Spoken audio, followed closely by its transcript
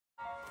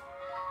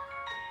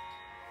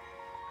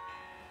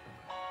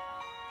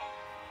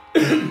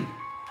That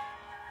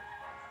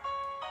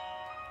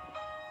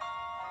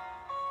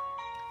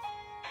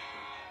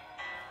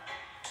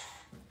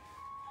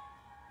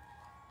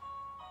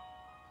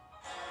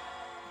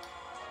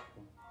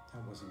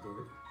wasn't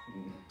good.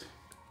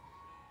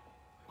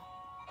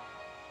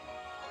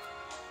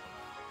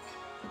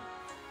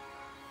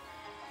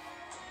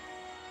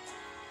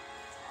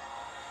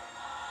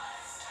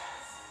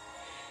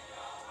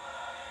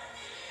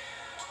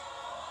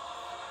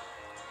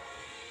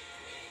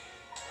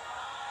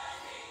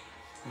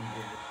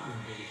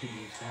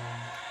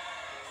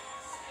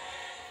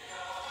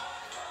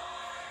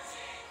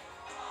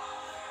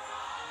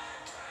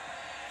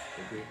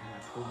 The great high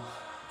priest.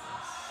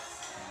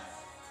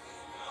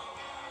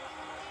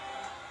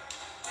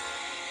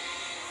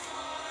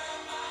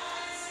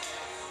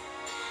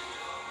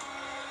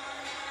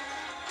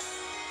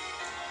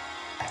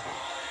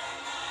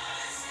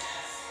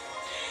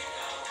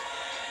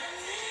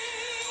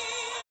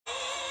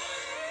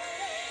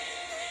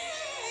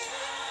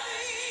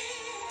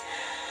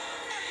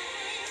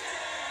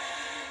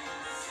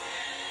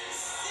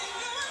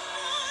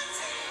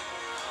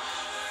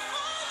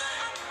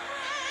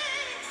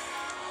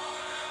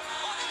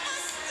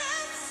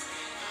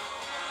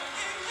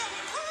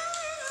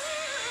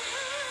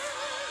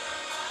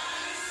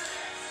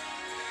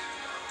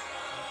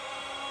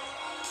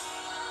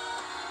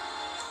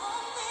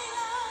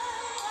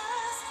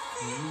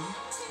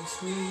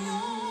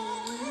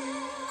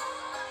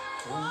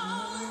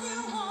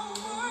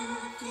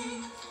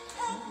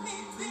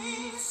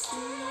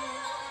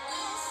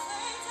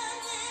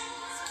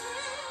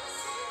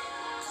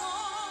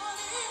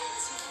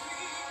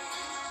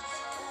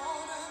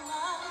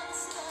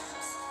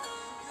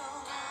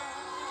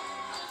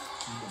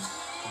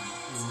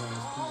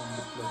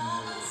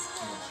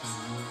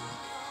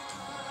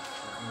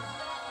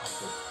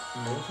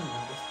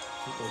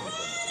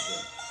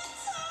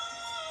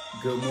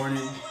 Good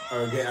morning,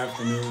 or good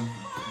afternoon,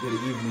 good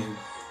evening,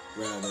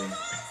 rather.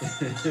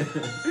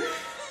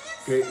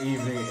 Good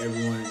evening,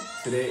 everyone.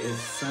 Today is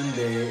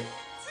Sunday,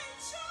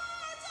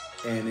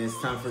 and it's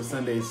time for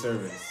Sunday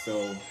service.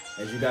 So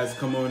as you guys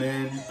come on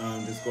in,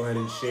 just go ahead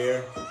and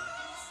share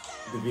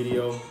the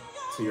video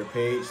to your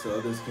page so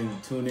others can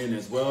tune in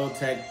as well.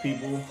 Tag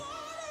people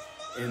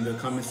in the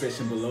comment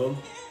section below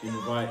and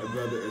invite a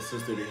brother or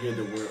sister to hear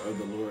the word of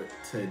the Lord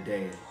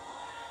today.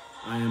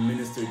 I am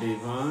Minister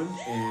Davon,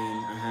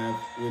 and I have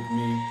with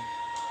me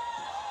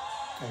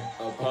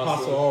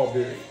Apostle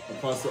Auberry.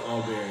 Apostle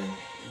Auberry.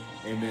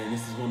 Amen.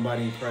 This is One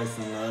Body in Christ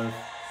in Love.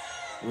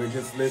 We're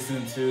just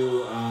listening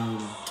to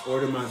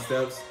Order My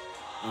Steps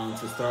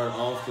to start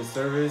off the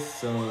service.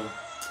 So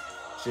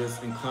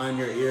just incline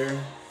your ear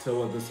to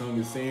what the song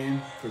is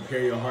saying.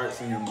 Prepare your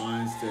hearts and your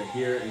minds to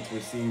hear and to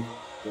receive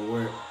the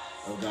word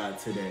of God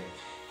today.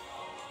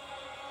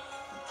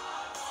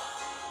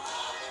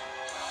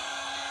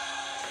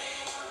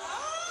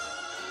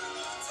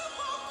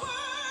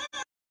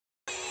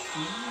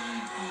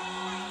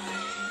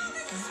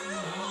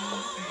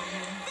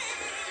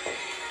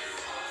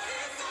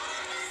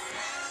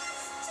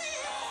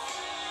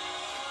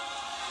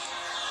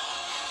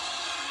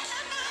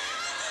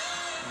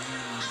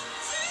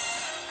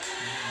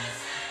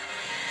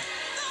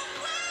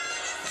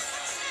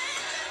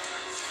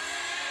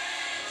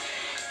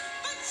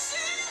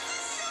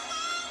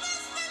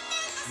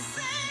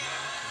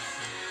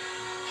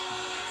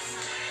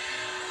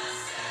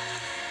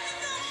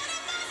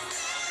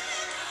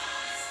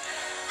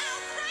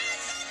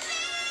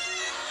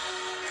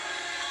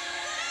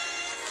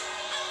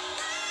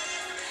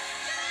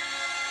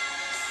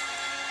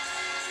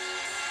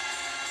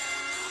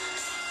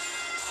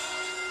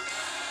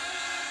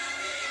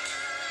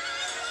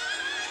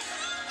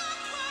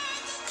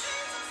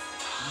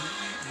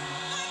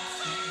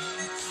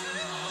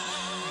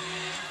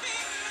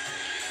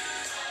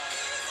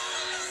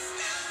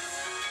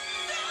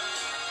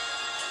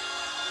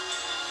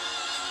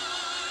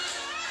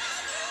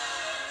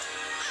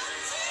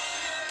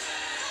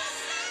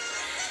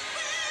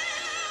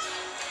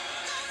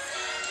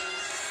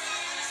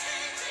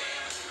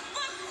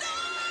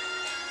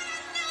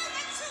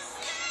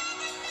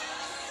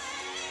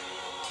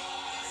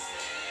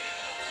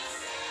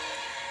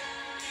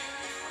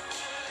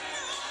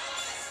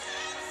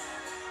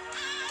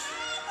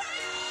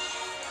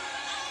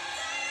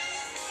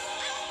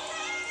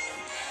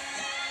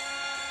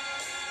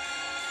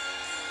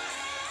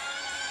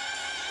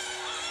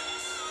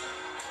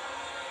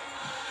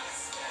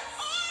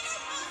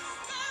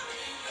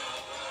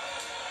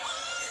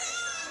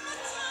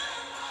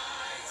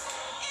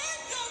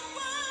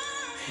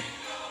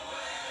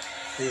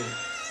 Yeah.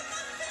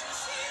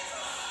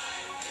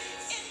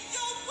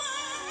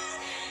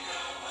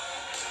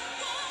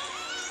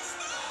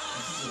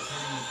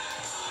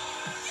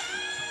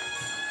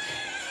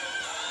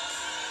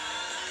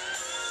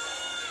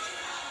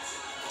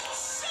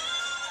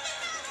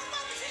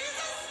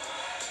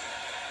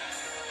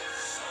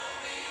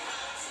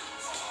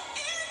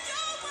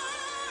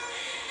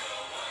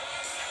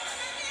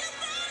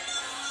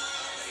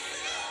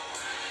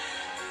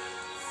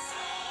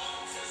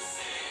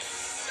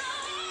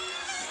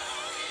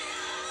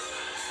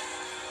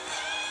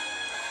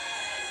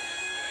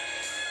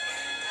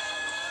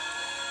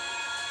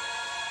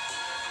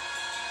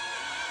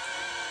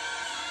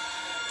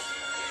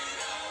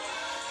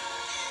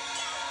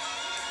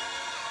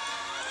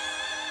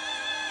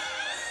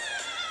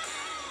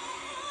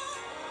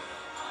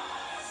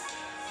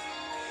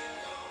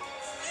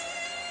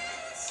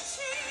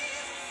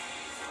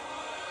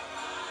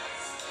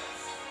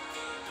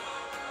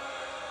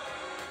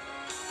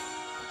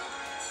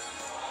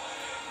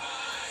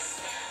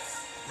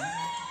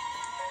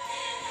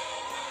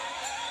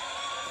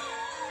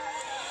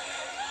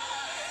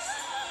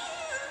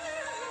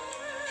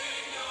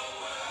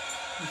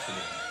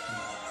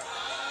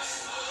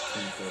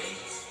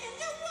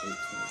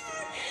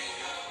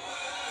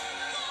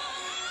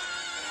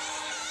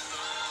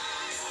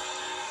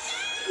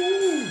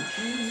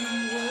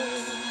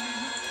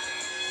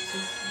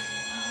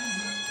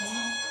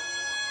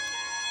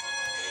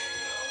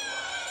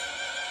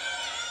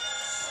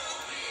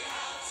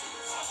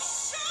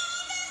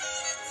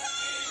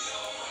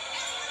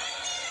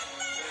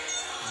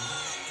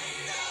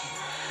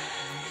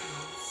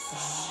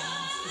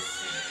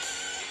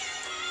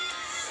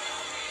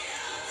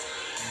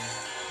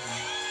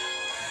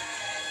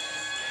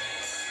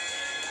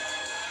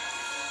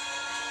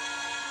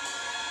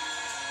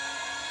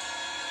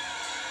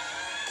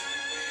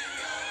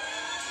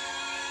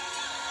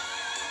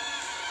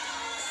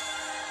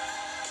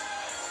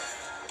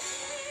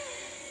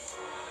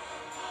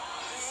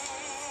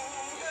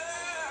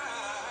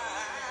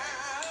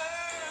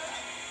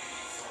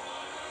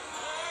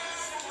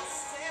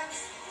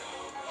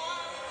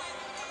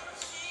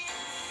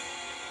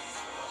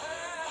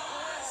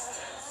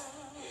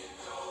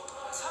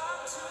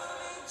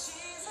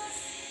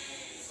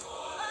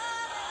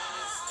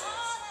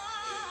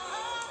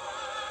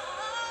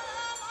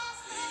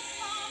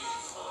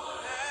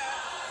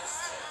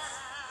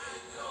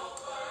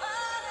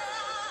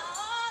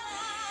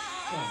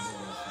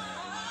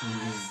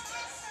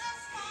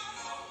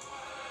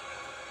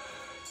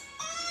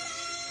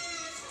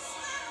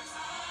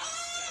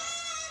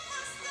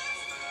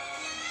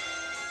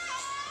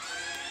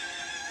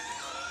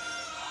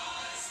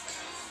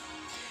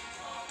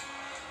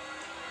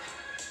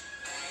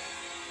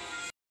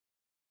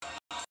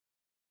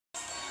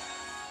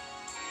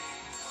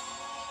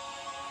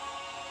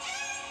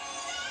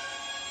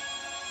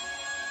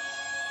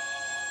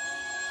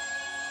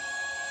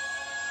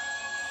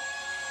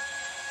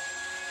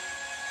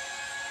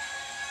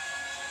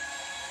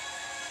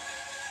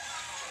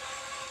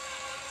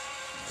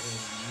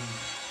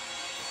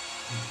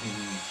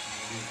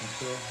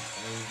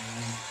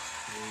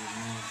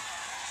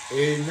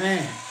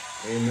 Amen.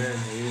 Amen.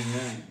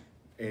 Amen.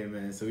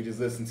 Amen. So we just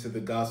listened to the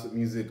gospel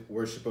music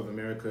Worship of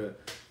America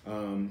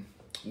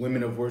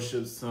Women of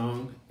Worship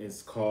song.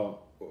 It's called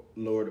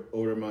Lord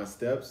Order My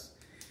Steps.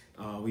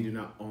 We do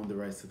not own the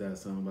rights to that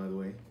song, by the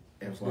way.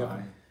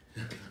 FYI.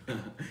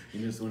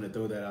 You just want to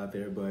throw that out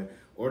there. But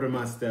order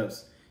my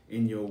steps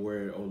in your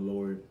word, O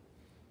Lord.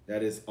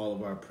 That is all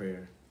of our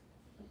prayer.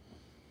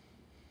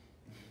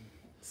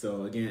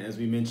 So again, as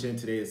we mentioned,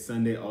 today is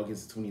Sunday,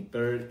 August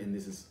 23rd, and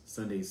this is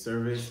Sunday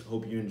service.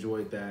 Hope you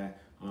enjoyed that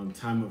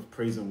time of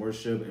praise and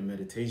worship and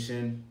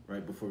meditation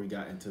right before we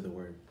got into the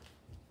word.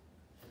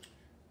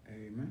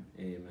 Amen.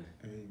 Amen.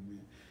 Amen.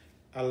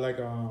 I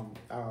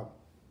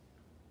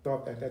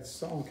thought that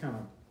song kind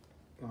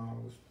of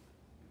was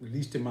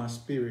released in my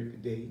spirit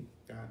today.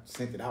 God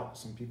sent it out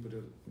to some people.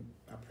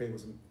 I pray it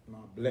was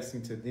a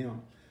blessing to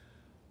them.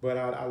 But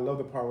I love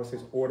the part where it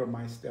says, order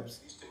my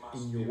steps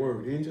in your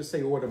word. It didn't just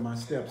say order my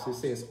steps. It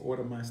says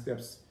order my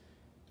steps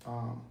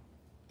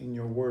in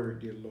your word,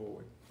 dear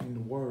Lord. In the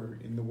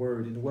word, in the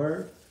word, in the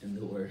word. In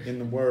the word. In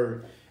the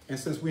word. And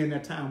since we're in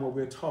that time where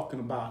we're talking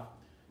about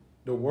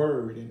the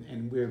word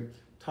and we're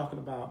talking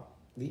about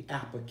the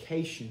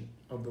application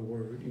of the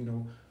word,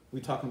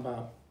 we're talking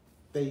about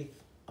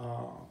faith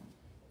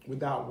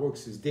without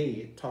works is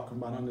dead. Talking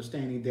about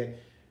understanding that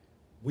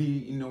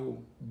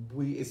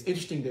it's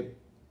interesting that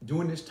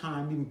during this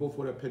time, even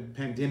before the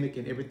pandemic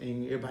and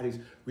everything, everybody's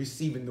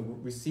receiving the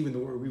word.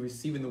 We're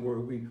receiving the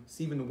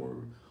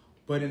word.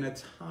 But in a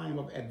time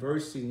of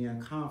adversity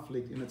and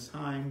conflict, in a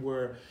time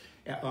where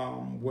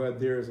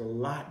there's a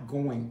lot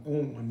going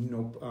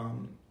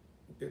on,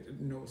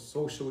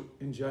 social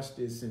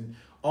injustice and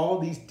all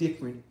these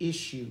different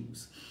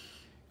issues,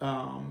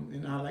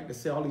 and I like to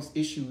say all these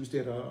issues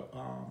that are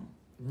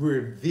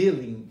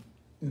revealing,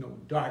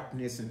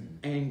 darkness and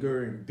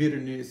anger and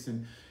bitterness,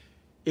 and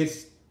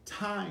it's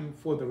time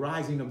for the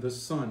rising of the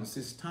sons.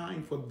 It's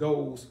time for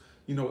those,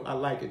 I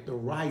like it, the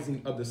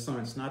rising of the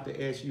sons, not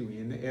the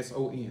S-U-N, the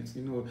S-O-Ns,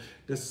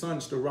 the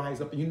sons to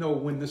rise up.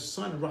 When the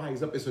sun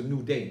rises up, it's a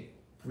new day.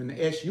 When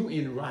the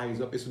S-U-N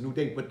rise up, it's a new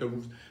day, but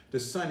the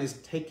sun is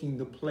taking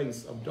the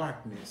place of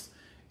darkness.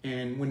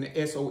 And when the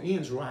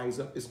S-O-Ns rise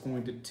up, it's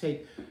going to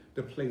take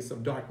the place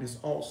of darkness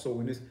also.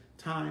 And it's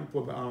time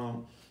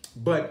for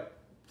but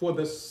for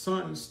the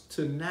sons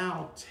to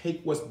now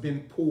take what's been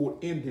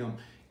poured in them.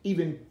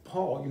 Even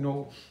Paul,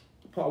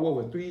 Paul, what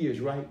was 3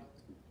 years, right?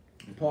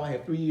 Paul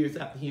had 3 years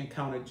after he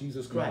encountered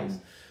Jesus Christ.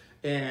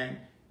 And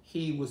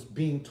he was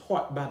being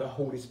taught by the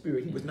Holy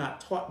Spirit. He was not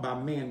taught by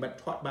man, but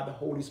taught by the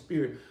Holy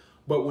Spirit.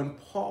 But when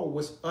Paul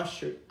was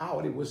ushered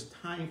out, it was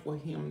time for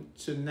him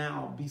to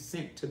now be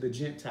sent to the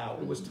Gentile.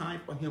 It was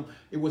time for him.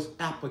 It was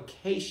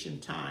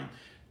application time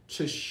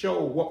to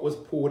show what was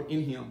poured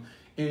in him.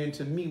 And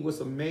to me,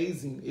 what's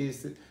amazing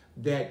is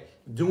that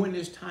during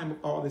this time of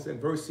all this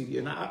adversity,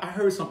 and I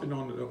heard something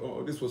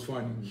this was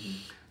funny.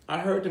 I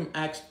heard them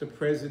ask the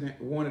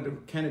president, one of the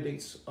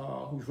candidates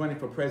who's running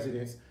for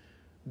president,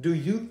 do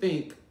you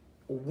think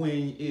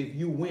if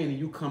you win and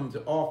you come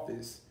to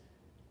office,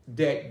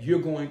 that you're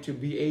going to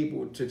be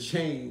able to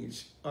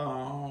change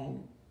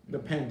the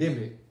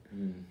pandemic.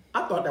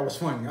 I thought that was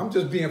funny. I'm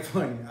just being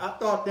funny. I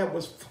thought that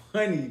was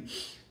funny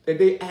that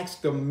they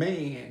asked a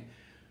man,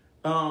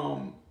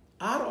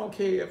 I don't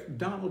care if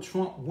Donald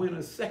Trump win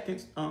a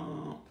second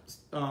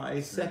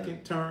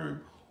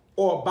term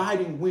or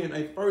Biden win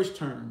a first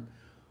term.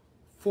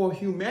 For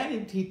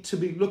humanity to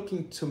be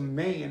looking to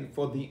man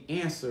for the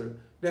answer,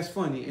 that's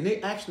funny. And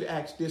they actually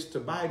asked this to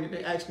Biden.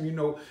 They asked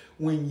him,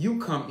 when you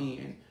come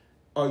in,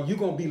 are you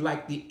going to be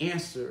like the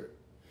answer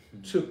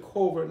to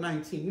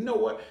COVID-19? You know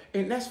what?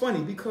 And that's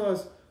funny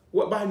because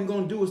what Biden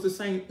going to do is the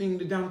same thing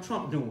that Donald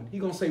Trump doing. He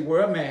going to say,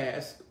 wear a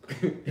mask.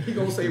 He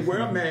going to say,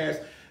 wear a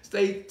mask.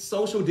 Stay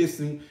social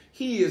distancing.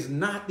 He is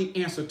not the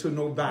answer to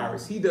no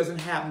virus. He doesn't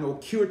have no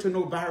cure to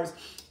no virus.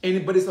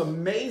 But it's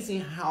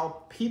amazing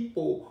how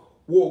people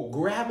will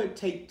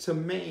gravitate to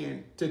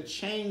man to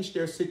change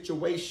their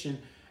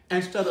situation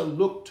instead of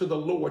look to the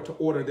Lord to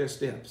order their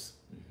steps.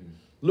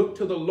 Look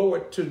to the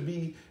Lord to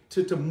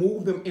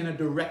move them in a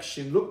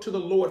direction. Look to the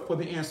Lord for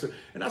the answer.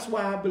 And that's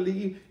why I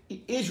believe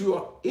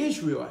Israel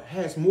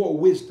has more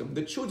wisdom.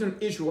 The children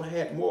of Israel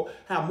have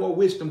more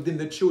wisdom than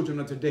the children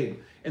of today.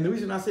 And the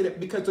reason I say that,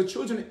 because the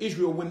children of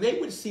Israel, when they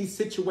would see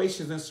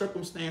situations and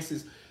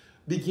circumstances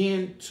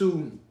begin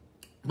to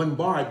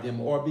bombard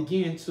them or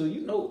begin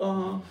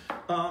to,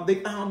 they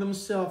found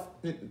themselves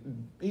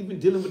even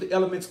dealing with the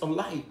elements of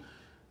life,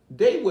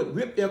 they would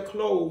rip their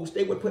clothes,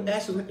 they would put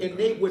ashes, and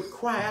they would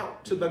cry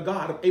out to the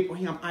God of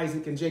Abraham,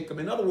 Isaac, and Jacob.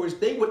 In other words,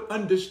 they would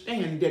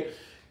understand that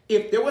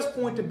if there was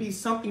going to be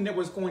something that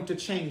was going to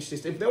change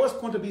this, if there was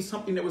going to be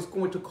something that was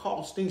going to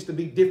cause things to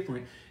be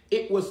different,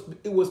 it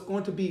was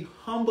going to be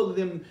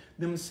humbling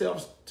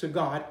themselves to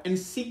God and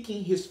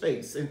seeking his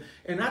face.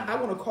 And I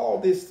want to call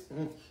this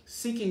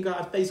seeking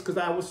God's face, because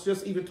I was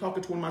just even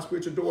talking to one of my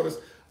spiritual daughters,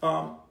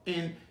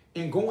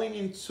 and going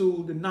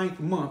into the 9th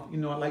month,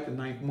 I like the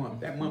 9th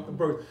month, that month of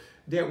birth,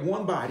 that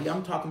one body,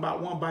 I'm talking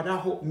about one body. I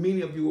hope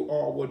many of you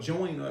all will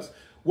join us.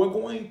 We're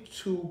going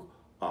to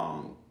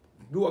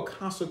do a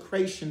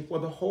consecration for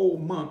the whole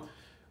month.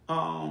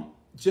 And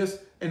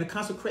the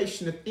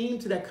consecration, the theme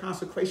to that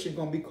consecration is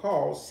going to be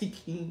called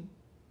seeking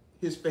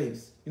his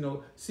face,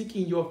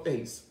 seeking your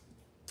face.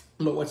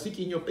 Lord,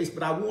 seeking your face.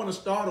 But I want to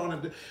start on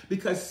it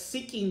because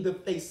seeking the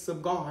face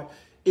of God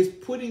is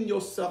putting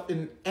yourself in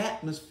an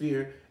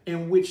atmosphere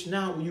in which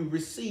now you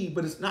receive,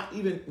 but it's not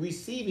even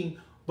receiving,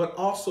 but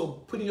also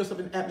putting yourself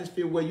in an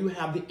atmosphere where you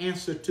have the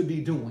answer to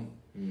be doing.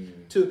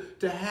 To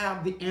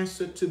have the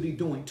answer to be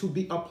doing, to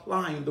be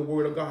applying the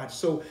word of God.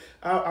 So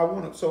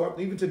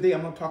even today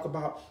I'm going to talk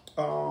about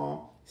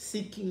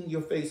seeking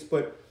your face,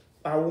 but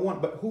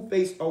who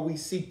face are we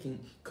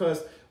seeking?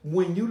 Because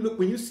when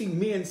you see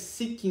men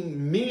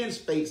seeking men's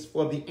face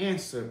for the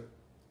answer,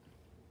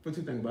 what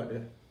do you think about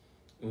that?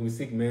 When we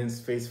seek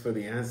man's face for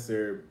the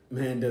answer,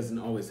 man doesn't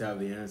always have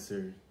the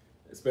answer,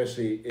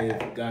 especially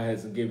if God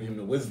hasn't given him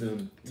the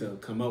wisdom to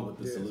come up with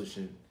the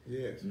solution.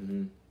 Yes.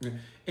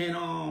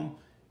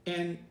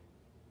 And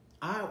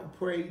I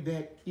pray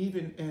that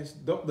even as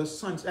the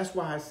sons, that's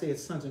why I said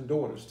sons and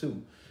daughters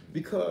too,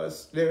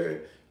 because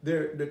they're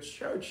the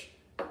church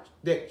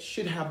that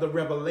should have the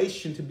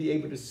revelation to be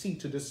able to see,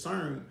 to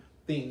discern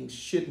things,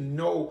 should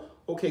know,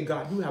 okay,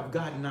 God, you have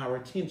gotten our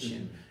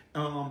attention.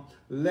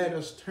 Let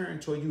us turn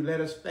toward you.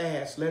 Let us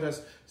fast. Let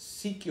us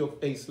seek your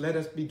face. Let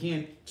us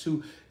begin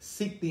to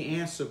seek the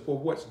answer for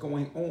what's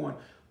going on,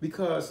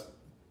 because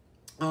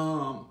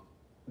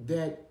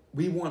that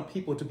we want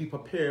people to be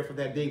prepared for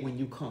that day when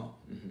you come.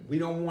 We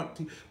don't want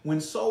to, when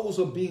souls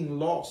are being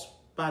lost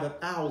by the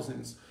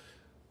thousands.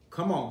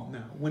 Come on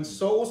now. When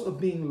souls are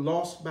being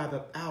lost by the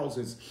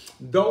thousands,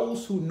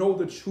 those who know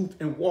the truth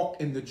and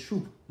walk in the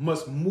truth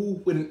must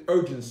move with an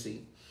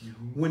urgency.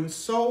 When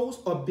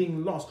souls are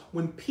being lost,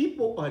 when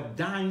people are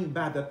dying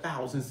by the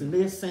thousands, and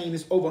they're saying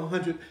it's over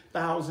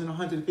 100,000,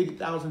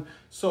 150,000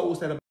 souls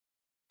that are,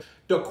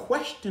 the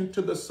question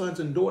to the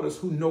sons and daughters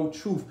who know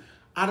truth,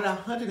 out of the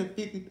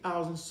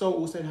 150,000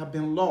 souls that have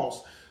been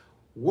lost,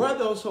 were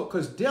those,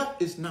 because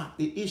death is not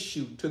the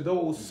issue to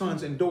those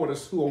sons and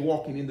daughters who are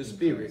walking in the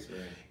Spirit.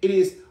 Right. It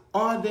is,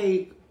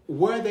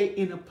 were they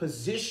in a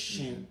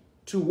position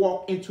to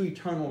walk into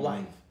eternal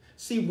life?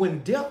 See,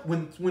 when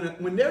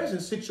there is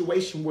a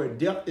situation where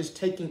death is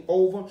taking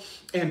over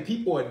and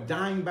people are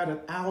dying by the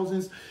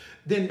thousands,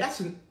 then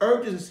that's an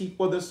urgency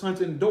for the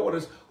sons and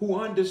daughters who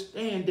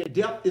understand that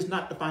death is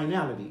not the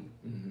finality.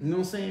 You know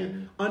what I'm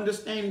saying?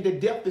 Understanding that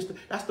death is,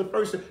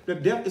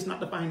 that death is not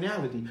the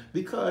finality.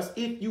 Because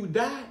if you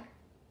die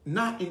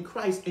not in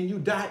Christ and you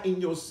die in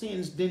your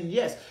sins, then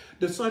yes,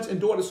 the sons and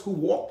daughters who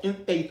walk in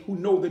faith, who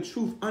know the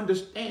truth,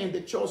 understand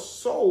that your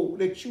soul,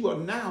 that you are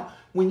now,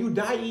 when you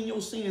die in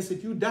your sins,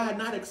 if you die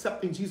not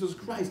accepting Jesus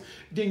Christ,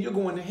 then you're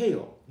going to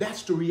hell.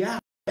 That's the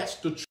reality. That's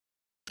the truth.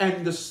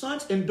 And the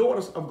sons and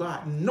daughters of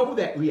God know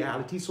that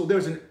reality. So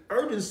there's an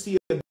urgency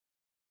of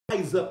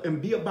rise up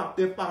and be about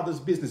their Father's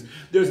business.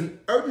 There's an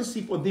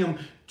urgency for them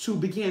to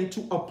begin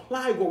to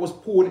apply what was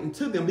poured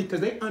into them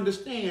because they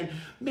understand,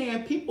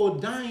 man, people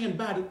dying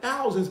by the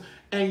thousands,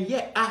 and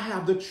yet I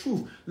have the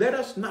truth. Let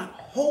us not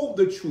hold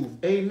the truth.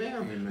 Amen.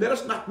 Amen. Let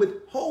us not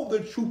withhold the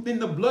truth. Then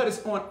the blood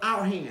is on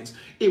our hands.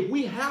 If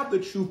we have the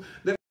truth,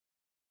 let us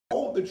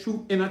hold the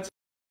truth in a time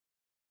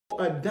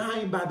are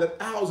dying by the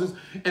thousands,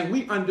 and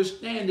we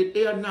understand that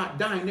they are not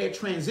dying, they're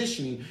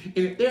transitioning. And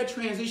if they're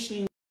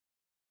transitioning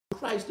to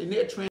Christ, and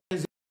they're transitioning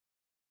to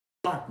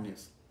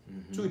darkness,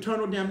 to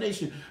eternal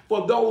damnation.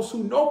 For those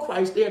who know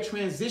Christ, they're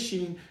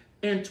transitioning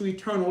into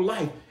eternal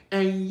life.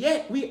 And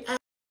yet we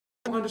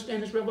don't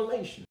understand this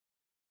revelation.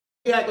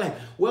 We act like,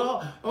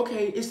 well,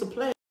 okay, it's a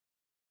plague.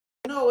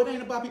 No, it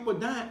ain't about people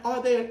dying.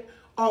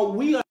 Are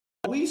we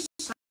sounding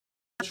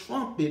the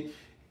trumpet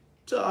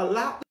to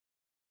allow,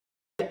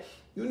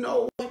 you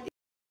know what?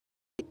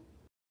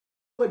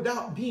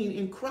 Without being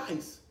in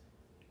Christ,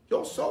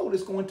 your soul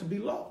is going to be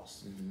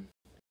lost. Amen.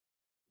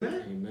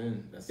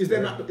 Amen. Is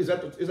that the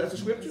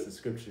scripture? That's the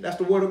scripture. That's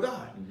the word of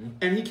God.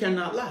 And he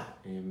cannot lie.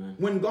 Amen.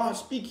 When God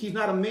speaks, he's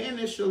not a man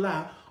that shall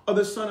lie, or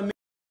the son of man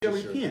that shall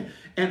repent.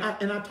 And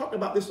I talked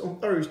about this on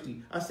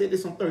Thursday. I said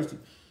this on Thursday.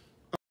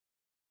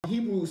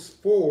 Hebrews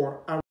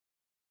 4,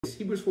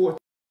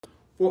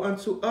 for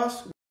unto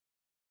us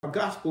a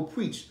gospel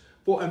preached.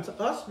 For unto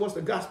us was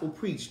the gospel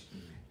preached,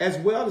 as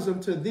well as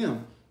unto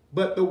them.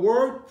 But the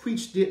word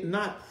preached did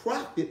not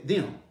profit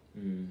them.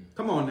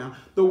 Come on now.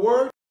 The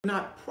word did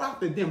not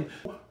profit them.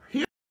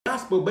 Hear the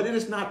gospel, but it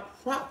is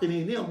not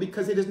profiting them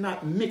because it is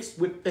not mixed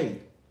with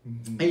faith.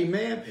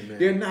 Amen. Amen.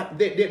 They're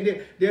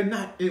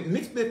not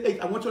mixed with faith.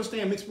 I want you to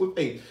understand mixed with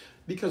faith,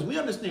 because we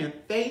understand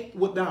faith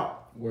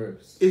without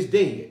works is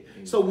dead.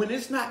 Amen. So when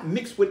it's not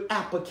mixed with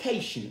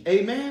application,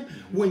 amen.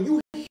 When you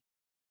hear,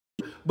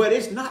 but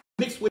it's not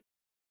mixed with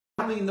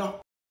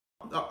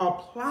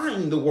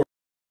applying the word,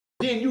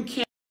 then you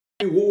can't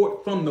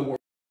reward from the word.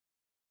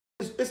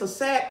 It's a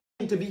sad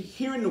thing to be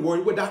hearing the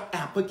word without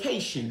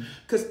application,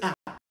 because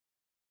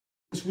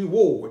it's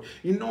reward.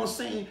 You know what I'm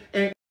saying?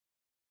 And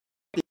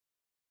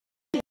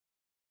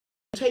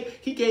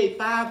he gave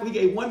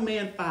one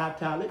man 5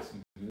 talents,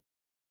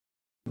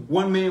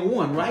 one man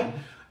 1, right?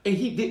 And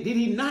he did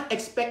he not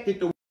expect it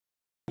to?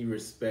 He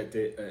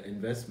respected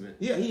investment.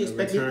 Yeah, he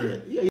expected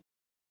it. Yeah.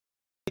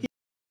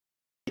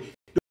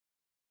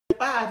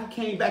 5, he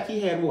came back, he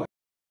had what?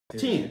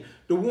 10.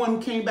 The one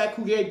who came back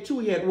who gave 2,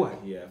 he had what?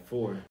 Yeah,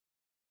 4.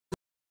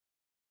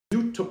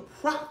 You to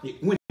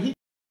profit when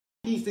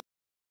he's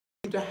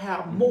to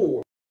have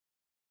more.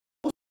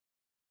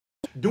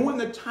 During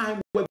the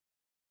time where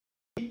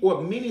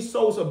many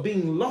souls are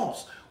being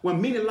lost,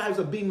 when many lives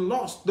are being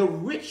lost, the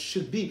rich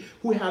should be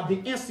who have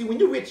the instinct. When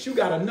you're rich, you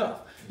got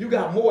enough. You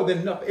got more than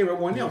enough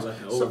everyone else. Like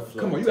so,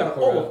 come on, you got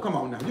come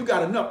on now. You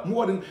got enough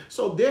more than.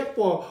 So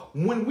therefore,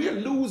 when we're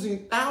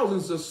losing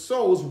thousands of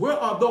souls, where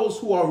are those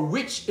who are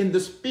rich in the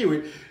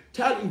spirit,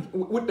 telling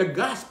with the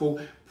gospel,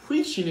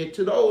 preaching it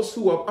to those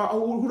who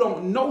who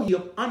don't know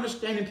him,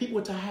 understanding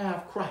people to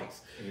have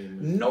Christ?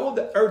 Amen. Know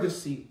the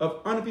urgency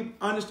of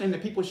understanding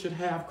that people should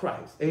have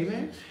Christ. Amen.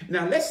 Amen.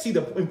 Now let's see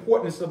the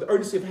importance of the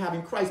urgency of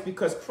having Christ,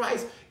 because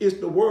Christ is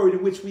the word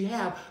in which we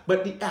have,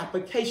 but the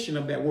application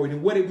of that word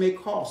and what it may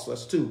cost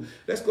us too.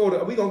 We're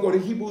gonna go to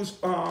Hebrews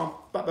the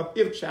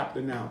 5th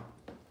chapter now.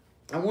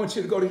 I want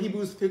you to go to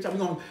Hebrews 5th chapter.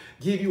 We're going to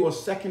give you a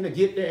second to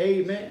get there.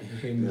 Amen.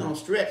 We're going to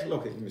stretch.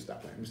 Look, let me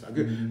stop playing.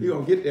 We're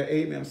going to get there.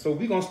 Amen. So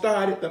we're going to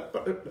start at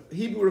the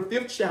Hebrews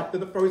 5th chapter,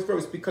 the first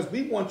verse, because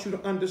we want you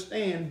to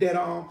understand that,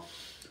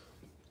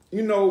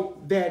 you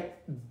know,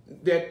 that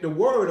the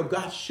word of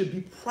God should be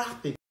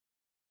prophet.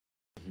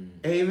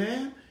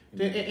 Amen.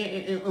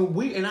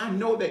 And I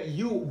know that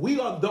we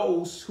are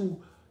those who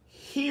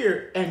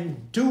hear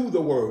and do the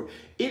word.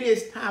 It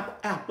is time for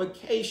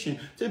application.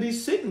 To be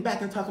sitting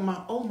back and talking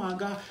about, oh my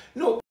God,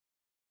 no,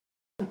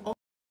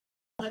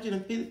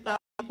 150,000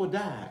 people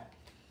died.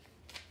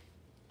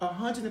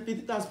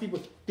 150,000 people.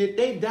 Did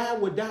they die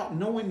without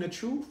knowing the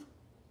truth?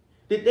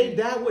 Did they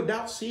die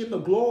without seeing the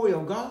glory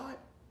of God?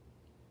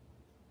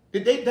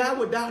 Did they die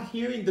without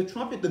hearing the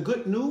trumpet, the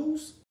good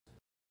news?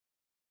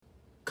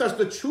 Because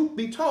the truth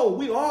be told,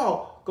 we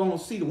all going to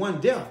see the one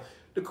death.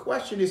 The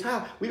question is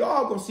how we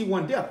all gonna see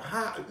one death.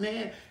 How,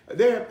 man,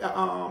 they're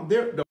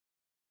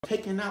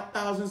taking out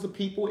thousands of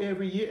people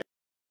every year.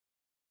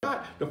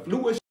 The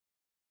flu is.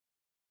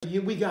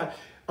 We got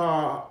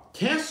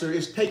cancer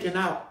is taking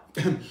out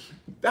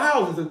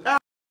thousands of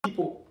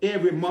people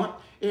every month.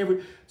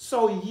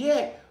 So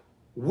yet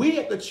we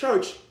at the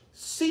church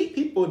see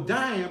people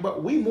dying,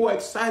 but we more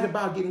excited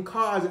about getting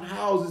cars and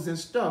houses and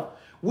stuff.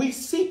 We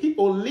see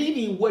people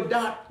leaving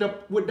without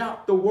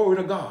the word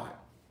of God.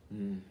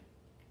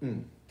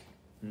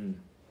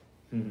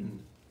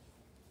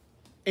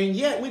 And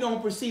yet we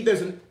don't perceive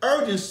there's an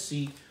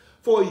urgency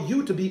for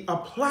you to be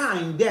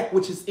applying that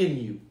which is in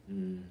you.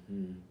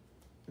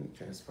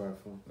 Okay, that's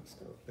powerful. Let's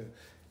go.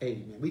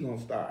 Hey, man, we're going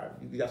to start.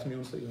 You got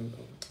something to say?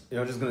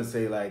 I'm just going to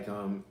say, like,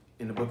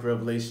 in the book of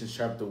Revelation,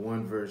 chapter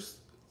 1, verse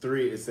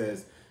 3, it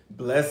says,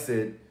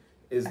 blessed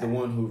is the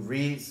one who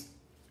reads,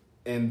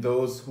 and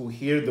those who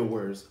hear the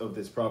words of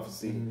this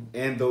prophecy,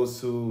 and those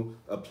who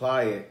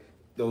apply it,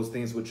 those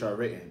things which are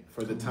written,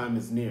 for the time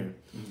is near.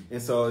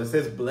 And so it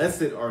says,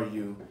 blessed are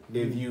you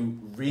if you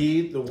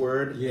read the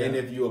word and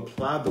if you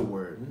apply the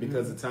word,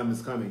 because the time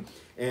is coming.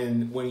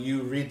 And when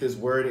you read this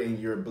word and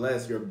you're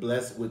blessed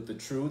with the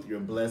truth, you're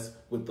blessed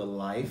with the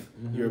life,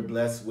 you're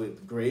blessed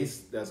with grace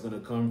that's going to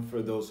come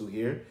for those who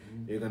hear.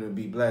 You're going to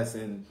be blessed,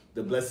 and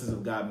the blessings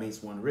of God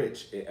makes one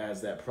rich. It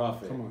adds that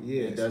profit. Come on,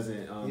 yes. It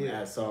doesn't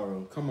add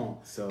sorrow. Come on.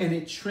 So, and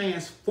it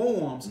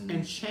transforms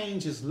and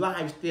changes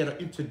lives that are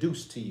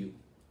introduced to you.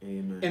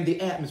 Amen. And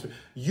the atmosphere.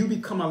 You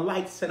become a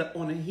light set up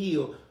on a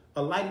hill,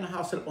 a light in the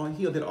house set up on a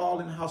hill that all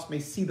in the house may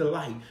see the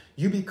light.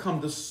 You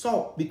become the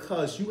salt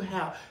because you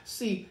have,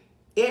 see,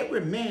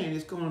 every man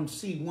is going to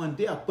see one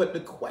death. But the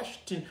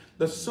question,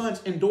 the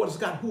sons and daughters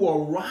of God who are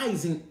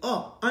rising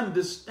up,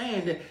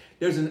 understand that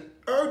there's an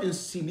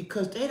urgency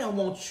because they don't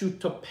want you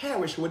to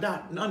perish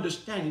without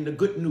understanding the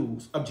good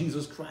news of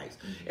Jesus Christ.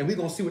 And we're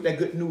going to see what that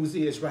good news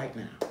is right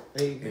now.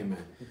 Amen.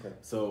 Amen. Okay.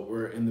 So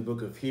we're in the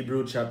book of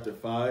Hebrews chapter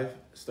 5,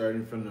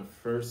 starting from the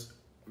first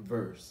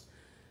verse.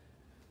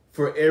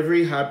 For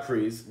every high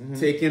priest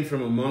taken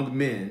from among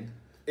men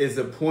is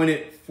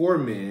appointed for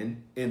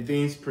men in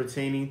things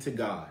pertaining to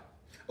God.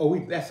 Oh,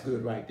 that's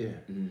good right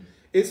there.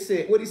 It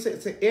said, what he said,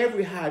 it said,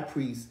 every high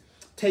priest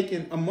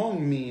taken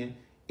among men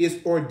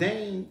is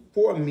ordained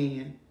for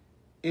men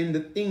in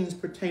the things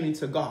pertaining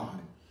to God.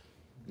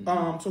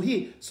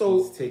 So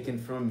it's taken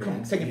from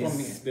men. Taken from men.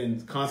 He's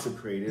been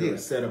consecrated or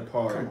set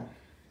apart. Come on.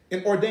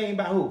 And ordained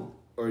by who?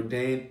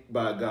 Ordained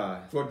by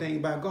God.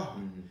 Ordained by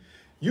God.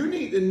 You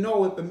need to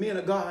know if the men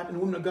of God and the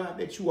women of God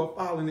that you are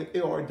following, if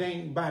they're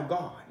ordained by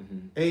God.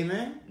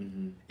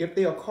 Amen? If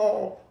they are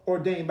called,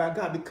 ordained by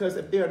God, because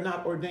if they're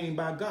not ordained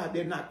by God,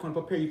 they're not going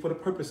to prepare you for the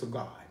purpose of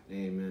God.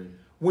 Amen.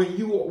 When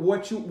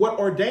what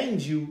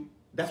ordains you,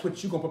 that's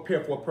what you're going to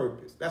prepare for a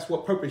purpose. That's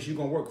what purpose you're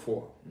going to work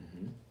for.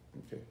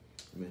 Okay.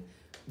 Amen.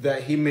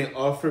 That he may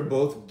offer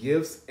both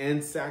gifts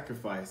and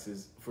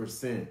sacrifices for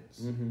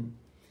sins.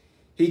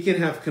 He can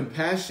have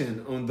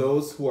compassion on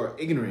those who are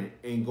ignorant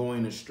and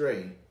going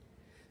astray,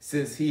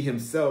 since he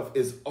himself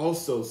is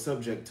also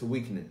subject to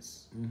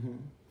weakness.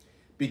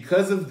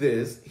 Because of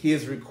this, he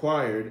is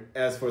required,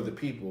 as for the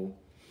people,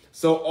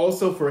 so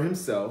also for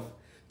himself,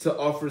 to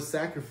offer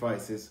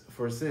sacrifices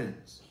for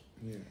sins.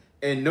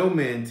 And no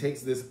man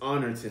takes this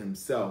honor to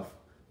himself,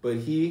 but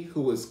he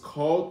who is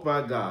called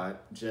by God,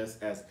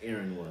 just as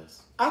Aaron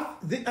was. I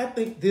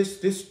think this,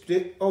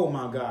 oh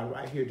my God,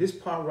 right here, this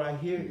part right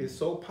here is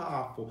so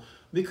powerful,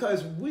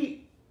 because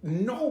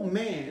no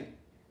man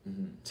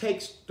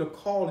takes the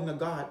calling of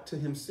God to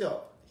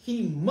himself.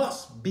 He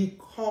must be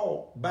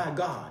called by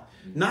God,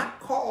 not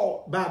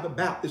called by the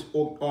Baptist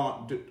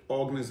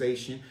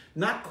organization,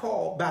 not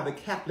called by the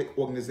Catholic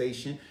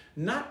organization,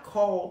 not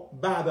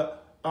called by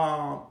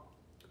the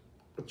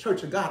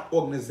Church of God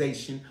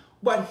organization,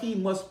 but he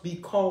must be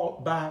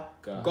called by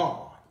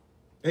God.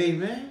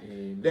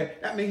 Amen.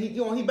 That means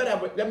he better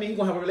have. That means he's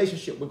gonna have a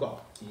relationship with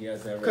God.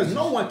 Because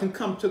no one can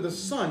come to the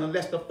Son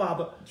unless the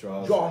Father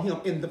draw him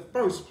in the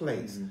first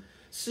place.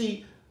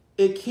 See,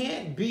 it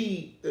can't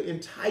be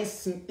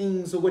enticing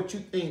things or what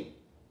you think.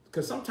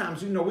 Because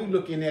sometimes, we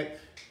looking at.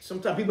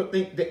 Sometimes people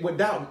think that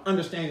without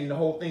understanding the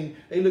whole thing,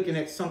 they're looking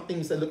at some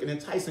things that look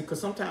enticing. Because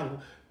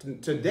sometimes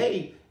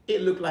today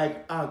it look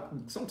like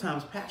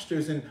sometimes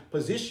pastors and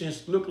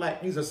positions look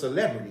like these are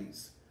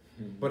celebrities.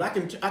 But I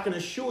can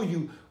assure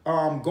you,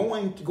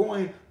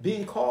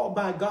 being called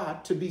by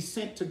God to be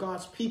sent to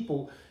God's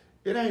people,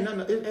 it has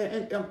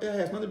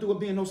nothing to do with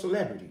being no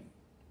celebrity.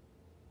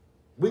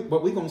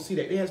 But we're gonna see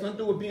that it has nothing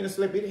to do with being a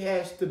celebrity. It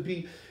has to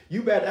be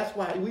That's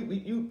why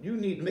you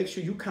need to make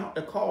sure you count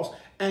the cost,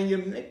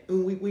 and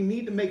we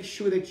need to make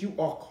sure that you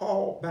are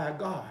called by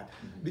God,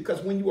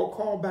 because when you are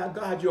called by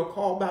God, you're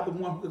called by the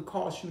one who can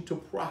cause you to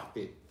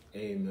profit,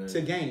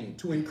 to gain,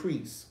 to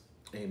increase.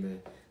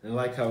 Amen. And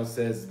like how it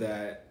says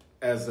that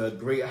as a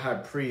great high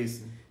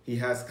priest, he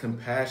has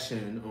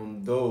compassion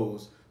on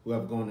those who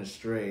have gone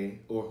astray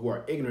or who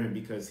are ignorant,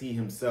 because he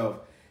himself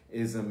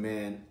is a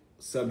man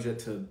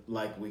subject to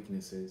like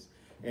weaknesses.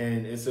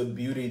 And it's a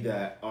beauty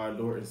that our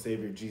Lord and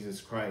Savior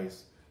Jesus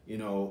Christ,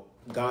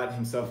 God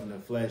himself in the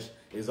flesh,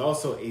 is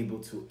also able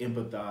to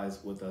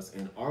empathize with us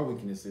in our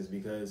weaknesses,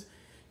 because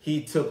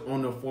he took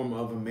on the form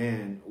of a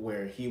man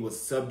where he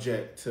was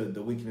subject to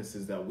the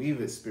weaknesses that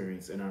we've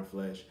experienced in our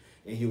flesh.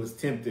 And he was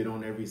tempted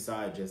on every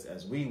side just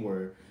as we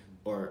were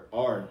or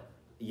are,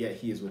 yet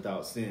he is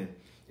without sin.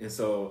 And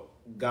so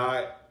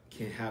God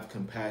can have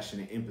compassion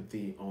and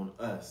empathy on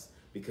us,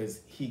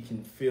 because he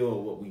can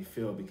feel what we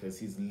feel, because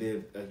he's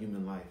lived a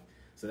human life.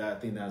 So I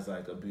think that's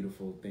like a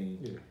beautiful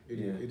thing.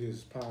 It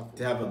is powerful.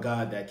 To have a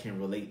God that can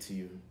relate to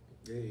you.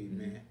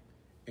 Amen.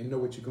 And know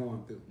what you're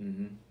going through.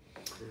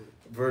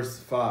 Verse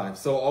 5.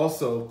 So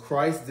also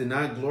Christ did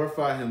not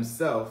glorify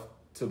himself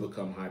to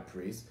become high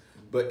priest,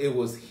 but it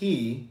was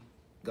he,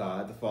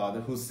 God the Father,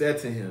 who said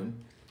to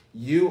him,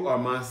 "You are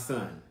my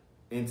son,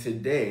 and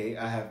today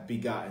I have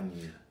begotten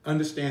you."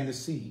 Understand the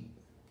seed.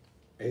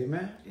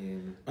 Amen.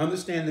 Amen.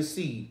 Understand the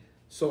seed.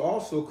 So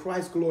also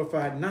Christ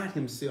glorified not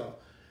himself.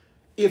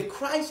 If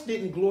Christ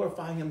didn't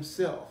glorify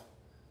himself,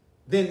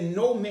 then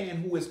no man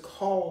who is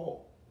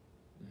called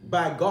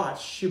by God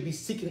should be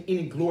seeking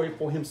any glory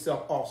for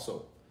himself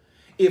also.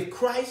 If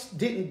Christ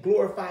didn't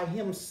glorify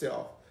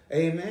himself,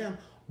 amen,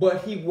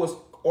 but he was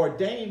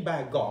ordained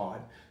by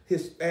God,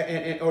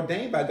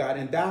 ordained by God,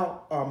 and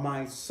thou art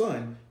my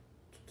son,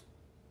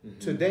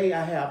 today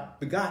I have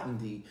begotten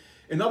thee.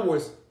 In other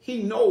words,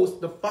 he knows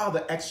the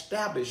Father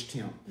established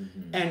him,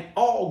 and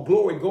all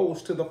glory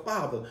goes to the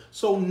Father.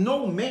 So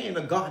no man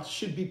of God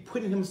should be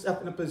putting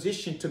himself in a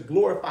position to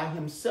glorify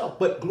himself,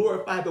 but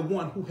glorify the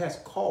one who has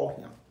called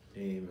him.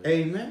 Amen.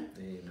 Amen.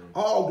 Amen.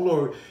 All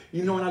glory.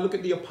 You know, when I look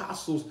at the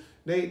apostles,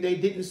 they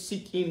didn't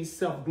seek any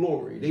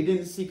self-glory. They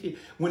didn't seek it.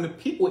 When the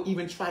people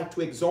even tried to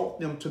exalt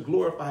them, to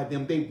glorify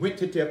them, they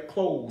rented their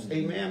clothes,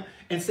 amen,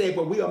 and said,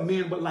 but we are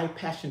men with like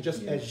passion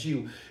just as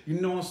you. You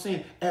know what I'm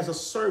saying? As a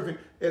servant,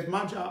 as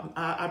my job,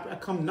 I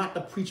come not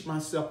to preach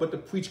myself, but to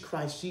preach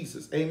Christ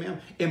Jesus, amen,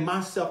 and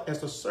myself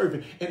as a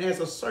servant. And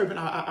as a servant,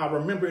 I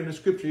remember in the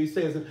scripture, he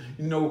says,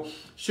 you know,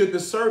 should the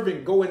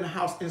servant go in the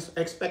house and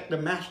expect the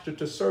master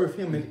to serve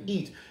him and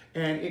eat?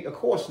 And of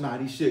course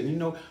not, he shouldn't, you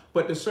know,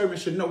 but the servant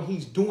should know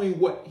he's doing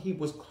what he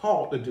was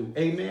called to do.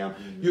 Amen.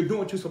 You're doing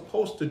what you're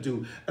supposed to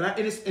do. And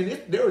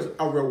there is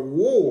a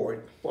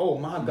reward. Oh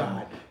my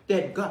God,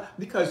 that God,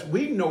 because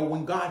we know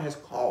when God has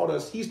called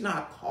us, he's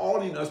not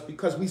calling us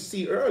because we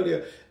see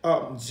earlier,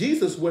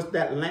 Jesus was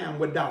that lamb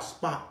without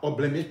spot or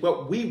blemish,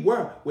 but we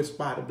were with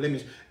spot or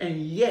blemish.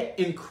 And yet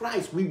in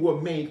Christ, we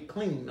were made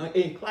clean.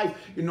 In Christ,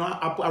 you know,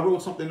 I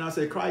wrote something and I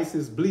said, Christ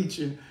is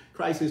bleaching.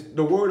 Christ is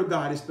the word of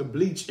God is the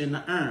bleach in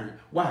the iron.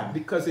 Why?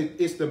 Because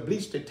it's the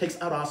bleach that takes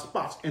out our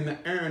spots, and the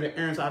iron that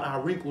irons out our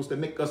wrinkles, that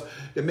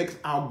makes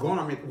our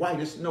garment white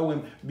as snow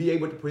and be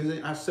able to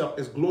present ourselves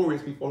as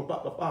glorious before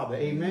the Father.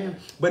 Amen.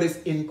 But it's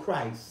in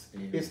Christ.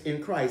 Amen. It's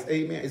in Christ.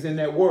 Amen. It's in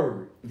that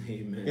word.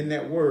 Amen. In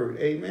that word.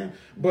 Amen.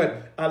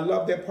 But I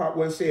love that part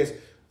where it says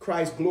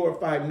Christ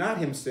glorified not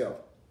himself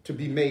to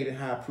be made a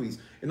high priest.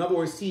 In other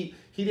words, he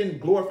didn't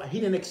glorify, he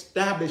didn't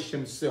establish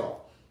himself.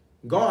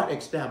 God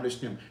established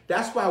him.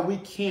 That's why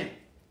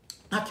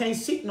I can't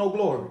seek no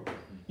glory.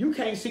 You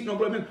can't seek no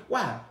glory.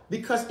 Why?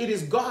 Because it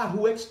is God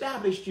who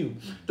established you.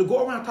 To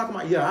go around talking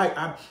about, you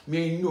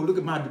know, look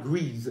at my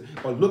degrees,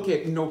 or look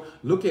at me,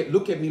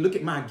 look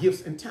at my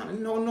gifts and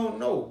talent.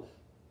 No.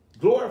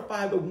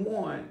 Glorify the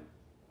one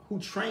who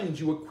trained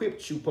you,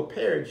 equipped you,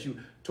 prepared you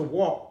to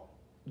walk.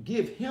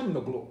 Give him the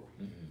glory.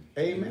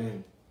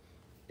 Amen.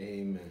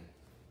 Amen.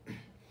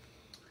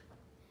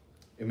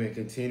 Amen.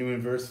 Continue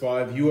in verse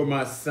 5. You are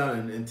my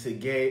son, and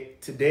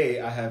today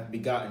I have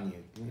begotten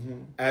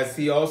you. As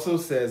he also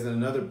says in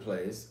another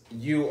place,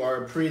 you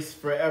are a priest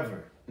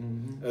forever,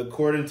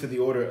 according to the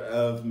order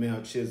of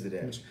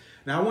Melchizedek.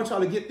 Now, I want y'all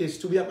to get this,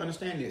 too. We have to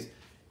understand this.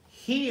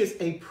 He is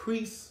a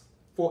priest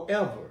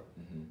forever.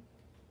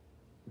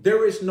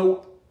 There is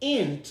no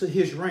end to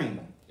his reign.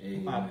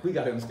 We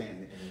got to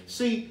understand that.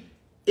 See,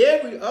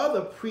 every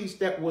other priest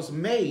that was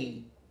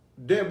made,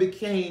 there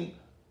became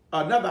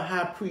another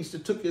high priest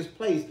that took his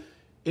place.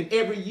 And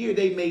every year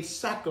they made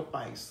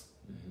sacrifice.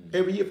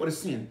 Every year for the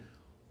sin.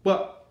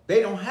 But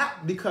they don't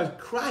have, because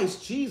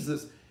Christ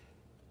Jesus,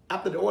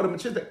 after the order of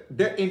Melchizedek,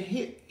 in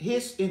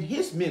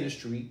his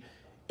ministry,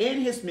 there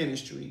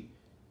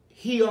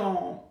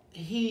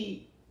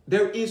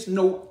is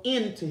no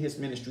end to his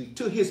ministry,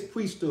 to his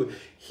priesthood.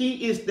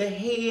 He is the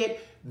head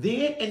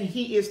then, and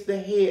he is the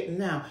head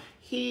now.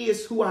 He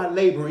is who I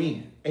labor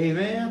in.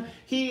 Amen.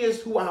 He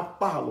is who I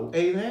follow.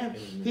 Amen.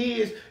 He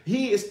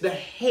is the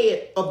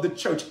head of the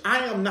church.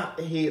 I am not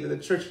the head of the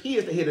church. He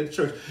is the head of the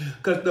church.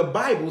 Because the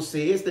Bible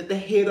says that the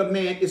head of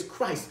man is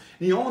Christ.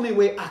 The only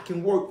way I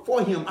can work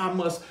for him, I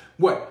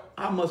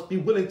must be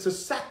willing to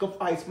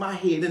sacrifice my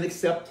head and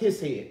accept his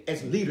head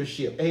as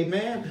leadership.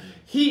 Amen.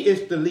 He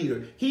is the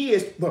leader.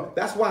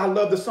 That's why I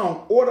love the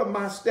song, Order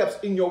My Steps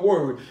in Your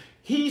Word.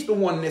 He's the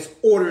one that's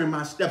ordering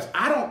my steps.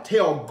 I don't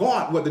tell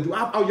God what to do.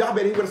 Y'all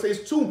better hear what I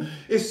say.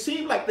 It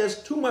seems like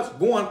there's too much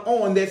going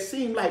on that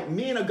seems like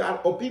men of God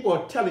or people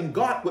are telling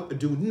God what to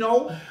do.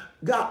 No,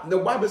 God, the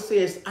Bible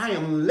says, I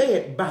am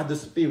led by the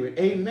Spirit.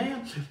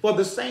 Amen. For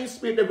the same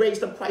Spirit that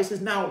raised up Christ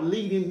is now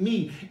leading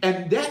me.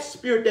 And that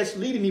Spirit that's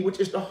leading me, which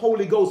is the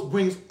Holy Ghost,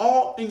 brings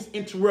all things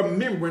into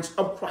remembrance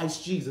of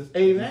Christ Jesus.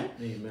 Amen.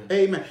 Amen.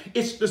 Amen.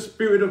 It's the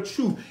Spirit of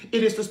truth.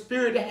 It is the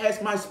Spirit that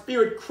has my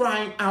spirit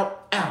crying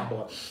out,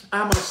 Abba.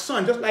 I'm a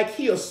son, just like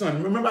he a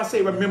son. Remember I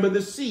say, remember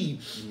the seed.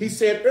 He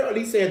said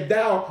earlier,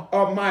 thou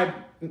art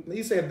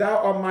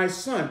my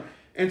son.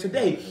 And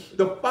today,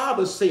 the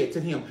Father said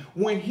to him,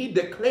 when he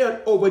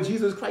declared over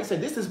Jesus Christ,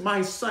 said, this is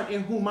my son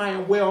in whom I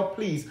am well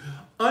pleased.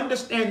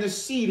 Understand the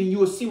seed and you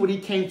will see what he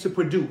came to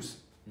produce.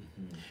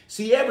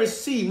 See, every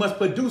seed must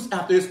produce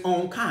after its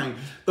own kind.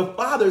 The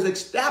Father is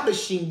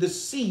establishing the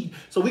seed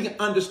so we can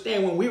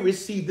understand when we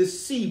receive the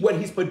seed, what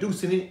he's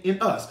producing in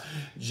us.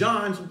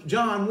 John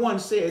 1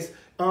 says,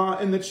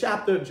 in the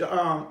chapter,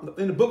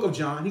 in the book of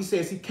John, he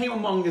says he came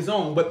among his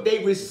own, but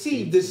they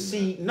received the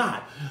seed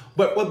not.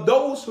 But for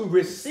those who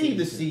received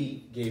the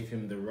seed, gave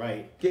him the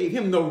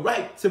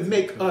right to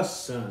make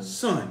us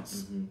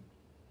sons.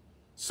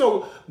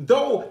 So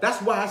though,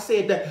 that's why I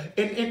said that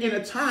in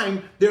a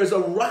time, there's a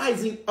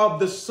rising of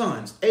the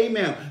sons.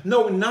 Amen.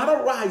 No, not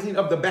a rising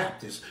of the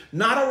Baptists,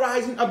 not a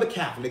rising of the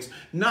Catholics,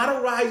 not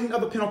a rising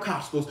of the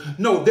Pentecostals.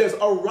 No, there's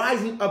a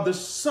rising of the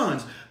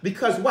sons.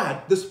 Because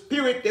why? The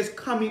spirit that's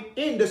coming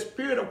in, the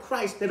spirit of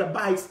Christ that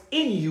abides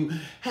in you,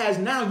 has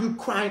now you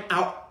crying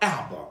out,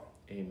 Abba.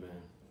 Amen.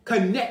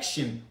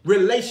 Connection,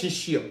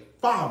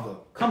 relationship, Father.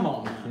 Come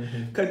on now.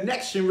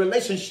 Connection,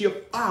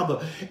 relationship,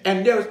 Father.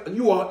 And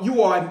you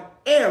are an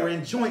heir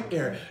and joint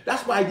heir.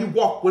 That's why you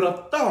walk with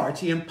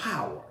authority and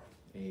power.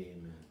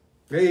 Amen.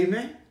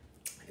 Amen.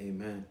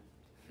 Amen.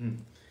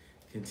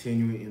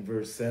 Continuing in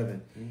verse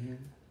 7.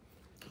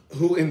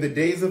 Who in the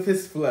days of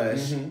his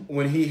flesh,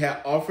 when he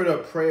had offered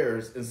up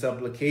prayers and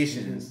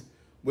supplications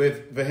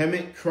with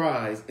vehement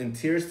cries and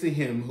tears to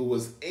him who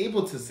was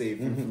able to save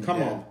him from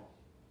death,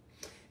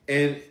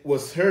 and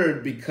was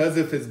heard because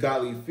of his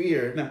godly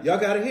fear. Now, y'all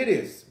got to hear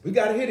this. We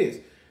got to hear this.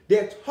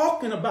 They're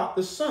talking about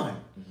the Son.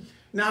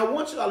 Now, I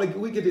want y'all to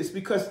look at this,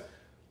 because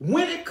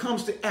when it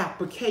comes to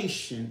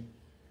application,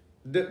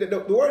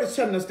 the word is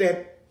telling us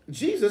that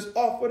Jesus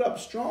offered up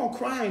strong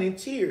crying and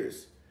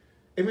tears.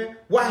 Amen.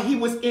 While he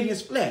was in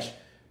his flesh.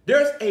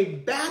 There's a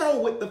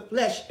battle with the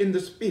flesh in the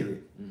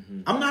spirit.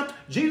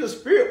 Jesus'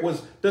 spirit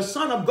was, the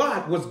Son of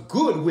God was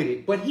good with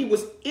it, but he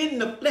was in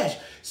the flesh.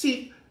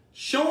 See,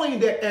 showing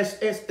that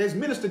as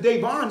Minister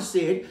Davon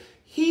said,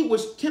 he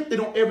was tempted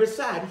on every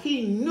side.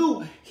 He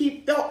knew,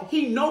 he felt,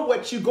 he know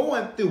what you're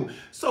going through.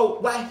 So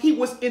while he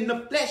was in the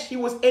flesh, he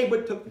was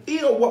able to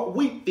feel what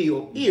we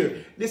feel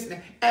here.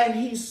 Listen, and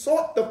he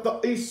sought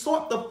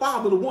the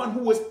Father, the one who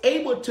was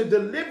able to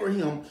deliver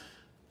him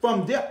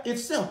from death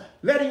itself,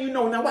 letting you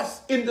know now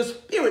what's in the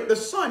spirit, the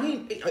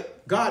Son,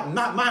 God,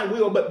 not my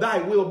will, but thy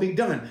will be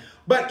done.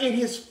 But in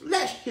his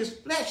flesh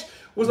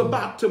was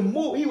about to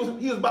move. He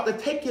was about to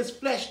take his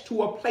flesh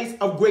to a place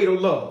of greater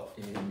love.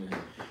 Amen.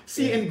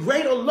 See, in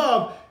greater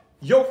love,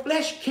 your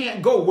flesh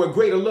can't go where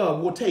greater love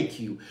will take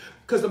you.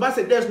 Because the Bible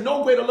said there's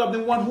no greater love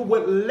than one who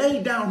would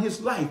lay down his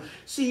life.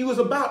 See, he was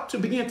about to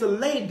begin to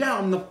lay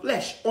down the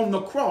flesh on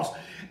the cross.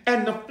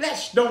 And the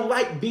flesh don't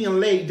like being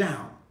laid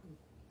down.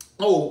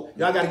 Oh,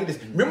 y'all got to get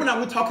this. Remember now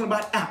we're talking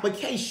about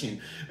application.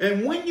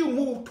 And when you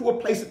move to a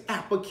place of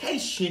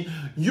application,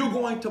 you're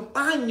going to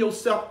find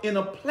yourself in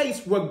a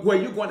place where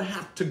you're going to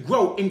have to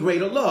grow in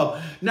greater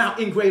love. Now,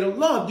 in greater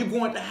love, you're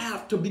going to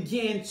have to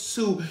begin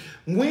to,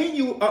 when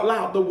you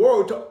allow the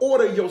word to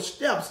order your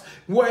steps,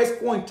 where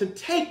it's going to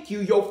take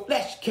you, your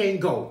flesh can't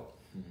go.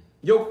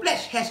 Your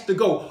flesh has to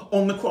go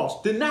on the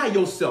cross. Deny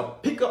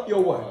yourself. Pick up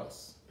your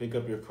words. Pick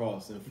up your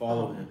cross and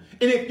follow him.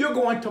 And if you're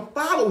going to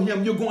follow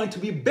him, you're going to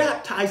be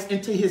baptized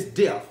into his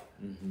death.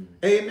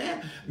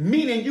 Amen.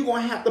 Meaning you're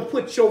going to have to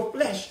put your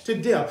flesh to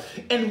death.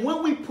 And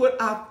when we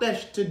put our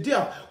flesh to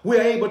death, we're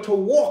able to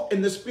walk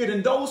in the Spirit.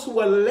 And those who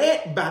are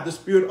led by the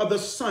Spirit are the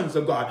sons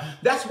of God.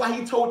 That's why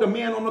he told the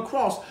man on the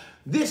cross,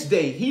 this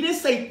day. He didn't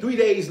say 3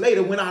 days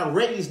later when I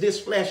raised this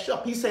flesh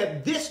up. He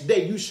said, this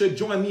day you should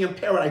join me in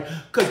paradise.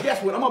 Because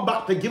guess what? I'm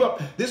about to give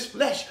up this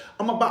flesh.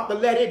 I'm about to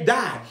let it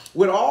die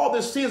with all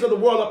the sins of the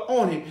world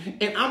upon it.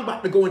 And I'm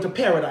about to go into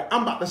paradise.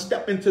 I'm about to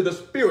step into the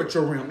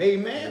spiritual realm.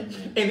 Amen.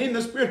 And in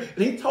the spirit,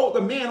 and he told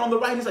the man on the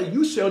right, he said,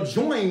 you shall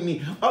join me.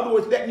 In other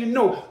words, letting you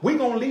know, we're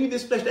going to leave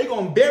this flesh. They're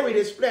going to bury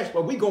this flesh,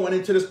 but we're going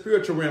into the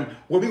spiritual realm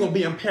where we're going to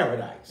be in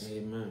paradise.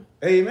 Amen.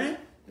 Amen.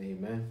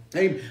 Amen.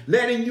 Amen.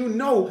 Letting you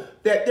know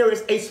that there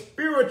is a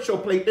spiritual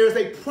place. There's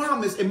a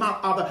promise in my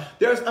Father.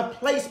 There's a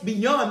place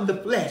beyond the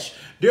flesh.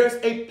 There's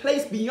a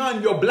place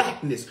beyond your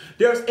blackness.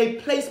 There's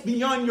a place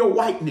beyond your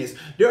whiteness.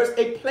 There's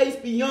a place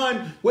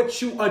beyond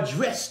what you are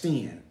dressed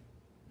in.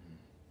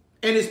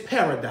 And it's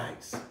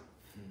paradise.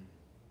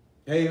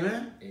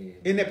 Amen.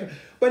 Amen.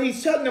 But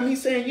he's telling them,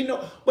 he's saying, you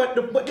know,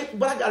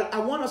 I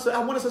want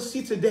us to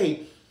see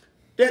today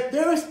that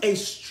there is a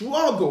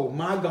struggle,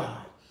 my God.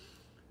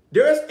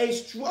 There's a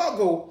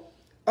struggle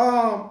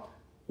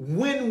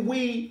when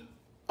we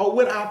are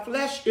with our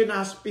flesh and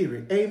our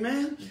spirit.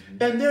 Amen.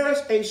 And there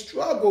is a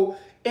struggle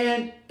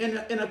in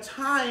a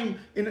time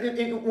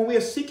when we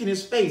are seeking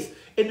his face.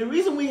 And the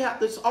reason we have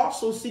to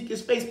also seek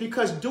his face,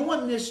 because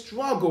during this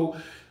struggle,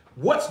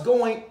 what's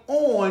going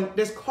on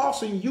that's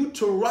causing you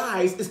to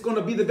rise is going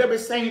to be the very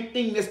same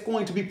thing that's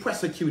going to be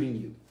persecuting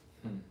you.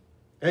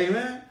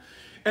 Amen.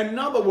 In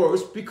other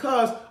words,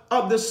 because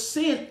of the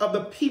sin of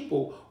the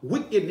people,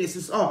 wickedness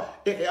is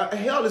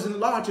hell is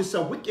enlarged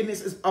itself,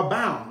 wickedness is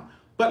abound.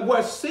 But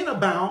where sin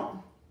abound,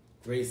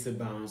 grace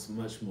abounds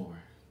much more.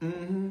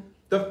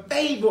 The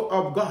favor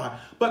of God.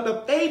 But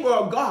the favor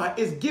of God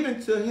is given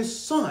to his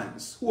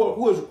sons who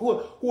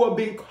are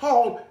being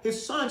called,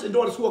 his sons and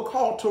daughters who are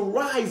called to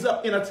rise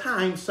up in a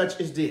time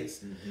such as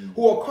this.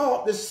 Who are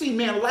called to see,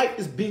 man, light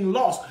is being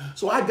lost.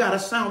 So I got to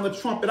sound the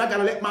trumpet. I got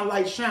to let my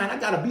light shine. I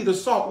got to be the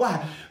salt.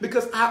 Why?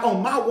 Because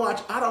on my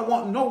watch, I don't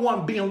want no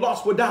one being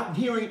lost without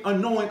hearing or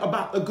knowing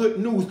about the good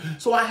news.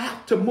 So I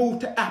have to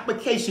move to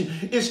application.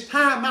 It's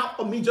time out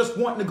for me just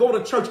wanting to go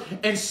to church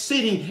and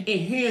sitting and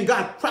hearing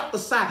God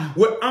prophesy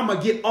what I'm going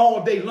to get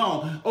all day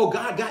long. Oh,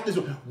 God got this,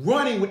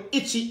 running with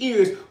itchy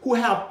ears, who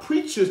have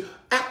preachers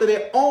after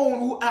their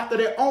own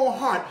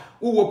heart,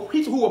 who will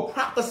preach, who will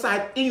prophesy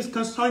things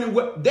concerning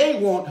what they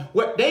want,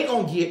 what they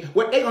gonna get,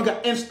 what they gonna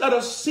get, instead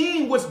of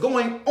seeing what's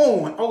going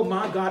on. Oh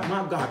my God,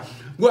 my God.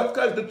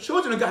 Because the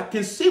children of God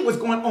can see what's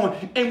going on.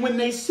 And when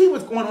they see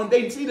what's going on,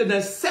 they see the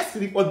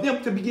necessity for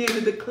them to begin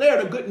to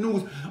declare the good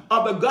news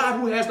of the God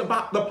who has the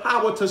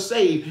power to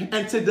save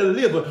and to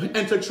deliver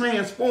and to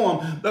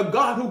transform. The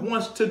God who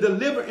wants to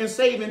deliver and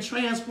save and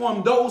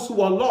transform those who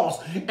are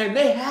lost. And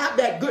they have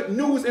that good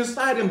news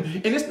inside them.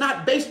 And it's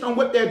not based on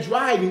what they're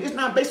driving. It's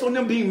not based on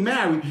them being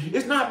married.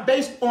 It's not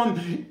based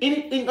on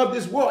anything of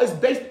this world. It's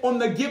based on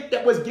the gift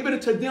that was given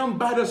to them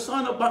by the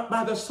Son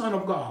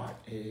of God.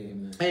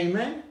 Amen.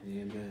 Amen.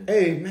 Amen.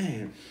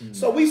 Amen.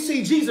 So we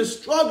see Jesus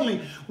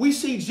struggling. We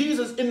see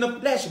Jesus in the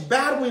flesh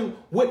battling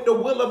with the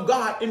will of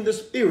God in the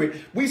spirit.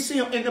 We see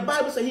him, and the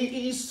Bible says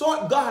he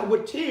sought God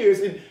with tears,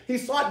 and he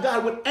sought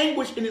God with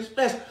anguish in his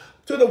flesh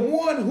to the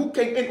one who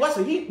came. And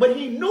but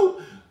he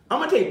knew, I'm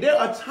going to tell you, there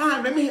are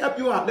times, let me help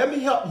you out. Let me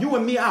help you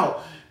and me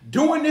out.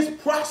 During this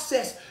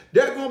process,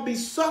 there's going to be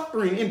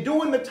suffering. And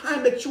during the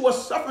time that you are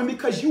suffering,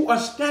 because you are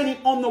standing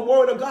on the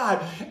word of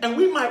God, and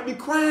we might be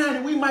crying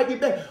and we might be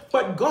bad,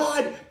 but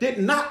God did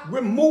not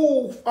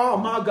remove, oh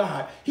my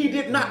God, he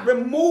did not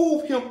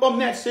remove him from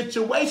that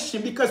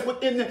situation, because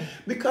what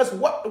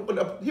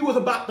he was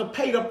about to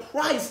pay the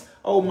price,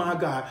 oh my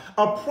God,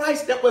 a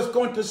price that was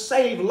going to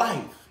save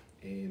life.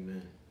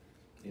 Amen.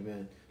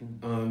 Amen.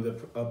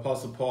 The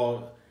Apostle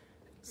Paul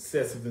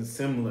said something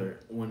similar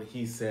when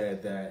he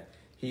said that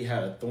he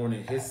had a thorn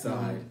in his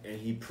side, and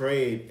he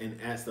prayed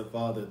and asked the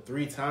Father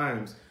 3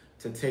 times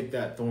to take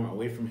that thorn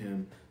away from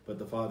him. But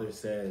the Father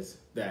says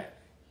that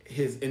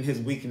in his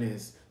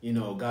weakness,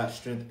 God's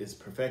strength is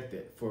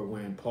perfected. For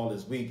when Paul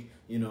is weak,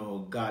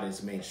 God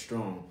is made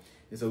strong.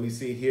 And so we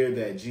see here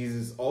that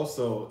Jesus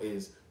also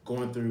is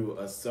going through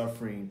a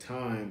suffering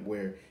time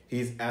where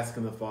he's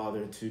asking the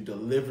Father to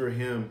deliver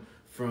him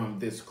from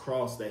this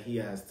cross that he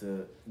has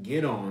to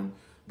get on.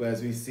 But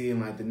as we see in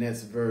the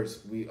next verse,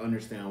 we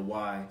understand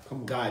why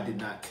God did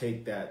not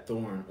take that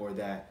thorn or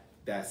that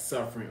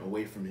suffering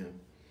away from him.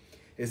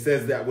 It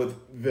says that with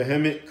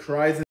vehement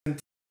cries and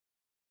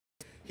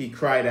he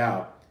cried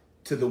out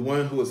to the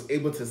one who was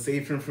able to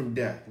save him from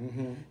death.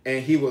 Mm-hmm.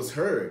 And he was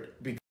heard.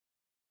 Because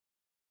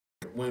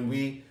when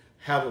we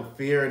have a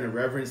fear and a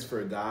reverence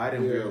for God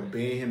and we're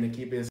obeying him and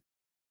keeping his,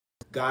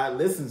 God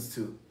listens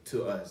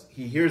to us.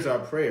 He hears our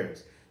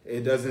prayers.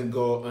 It doesn't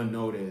go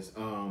unnoticed.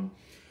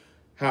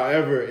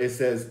 However, it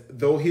says,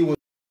 though he was,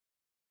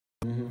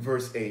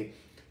 verse 8,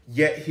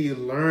 yet he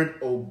learned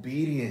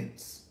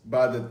obedience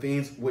by the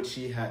things which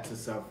he had to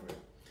suffer.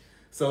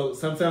 So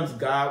sometimes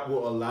God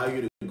will allow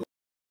you to go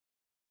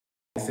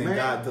and say,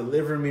 God,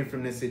 deliver me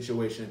from this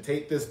situation.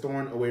 Take this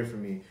thorn away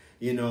from me.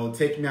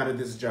 Take me out of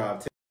this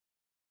job.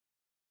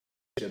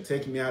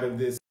 Take me out of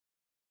this.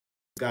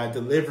 God,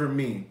 deliver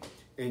me.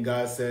 And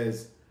God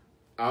says,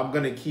 I'm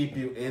going to keep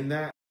you in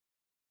that.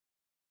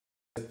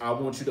 I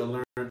want you to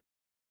learn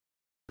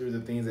through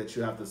the things that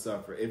you have to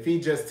suffer. If he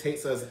just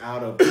takes us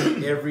out of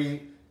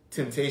every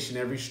temptation,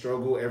 every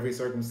struggle, every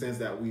circumstance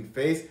that we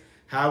face,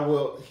 how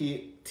will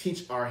he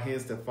teach our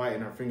hands to fight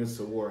and our fingers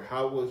to war?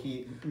 How will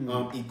he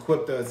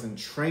equip us and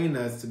train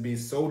us to be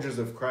soldiers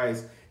of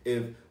Christ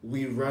if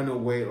we run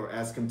away or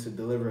ask him to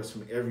deliver us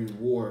from every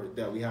war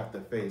that we have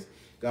to face?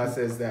 God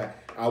says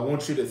that I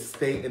want you to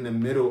stay in the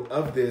middle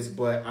of this,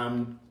 but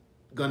I'm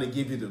going to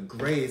give you the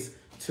grace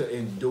to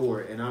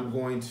endure, and I'm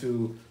going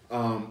to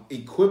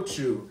equip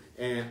you.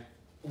 And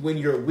when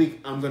you're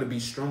weak, I'm going to be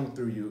strong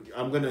through you.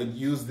 I'm going to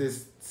use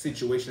this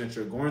situation that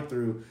you're going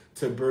through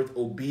to birth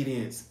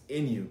obedience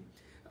in you.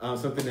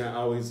 Something that I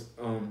always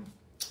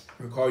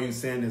recall you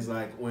saying is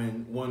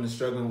when one is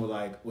struggling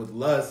with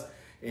lust,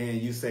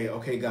 and you say,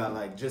 okay,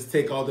 God, just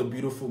take all the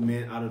beautiful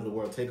men out of the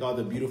world. Take all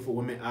the beautiful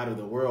women out of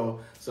the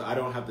world so I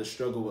don't have to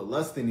struggle with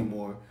lust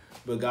anymore.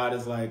 But God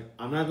is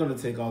I'm not going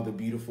to take all the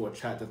beautiful,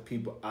 attractive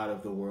people out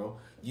of the world.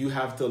 You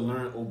have to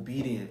learn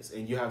obedience,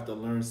 and you have to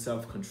learn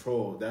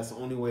self-control. That's the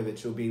only way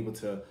that you'll be able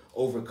to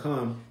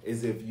overcome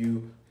is if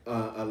you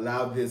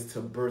allow this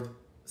to birth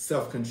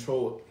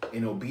self-control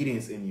and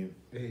obedience in you.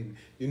 Hey,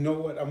 you know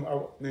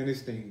what? Man,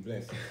 this thing,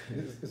 bless.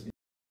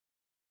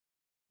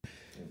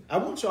 I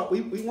want y'all.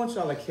 We want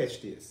y'all to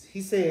catch this.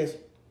 He says,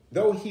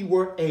 though he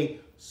were a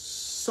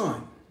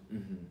son.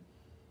 Mm-hmm.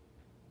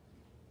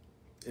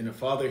 And the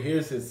father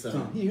hears his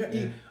son.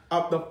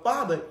 The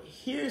father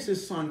hears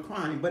his son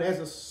crying, but as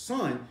a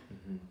son,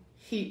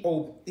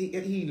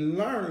 he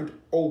learned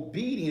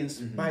obedience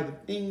by the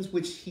things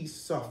which he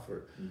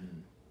suffered.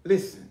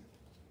 Listen,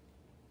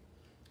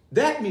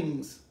 that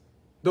means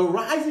the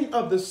rising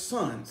of the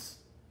sons.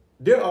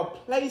 There are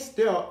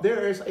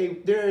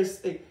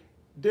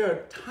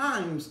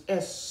times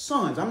as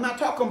sons. I'm not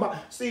talking about,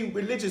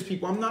 religious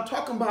people. I'm not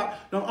talking about,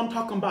 no, I'm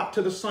talking about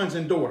to the sons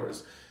and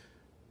daughters.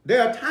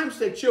 There are times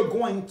that you're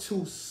going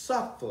to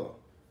suffer.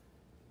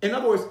 In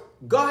other words,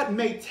 God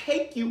may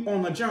take you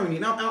on a journey.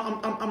 And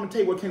I'm going to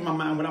tell you what came to my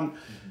mind when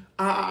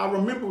I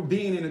remember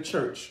being in a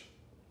church.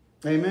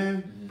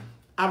 Amen.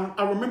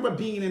 I remember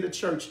being in the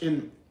church,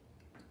 and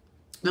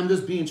I'm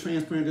just being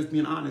transparent, just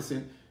being honest.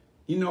 And,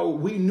 you know,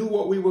 we knew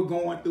what we were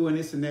going through and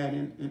this and that.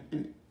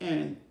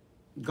 And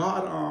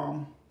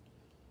God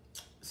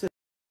said,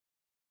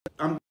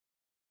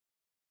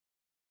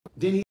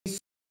 then he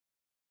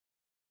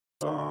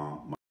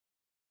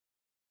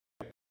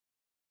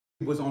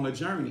was on a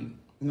journey,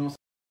 you know.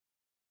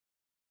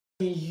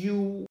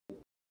 You,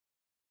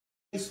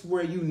 it's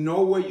where you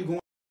know where you're going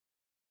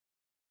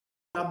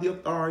to have the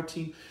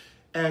authority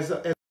as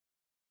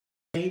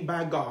made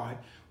by God.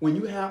 When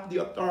you have the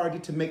authority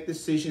to make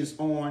decisions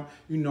on,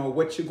 you know,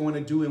 what you're going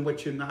to do and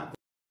what you're not going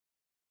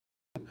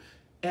to do.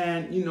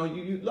 And, you know,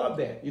 you love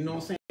that, you know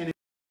what I'm saying?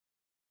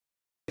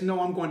 No,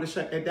 I'm going to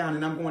shut that down,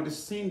 and I'm going to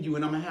send you,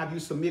 and I'm going to have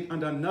you submit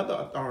under another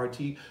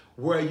authority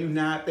where you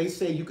not, they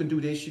say you can do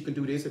this, you can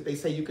do this. If they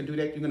say you can do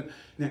that, you're going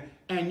to,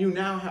 and you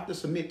now have to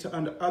submit to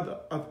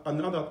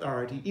another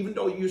authority, even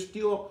though you're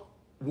still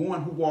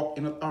one who walk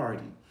in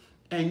authority.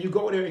 And you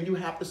go there and you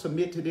have to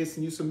submit to this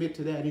and you submit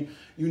to that. And,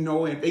 you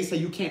know, and they say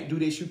you can't do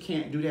this, you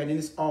can't do that. And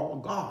it's all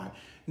God.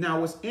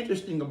 Now, what's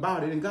interesting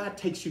about it, and God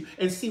takes you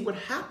and see what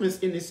happens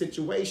in this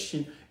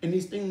situation and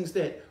these things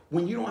that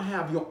when you don't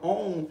have your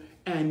own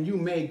and you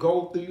may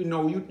go through, you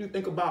know, you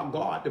think about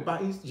God.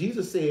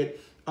 Jesus said,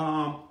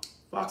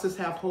 foxes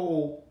have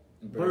hole,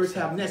 birds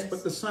have nests,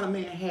 but the Son of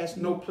Man has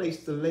no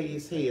place to lay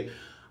his head.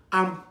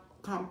 I'm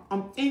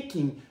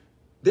thinking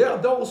there are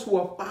those who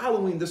are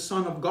following the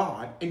Son of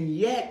God, and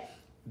yet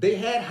they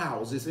had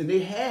houses and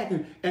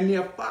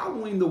they're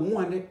following the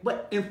one,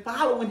 but in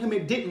following him,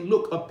 it didn't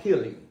look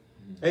appealing.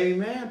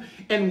 Amen.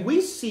 And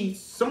we see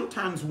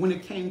sometimes when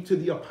it came to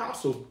the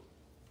apostles,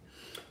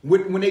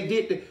 when they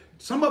did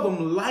some of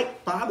them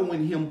liked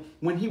following him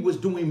when he was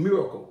doing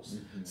miracles.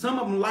 Some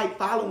of them liked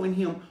following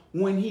him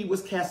when he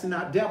was casting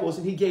out devils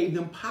and he gave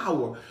them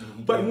power.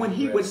 But when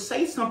he would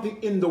say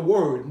something in the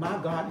word, my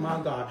God,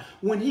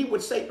 when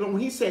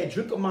he said,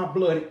 drink of my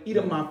blood and eat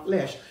of my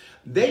flesh,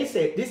 they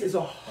said this is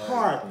a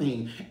hard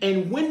thing.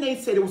 And when they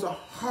said it was a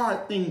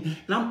hard thing,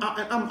 and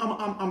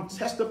I'm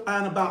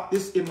testifying about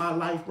this in my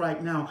life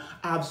right now,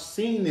 I've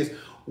seen this.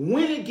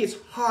 When it gets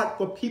hard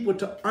for people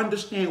to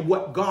understand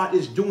what God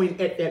is doing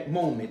at that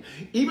moment,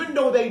 even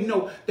though they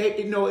know,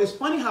 it's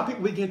funny how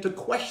people begin to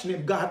question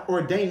if God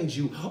ordains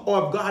you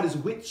or if God is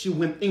with you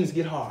when things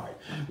get hard.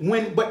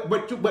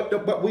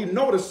 But we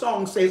know the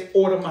song says,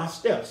 order my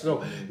steps.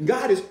 So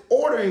God is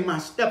ordering my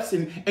steps.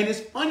 And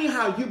it's funny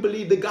how you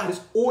believe that God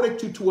has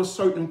ordered you to a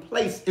certain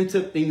place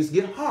until things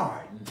get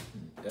hard.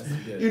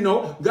 You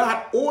know,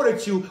 God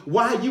ordered you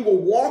while you were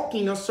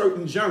walking a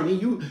certain journey.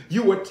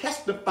 You were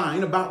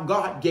testifying about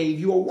God gave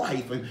you a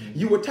wife, and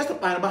you were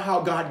testifying about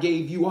how God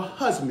gave you a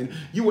husband.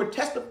 You were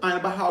testifying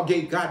about how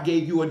God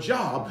gave you a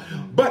job.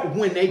 But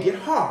when they get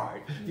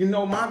hard, you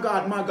know, my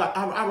God,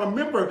 I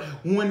remember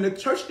when the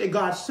church that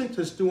God sent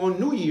us to on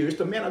New Year's,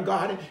 the man of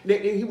God,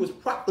 he was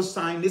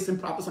prophesying this and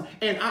prophesying,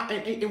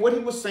 and what he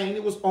was saying,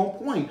 it was on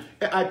point.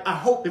 I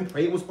hope and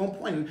pray it was on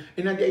point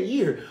in that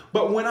year.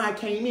 But when I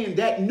came in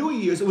that New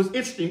Year's, it was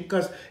interesting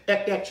because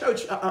at that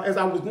church, as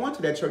I was going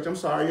to that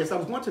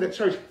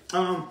church,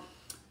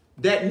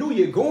 that New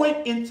Year,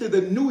 going into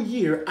the New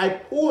Year, I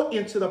pulled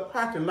into the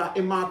parking lot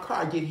and my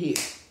car get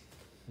hit.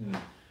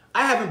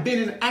 I haven't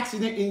been in an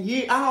accident in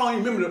years. I don't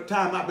even remember the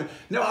time I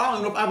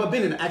don't know if I've ever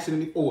been in an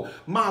accident before.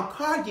 My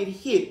car get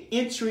hit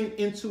entering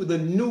into the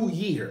new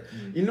year.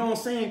 You know what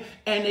I'm saying?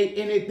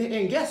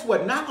 And guess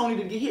what? Not only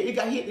did it get hit, it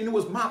got hit and it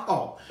was my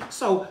fault.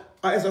 So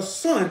as a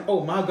son,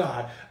 oh my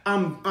God,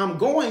 I'm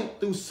going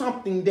through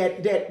something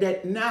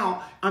that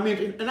now, I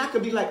mean, and I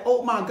could be like,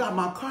 oh my God,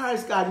 my car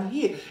has gotten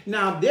hit.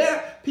 Now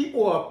there,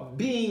 people are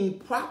being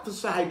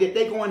prophesied that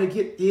they're going to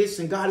get this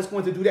and God is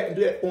going to do that and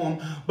do that for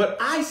them. But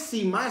I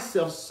see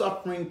myself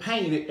suffering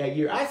pain that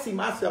year. I see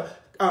myself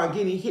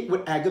getting hit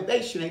with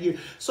aggravation that year.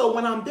 So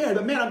when I'm there,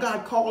 the man of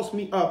God calls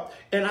me up,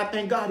 and I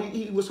thank God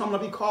he was humble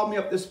enough. He called me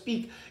up to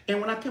speak.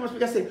 And when I came up to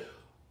speak, I said,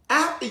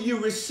 after you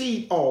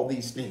receive all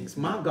these things,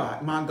 my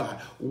God,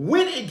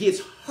 when it gets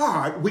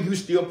hard, will you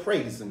still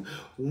praise him?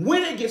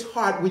 When it gets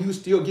hard, will you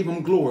still give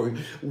him glory?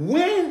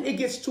 When it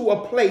gets to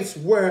a place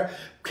where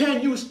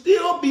Can you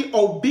still be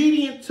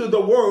obedient to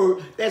the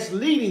word that's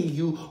leading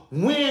you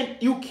when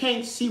you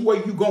can't see where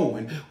you're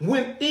going?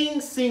 When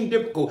things seem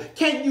difficult,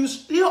 can you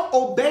still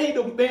obey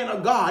the man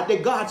of God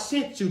that God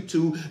sent you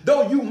to,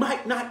 though you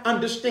might not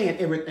understand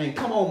everything?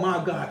 Come on,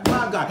 my God,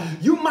 my God.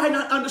 You might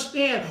not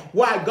understand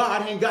why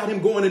God ain't got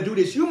him going to do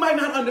this. You might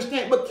not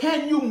understand, but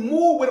can you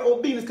move with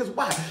obedience? Because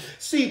why?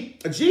 See,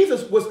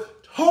 Jesus was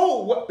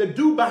told what to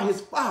do by his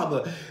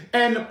Father.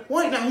 And the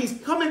point now, he's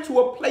coming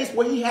to a place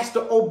where he has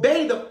to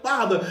obey the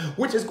Father,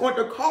 which is going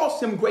to cause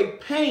him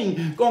great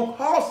pain. Going to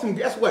cause him,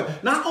 guess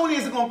what? Not only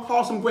is it going to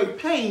cause him great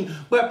pain,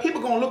 but people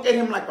are going to look at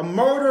him like a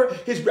murderer.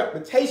 His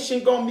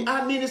reputation going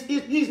to be,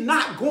 he's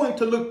not going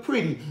to look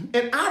pretty.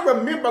 And I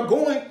remember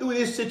going through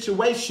this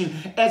situation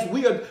as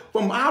we are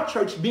from our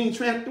church being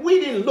we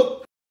didn't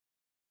look.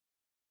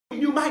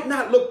 You might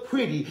not look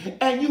pretty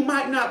and you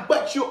might not,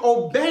 but you're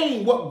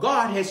obeying what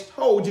God has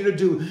told you to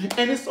do.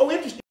 And it's so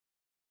interesting.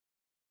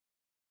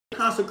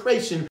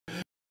 Consecration.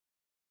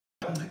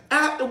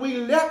 After we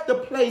left the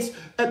place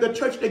at the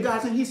church that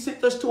God sent, he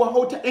sent us to a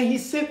hotel and he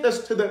sent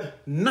us to the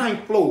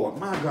 9th floor.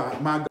 My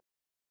God, my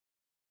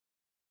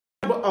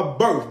God. A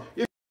birth.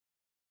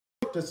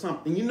 To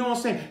something, you know what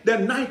I'm saying? The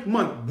 9th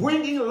month,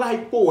 bringing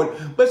life forward.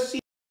 But see,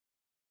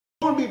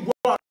 it's going to be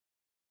brought.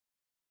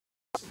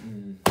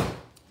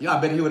 Y'all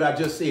better hear what I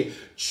just said.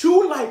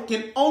 True life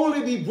can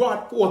only be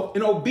brought forth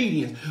in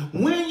obedience.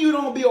 When you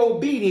don't be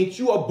obedient,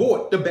 you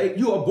abort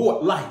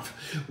life.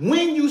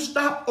 When you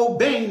stop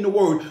obeying the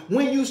word,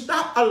 when you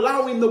stop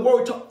allowing the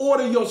word to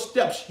order your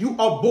steps, you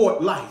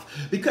abort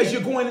life because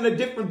you're going in a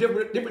different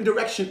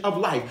direction of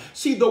life.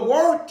 See, the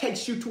word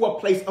takes you to a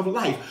place of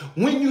life.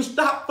 When you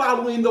stop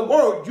following the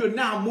word, you're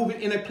now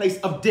moving in a place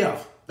of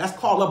death. That's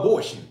called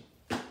abortion.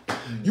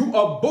 You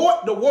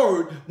abort the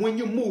word when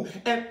you move.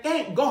 And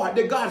thank God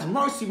that God's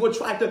mercy will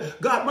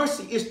God's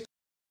mercy is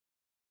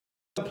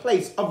the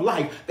place of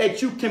life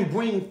that you can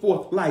bring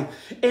forth life.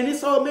 And it's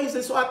so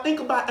amazing. So I think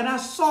about, and I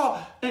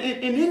saw, and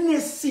in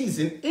this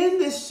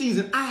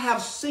season, I have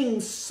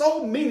seen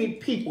so many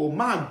people,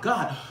 my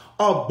God,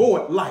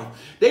 abort life.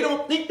 They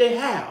don't think they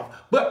have,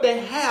 but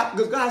they have,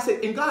 because God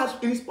said, and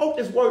he spoke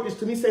this word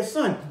to me, he said,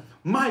 son,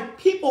 my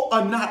people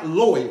are not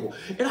loyal.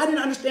 And I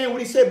didn't understand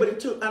what he said,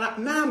 but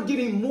now I'm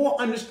getting more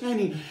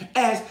understanding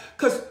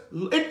because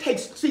it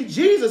takes, see,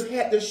 Jesus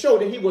had to show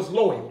that he was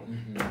loyal.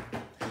 Mm-hmm.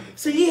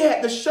 See, he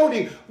had to show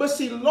that, but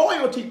see,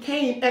 loyalty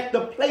came at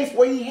the place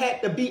where he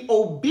had to be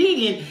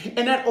obedient,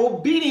 and that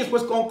obedience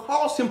was going to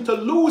cause him to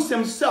lose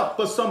himself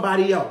for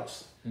somebody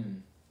else. Mm-hmm.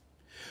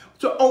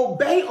 To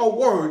obey a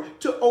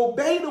word, to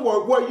obey the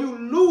word where you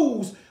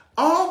lose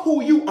all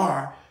who you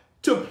are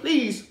to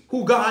please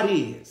who God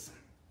is.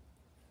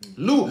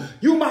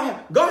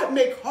 God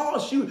may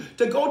cause you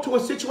to go to a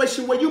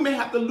situation where you may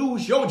have to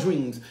lose your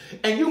dreams,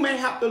 and you may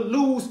have to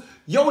lose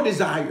your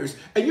desires,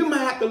 and you may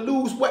have to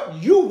lose what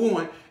you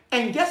want.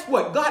 And guess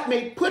what? God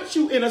may put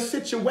you in a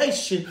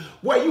situation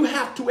where you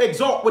have to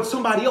exalt what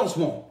somebody else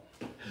wants,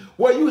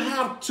 where you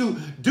have to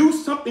do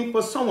something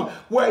for someone,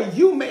 where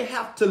you may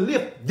have to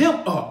lift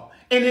them up.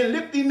 And in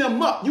lifting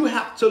them up, you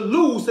have to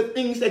lose the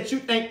things that you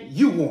think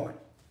you want.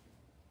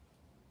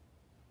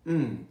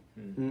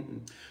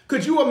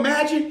 Could you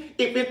imagine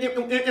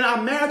if in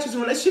our marriages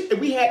and relationships, if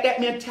we had that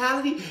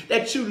mentality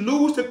that you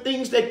lose the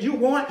things that you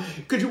want?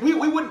 We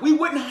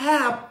wouldn't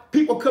have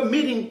people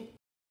committing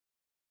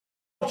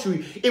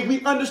adultery if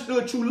we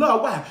understood true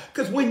love. Why?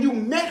 Because when you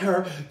met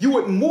her, you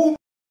would move,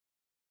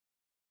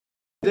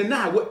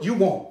 deny what you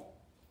want,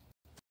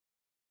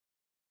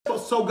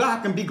 so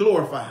God can be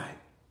glorified.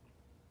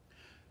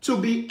 To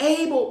be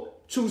able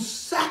to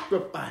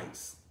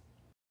sacrifice.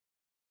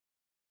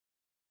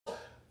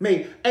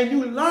 And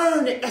you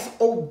learn it as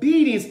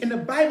obedience. And the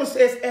Bible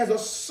says as a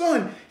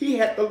son, he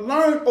had to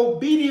learn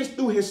obedience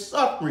through his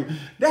suffering.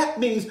 That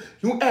means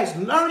you as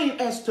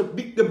learning as to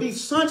be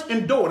sons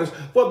and daughters.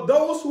 For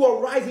those who are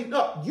rising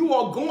up, you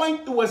are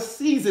going through a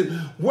season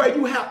where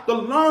you have to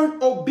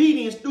learn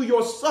obedience through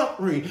your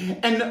suffering.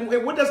 And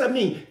what does that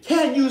mean?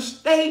 Can you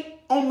stay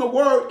on the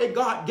word that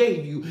God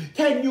gave you?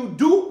 Can you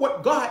do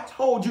what God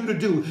told you to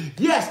do?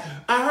 Yes,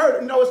 I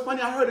heard, it's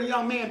funny, I heard a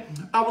young man,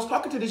 I was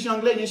talking to this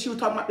young lady and she was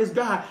talking about this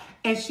guy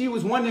and she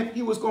was wondering if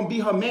he was going to be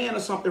her man or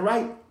something,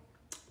 right?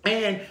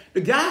 And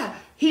the guy,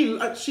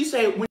 she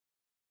said, when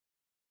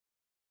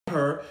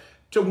her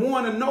to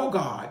want to know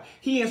God,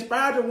 he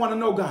inspired her to want to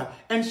know God.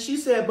 And she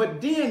said,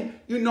 but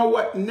then, you know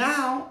what,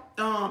 now,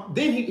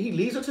 then he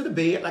leads her to the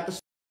bed like a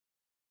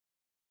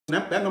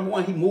that number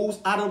one, he moves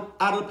out of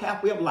the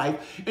pathway of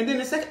life. And then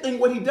the second thing,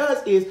 what he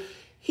does is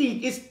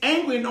he is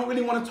angry and don't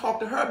really want to talk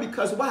to her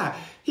because why?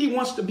 He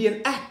wants to be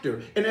an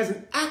actor. And as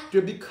an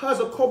actor, because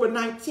of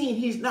COVID-19,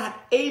 he's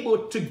not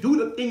able to do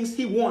the things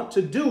he wants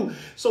to do.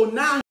 So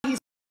now he's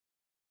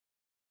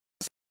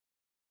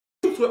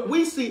what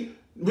we see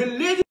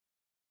religion.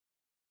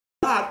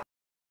 God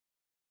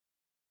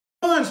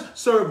Sons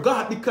serve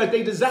God because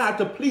they desire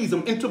to please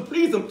him. And to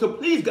please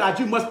God,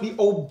 you must be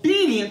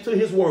obedient to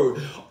his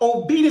word.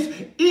 Obedience,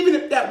 even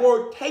if that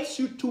word takes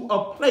you to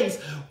a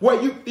place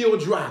where you feel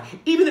dry.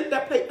 Even if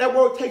that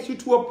word takes you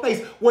to a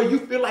place where you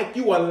feel like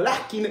you are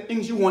lacking the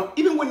things you want.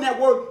 Even when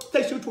that word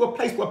takes you to a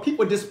place where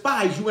people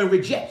despise you and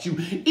reject you.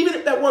 Even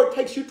if that word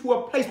takes you to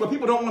a place where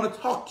people don't want to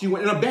talk to you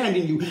and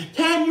abandon you.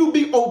 Can you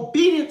be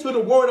obedient to the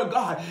word of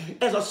God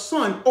as a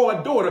son or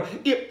a daughter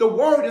if the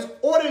word is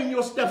ordering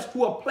your steps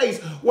to a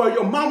place where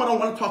your mama don't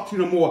want to talk to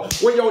you no more,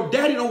 where your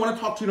daddy don't want to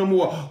talk to you no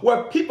more,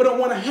 where people don't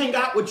want to hang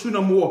out with you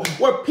no more,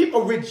 where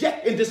people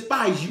reject and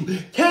despise you?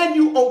 Can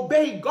you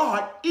obey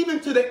God even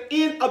to the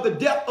end of the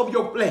depth of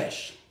your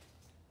flesh?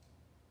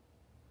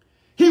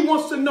 He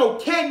wants to know,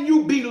 can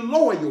you be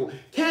loyal?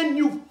 Can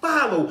you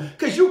follow?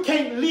 Because you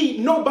can't lead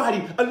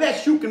nobody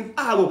unless you can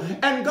follow.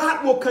 And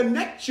God will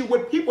connect you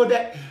with people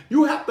that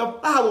you have to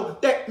follow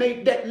that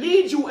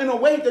lead you in a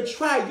way to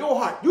try your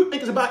heart. You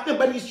think it's about them,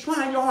 but he's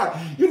trying your heart.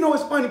 You know,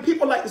 it's funny.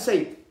 People like to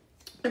say,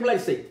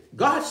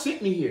 God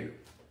sent me here.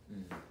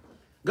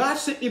 God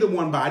sent me to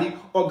one body,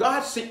 or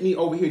God sent me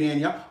over here,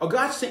 Daniel, or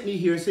God sent me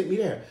here and sent me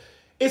there.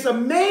 It's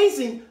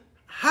amazing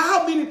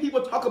how many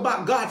people talk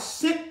about God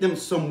sent them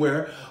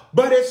somewhere,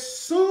 but as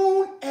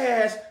soon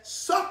as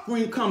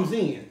suffering comes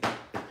in,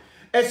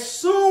 as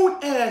soon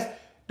as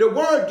the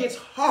word gets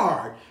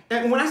hard,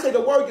 and when I say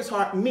the word gets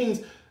hard, it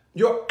means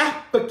your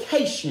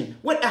application.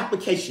 What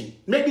application?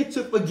 Maybe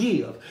to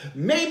forgive.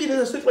 Maybe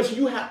there's a situation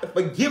you have to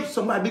forgive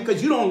somebody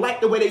because you don't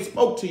like the way they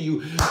spoke to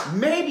you.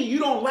 Maybe you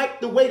don't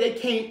like the way they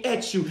came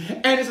at you.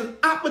 And it's an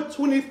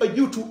opportunity for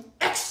you to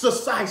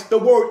exercise the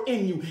word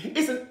in you.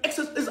 It's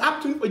an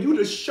opportunity for you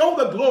to show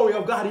the glory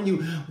of God in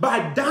you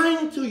by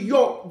dying to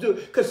your...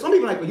 Because some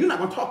people are like, well, you're not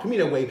going to talk to me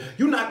that way.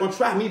 You're not going to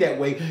try me that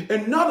way.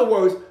 In other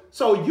words,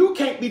 so you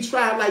can't be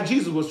tried like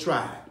Jesus was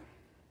tried.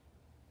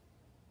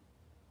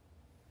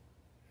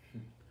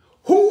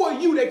 Who are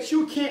you that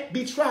you can't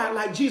be tried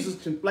like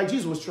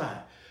Jesus was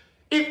tried?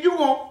 If you're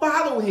going to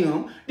follow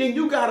him, then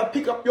you got to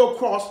pick up your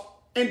cross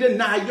and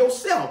deny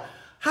yourself.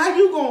 How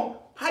you going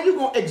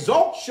to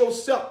exalt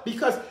yourself?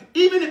 Because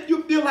even if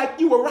you feel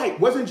like you were right,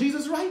 wasn't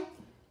Jesus right?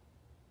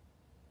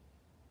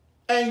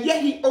 And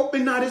yet he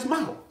opened not his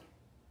mouth.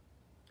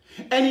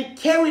 And he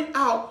carried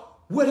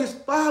out what his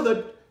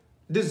Father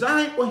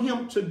designed for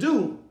him to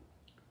do,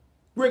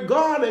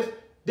 regardless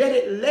that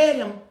it led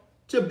him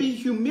to be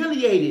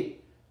humiliated,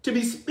 to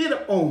be spit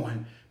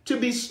on, to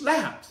be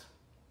slapped.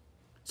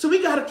 So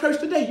we got a church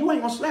today. You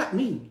ain't going to slap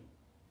me.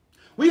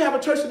 We have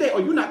a church today,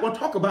 or you're not going to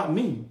talk about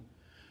me.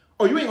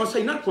 Or you ain't going to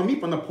say nothing for me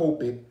from the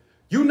pulpit.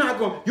 You're not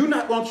going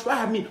to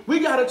try me. We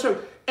got a church.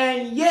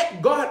 And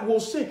yet God will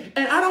send.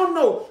 And I don't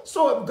know.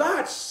 So if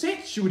God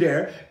sent you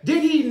there,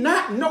 did he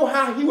not know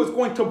how he was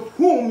going to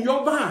prune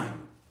your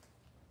vine?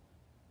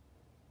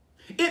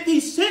 If he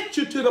sent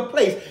you to the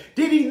place,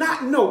 did he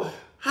not know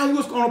how he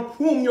was going to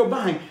prune your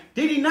vine?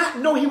 Did he not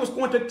know he was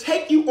going to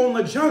take you on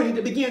a journey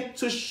to begin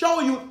to show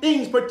you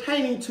things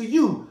pertaining to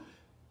you?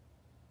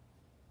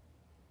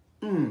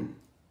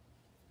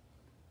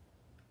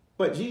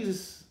 But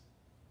Jesus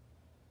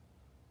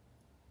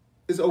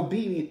is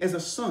obedient as a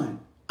son.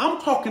 I'm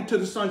talking to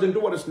the sons and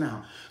daughters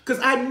now because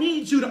I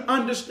need you to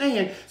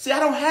understand. See, I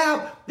don't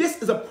have,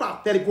 this is a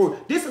prophetic word.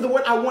 This is the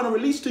word I want to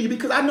release to you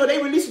because I know they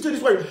release it to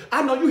this word.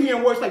 I know you're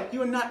hearing words like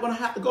you're not going to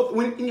have to go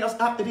through anything else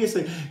after this.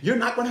 And you're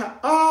not going to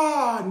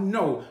have,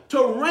 no.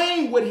 To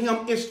reign with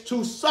him is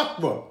to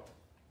suffer.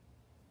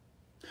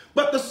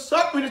 But the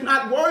suffering is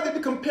not worthy to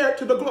compare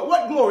to the glory.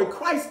 What glory?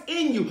 Christ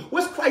in you.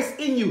 What's Christ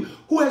in you?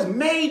 Who has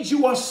made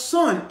you a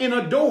son and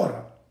a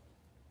daughter.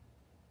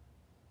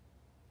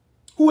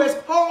 Who has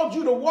called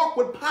you to walk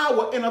with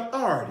power and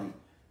authority.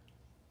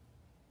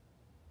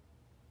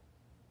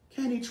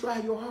 Can he try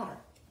your heart?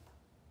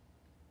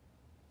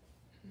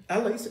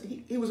 He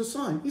said he was a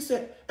son. He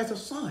said, as a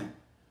son,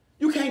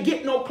 you can't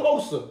get no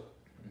closer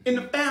in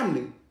the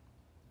family.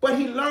 But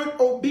he learned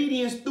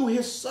obedience through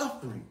his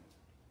suffering.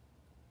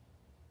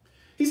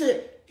 He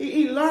said,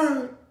 he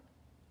learned,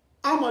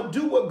 I'm going to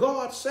do what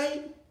God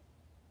say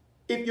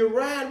if you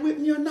ride with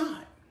me or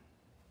not.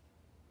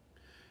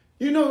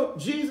 You know,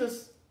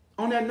 Jesus,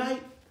 on that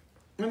night,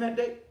 on that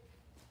day,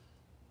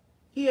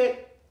 he had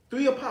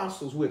 3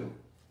 apostles with him.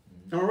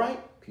 All right?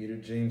 Peter,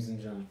 James,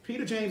 and John.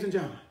 Peter, James, and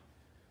John.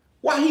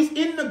 While he's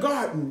in the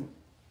garden,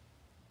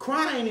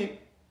 crying and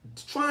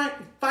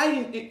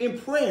fighting in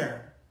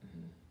prayer,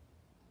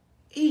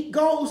 he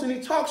goes and he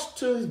talks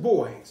to his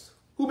boys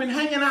who've been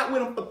hanging out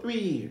with him for 3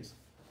 years.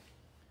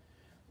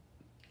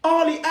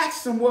 All he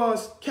asked them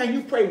was, can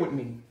you pray with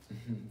me?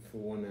 For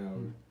 1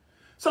 hour.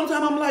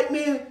 Sometimes I'm like,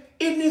 man,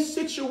 in this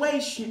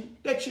situation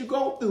that you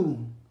go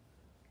through,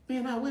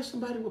 man, I wish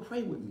somebody would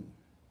pray with me.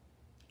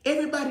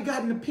 Everybody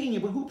got an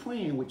opinion, but who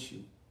praying with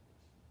you?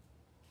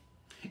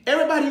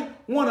 Everybody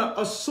want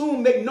to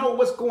assume they know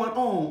what's going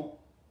on,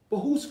 but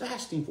who's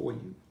fasting for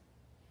you?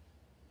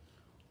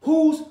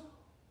 Who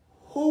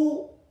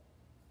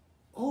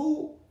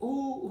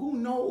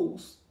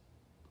knows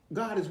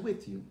God is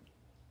with you?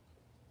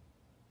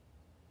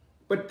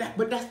 But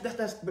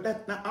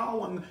that's not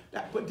all one.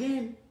 But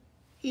then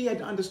he had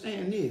to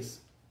understand this.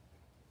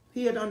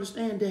 He had to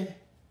understand that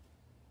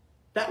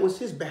that was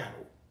his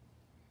battle.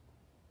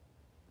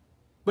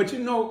 But you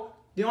know,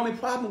 the only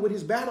problem with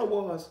his battle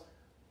was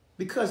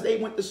because they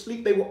went to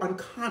sleep, they were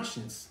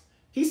unconscious.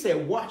 He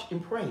said, watch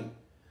and pray.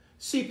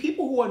 See,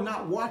 people who are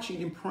not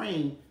watching and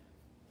praying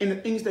in the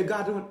things that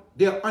God is doing,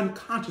 they're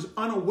unconscious,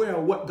 unaware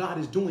of what God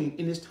is doing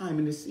in this time,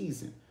 in this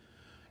season.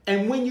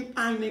 And when you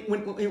find it,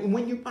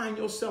 when you find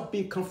yourself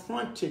being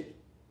confronted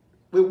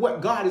with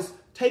what God is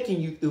taking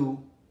you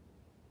through,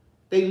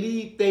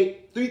 three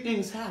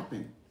things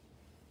happen.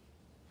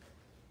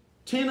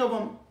 10 of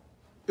them,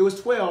 it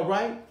was 12,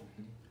 right?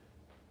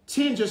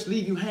 10 just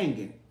leave you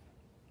hanging.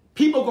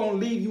 People going to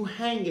leave you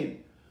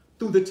hanging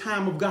through the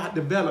time of God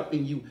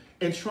developing you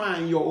and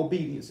trying your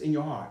obedience in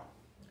your heart.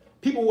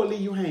 People will leave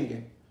you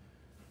hanging.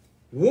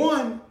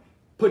 One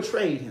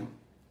betrayed him.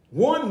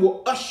 One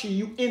will usher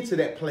you into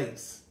that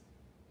place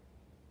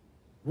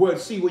where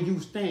you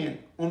stand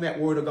on that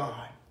word of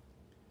God.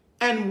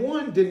 And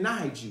one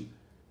denied you,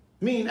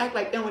 meaning act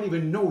like they don't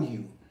even know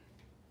you.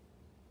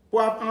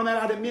 Well, I found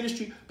that out in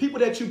ministry, people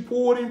that you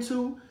poured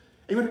into,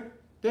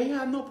 they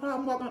have no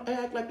problem about to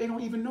act like they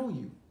don't even know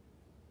you.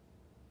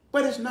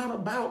 But it's not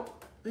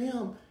about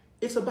them.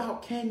 It's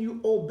about, can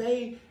you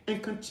obey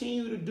and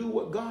continue to do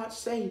what God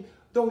say,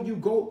 though you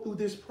go through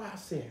this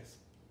process?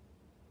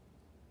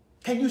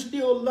 Can you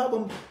still love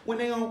them when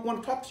they don't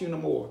want to talk to you no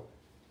more?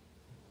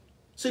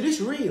 See, this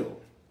real.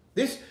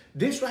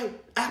 This right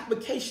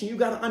application, you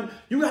got to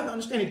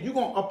understand it. You're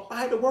going to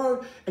apply the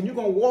word and you're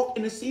going to walk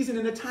in the season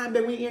and the time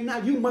that we're in now.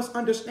 You must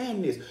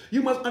understand this.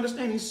 You must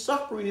understand this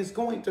suffering is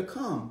going to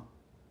come.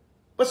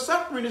 But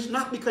suffering is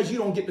not because you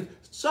don't get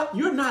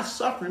you're not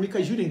suffering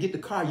because you didn't get the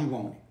car you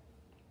wanted.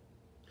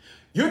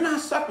 You're not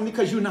suffering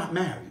because you're not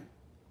married.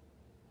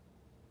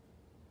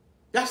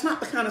 That's not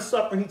the kind of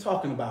suffering he's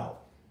talking about.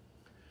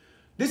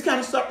 This kind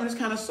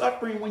of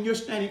suffering when you're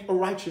standing for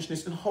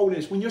righteousness and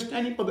holiness, when you're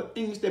standing for the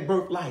things that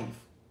birth life,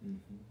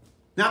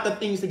 not the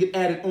things that get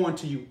added on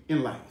to you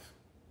in life.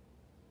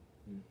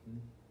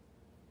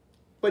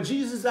 But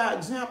Jesus is our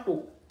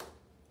example.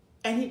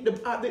 And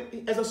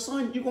as a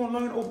son, you're going to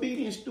learn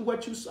obedience through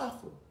what you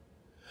suffer.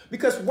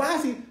 Because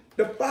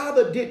the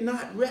Father did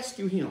not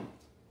rescue him.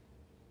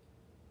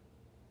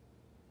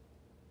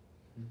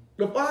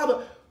 The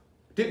Father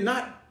did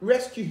not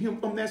rescue him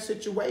from that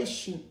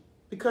situation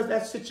because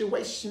that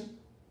situation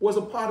was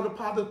a part of the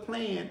Father's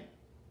plan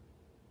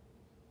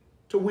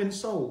to win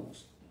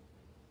souls.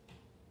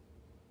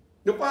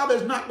 The Father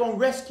is not going to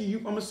rescue you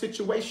from a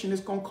situation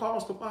that's going to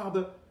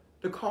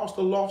cause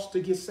the lost to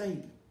get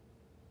saved.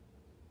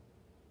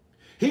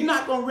 He's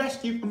not going to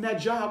rescue you from that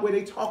job where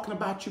they're talking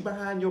about you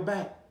behind your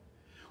back,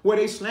 where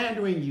they're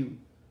slandering you,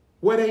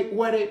 where they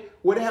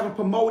haven't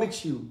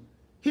promoted you.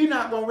 He's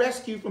not going to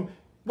rescue you from,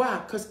 why?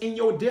 Because in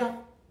your death,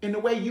 in the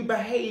way you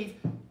behave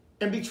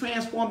and be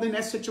transformed in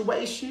that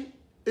situation,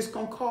 it's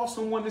going to cause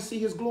someone to see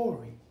his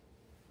glory.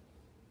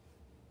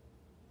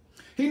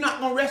 He's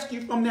not going to rescue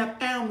you from that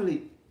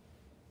family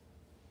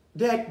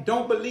that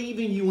don't believe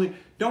in you and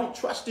don't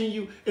trust in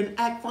you and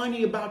act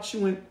funny about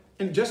you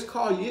and just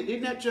call you.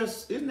 Isn't that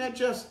just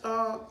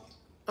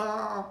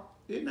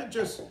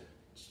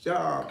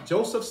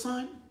Joseph's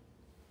son?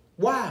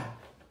 Why?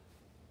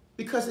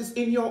 Because it's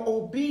in your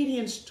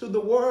obedience to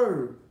the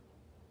word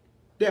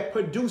that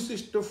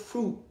produces the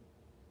fruit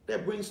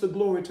that brings the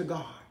glory to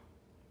God.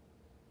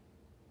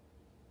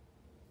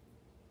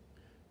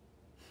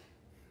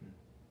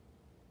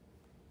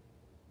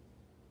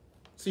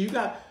 So you're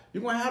going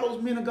to have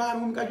those men of God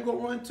and women of God you're going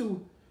to run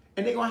to,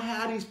 and they're going to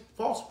have these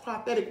false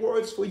prophetic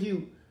words for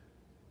you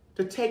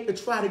to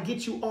try to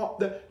get you off,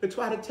 to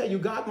try to tell you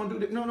God's going to do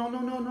that.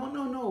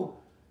 No.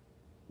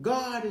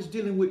 God is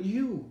dealing with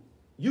you.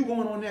 You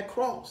going on that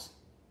cross.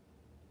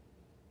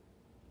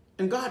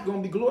 And God's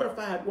going to be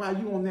glorified while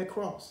you on that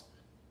cross.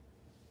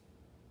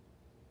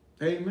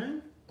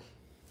 Amen.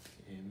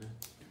 Amen.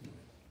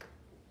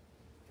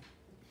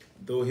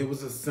 Though he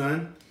was a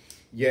son,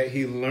 yet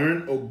he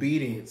learned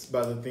obedience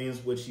by the things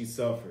which he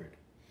suffered.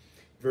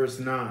 Verse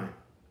 9.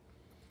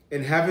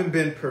 And having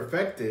been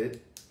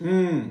perfected.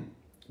 Being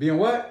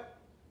what?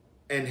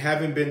 And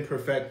having been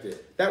perfected.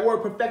 That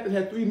word perfected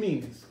has three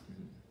meanings.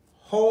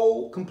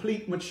 Whole,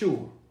 complete,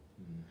 mature.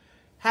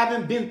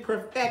 Having been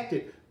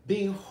perfected,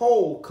 being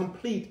whole,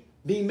 complete,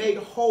 being made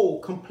whole,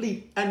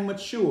 complete, and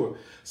mature.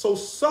 So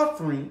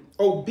suffering,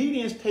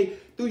 obedience,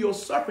 through your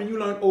suffering, you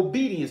learn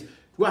obedience,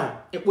 right?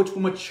 Which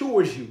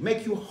matures you,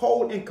 make you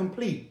whole and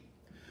complete.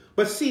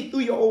 But see,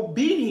 through your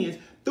obedience,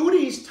 through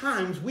these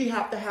times, we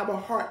have to have a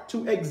heart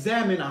to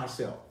examine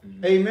ourselves.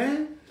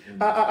 Amen?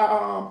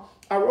 I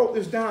wrote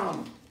this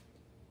down,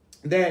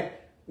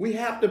 that we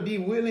have to be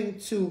willing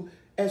to,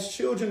 as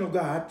children of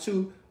God,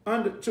 to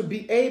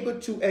be able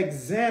to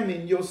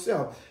examine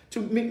yourself.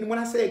 When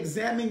I say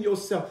examine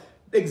yourself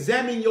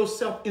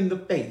in the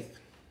faith.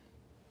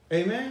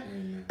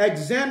 Amen?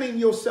 Examine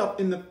yourself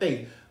in the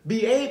faith.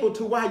 Be able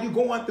to,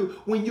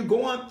 when you're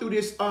going through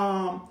this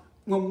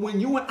when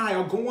you and I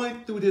are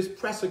going through this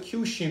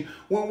persecution,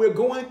 when we're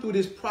going through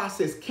this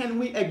process, can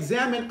we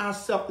examine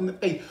ourselves in the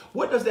faith?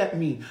 What does that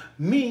mean?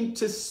 Mean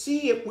to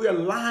see if we're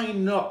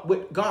lining up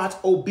with God's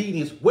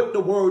obedience, what the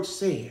word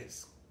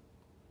says.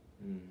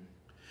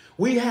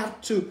 We have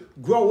to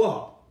grow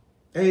up.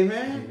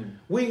 Amen.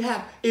 We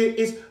have,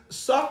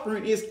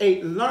 suffering is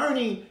a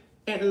learning,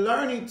 and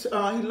learning to,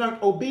 he learned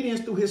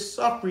obedience through his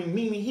suffering,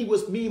 meaning he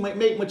was being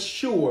made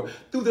mature.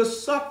 Through the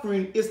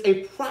suffering is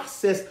a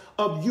process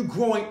of you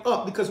growing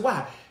up. Because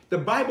why? The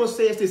Bible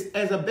says this,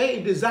 as a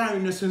babe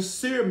desiring the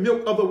sincere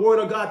milk of the word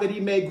of God that he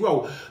may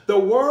grow. The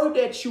word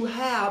that you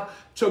have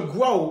to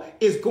grow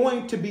is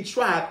going to be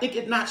tried. Think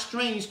it not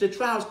strange that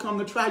trials come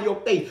to try your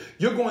faith.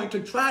 You're going to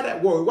try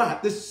that word. Why?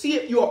 To see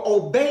if you'll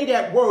obey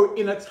that word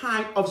in a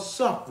time of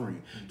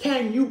suffering.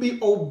 Can you be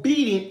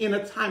obedient in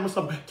a time of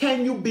suffering?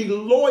 Can you be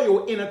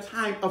loyal in a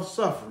time of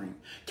suffering?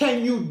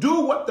 Can you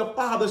do what the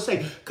Father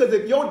says? Because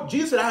if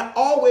Jesus said, I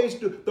always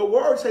do, the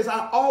word says,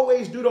 I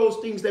always do those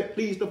things that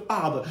please the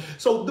Father.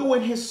 So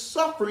during his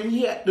suffering,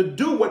 he had to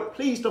do what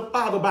pleased the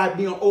Father by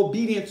being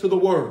obedient to the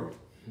word.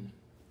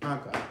 My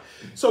God.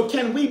 So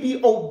can we be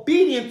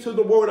obedient to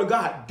the word of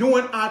God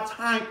during our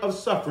time of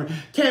suffering?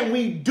 Can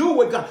we do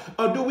what God,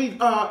 or do we,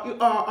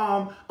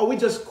 or we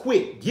just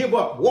quit, give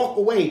up, walk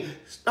away,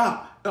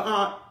 stop,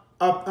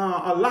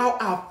 allow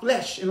our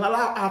flesh and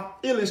allow our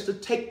feelings to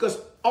take us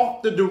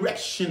off the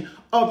direction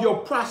of your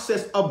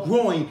process of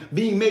growing,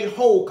 being made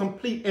whole,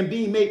 complete, and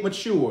being made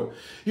mature?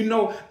 You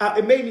know,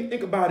 it made me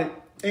think about it.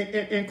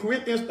 In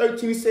Corinthians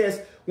 13, it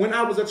says, when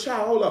I was a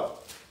child, hold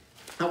up,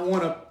 I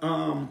want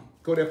to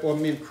go there for a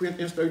minute.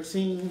 Corinthians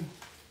 13.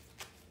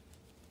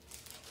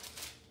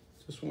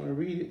 Just want to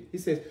read it. He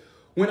says,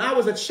 when I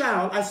was a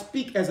child, I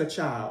speak as a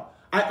child.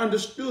 I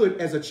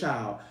understood as a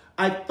child.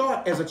 I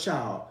thought as a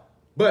child.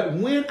 But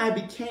when I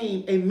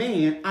became a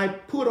man, I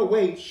put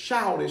away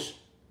childish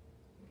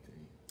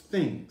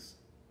things.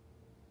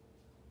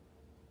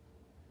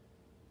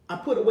 I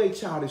put away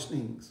childish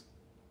things.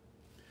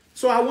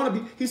 So I want to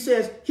be, he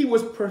says, he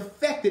was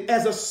perfected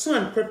as a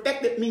son.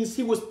 Perfected means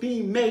he was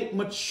being made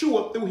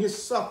mature through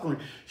his suffering,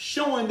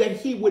 showing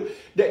that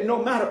that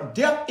no matter,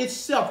 death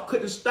itself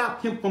couldn't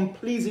stop him from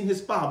pleasing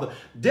his Father.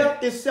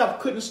 Death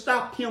itself couldn't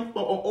stop him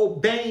from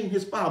obeying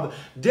his Father.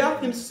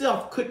 Death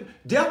itself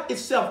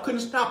couldn't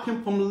stop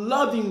him from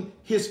loving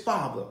his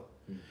Father.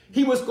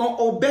 He was going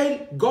to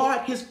obey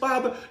God, his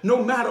Father,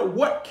 no matter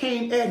what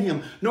came at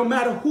him, no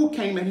matter who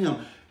came at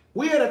him.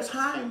 We're at a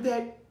time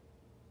that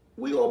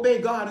we obey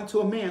God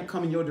until a man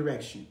come in your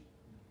direction.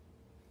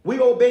 We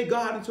obey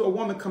God until a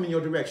woman come in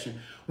your direction.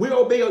 We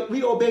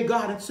obey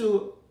God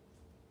until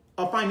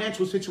a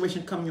financial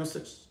situation come in your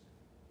situation.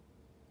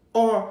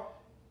 Or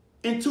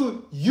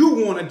until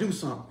you want to do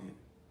something.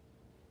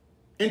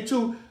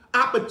 Until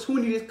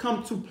opportunities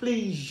come to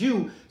please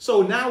you.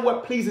 So now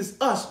what pleases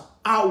us,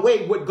 our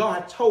way, what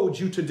God told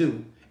you to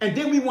do. And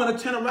then we want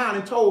to turn around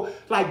and told,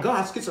 like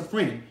God's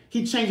schizophrenic.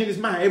 He changing his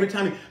mind every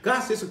time.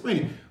 God's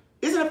schizophrenic.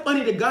 Isn't it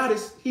funny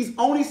that he's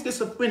only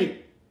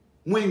schizophrenic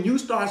when you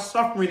start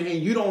suffering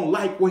and you don't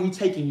like what he's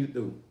taking you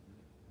through?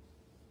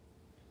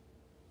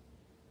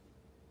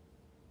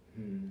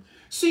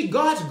 See,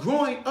 God's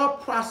growing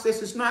up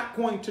process is not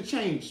going to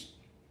change.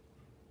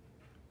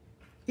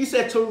 He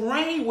said to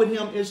reign with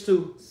him is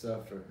to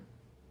suffer.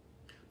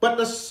 But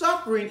the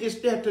suffering is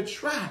there to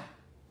try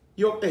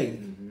your faith.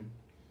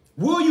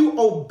 Will you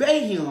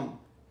obey him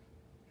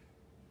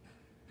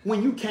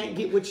when you can't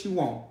get what you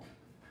want?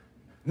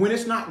 When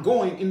it's not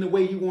going in the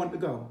way you want it to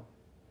go?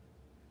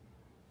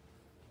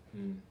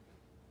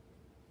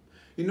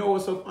 You know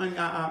what's so funny?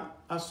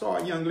 I saw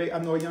a young lady. I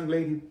know a young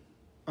lady.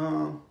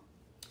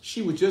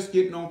 She was just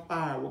getting on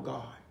fire with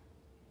God.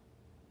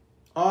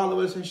 All of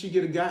a sudden, she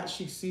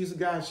sees a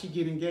guy, she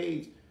get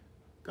engaged.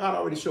 God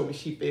already showed me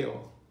she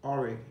failed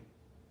already.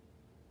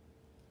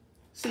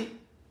 See,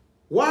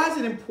 why is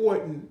it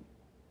important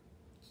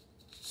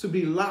to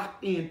be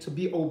locked in, to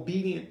be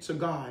obedient to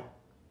God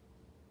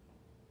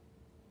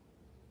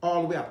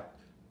all the way up,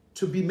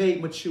 to be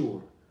made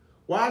mature?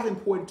 Why is it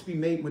important to be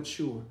made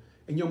mature?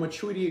 And your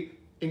maturity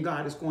in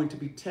God is going to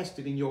be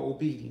tested in your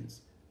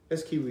obedience.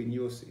 Let's keep reading,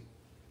 you'll see.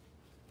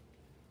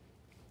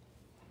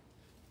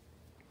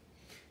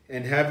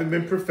 And having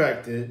been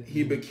perfected,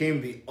 he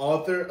became the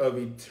author of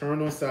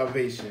eternal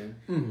salvation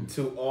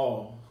to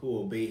all who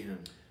obey him.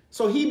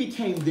 So he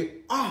became the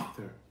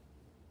author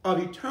of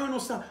eternal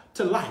salvation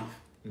to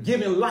life,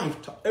 giving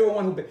life to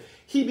everyone who obeyed.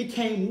 He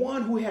became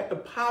one who had the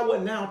power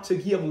now to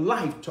give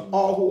life to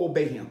all who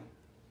obey him.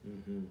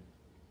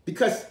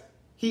 Because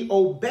he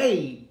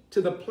obeyed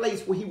to the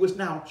place where he was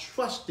now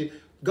trusted.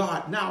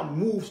 God now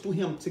moves to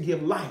him to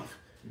give life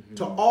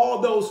to all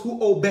those who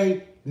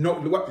obey. No,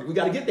 we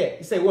got to get that.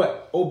 He said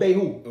what? Obey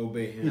who?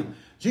 Obey him.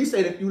 Jesus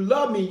said, if you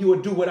love me, you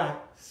will do what I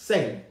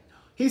say.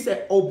 He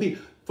said, obey.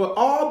 For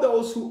all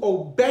those who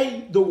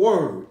obey the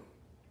word.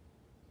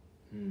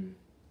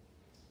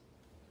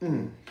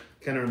 Kind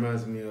of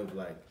reminds me of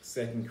like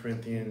 2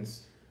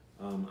 Corinthians,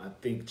 I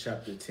think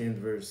chapter 10,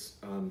 verse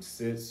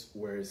 6,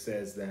 where it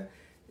says that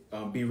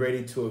be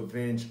ready to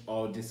avenge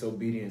all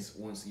disobedience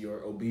once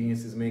your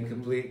obedience is made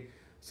complete.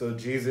 So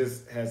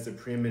Jesus has the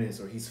preeminence,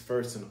 or he's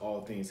first in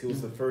all things. He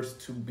was the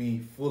first to be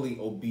fully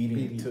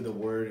obedient to the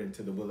word and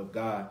to the will of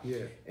God.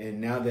 Yeah. And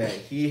now that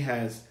he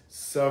has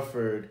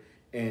suffered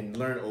and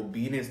learned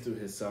obedience through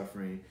his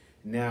suffering,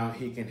 now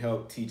he can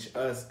help teach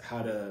us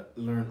how to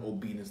learn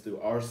obedience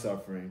through our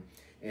suffering.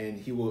 And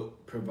he will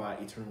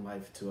provide eternal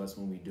life to us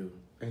when we do.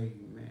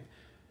 Amen.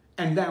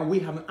 And now we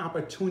have an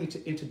opportunity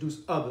to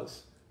introduce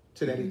others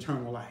to that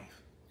eternal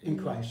life in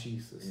Christ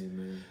Jesus.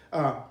 Amen.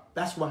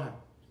 That's why,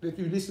 if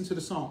you listen to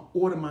the song,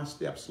 order my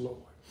steps, Lord.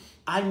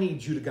 I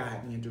need you to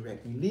guide me and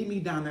direct me. Lead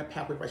me down that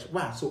pathway.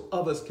 Why? So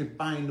others can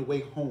find the way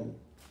home.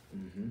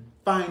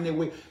 Find their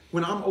way.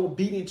 When I'm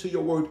obedient to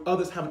your word,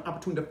 others have an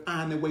opportunity to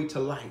find their way to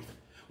life.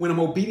 When I'm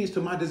obedient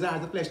to my desires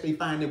of the flesh, they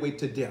find their way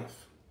to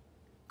death.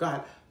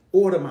 God,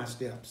 order my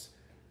steps.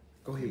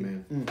 Go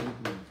ahead. Amen.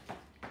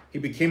 He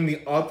became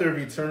the author of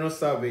eternal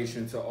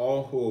salvation to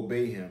all who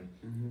obey him,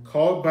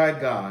 called by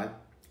God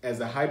as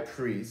a high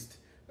priest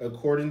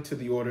according to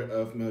the order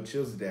of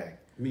Melchizedek.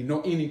 I mean,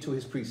 no ending to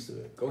his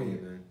priesthood. Go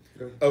ahead.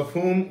 Go ahead. Of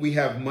whom we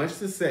have much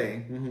to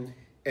say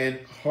and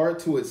hard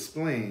to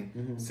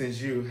explain since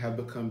you have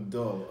become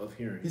dull of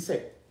hearing. He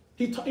said,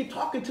 he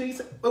talking to, he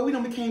said, but we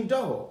don't became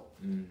dull.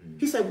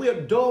 He said, we're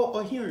dull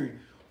of hearing.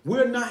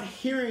 We're not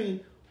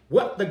hearing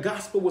what the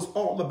gospel was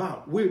all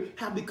about. We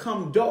have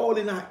become dull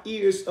in our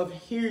ears of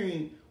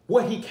hearing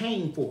what he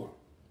came for.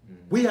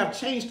 We have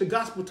changed the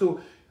gospel to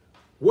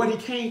what he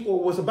came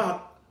for was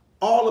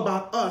all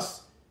about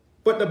us.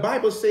 But the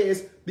Bible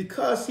says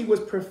because he was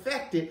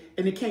perfected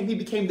and he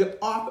became the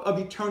author of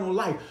eternal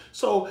life.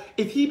 So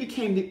if he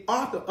became the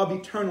author of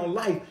eternal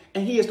life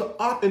and he is the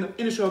author and the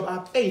finisher of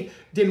our faith,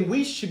 then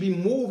we should be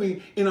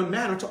moving in a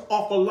manner to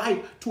offer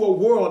light to a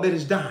world that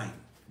is dying.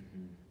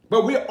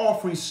 But we're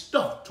offering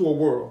stuff to a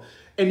world.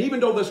 And even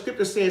though the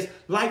scripture says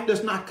life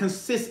does not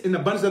consist in the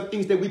abundance of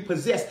things that we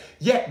possess,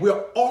 yet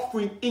we're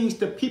offering things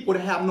to people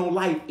that have no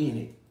life in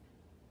it.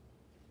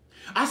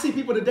 I see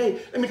people today,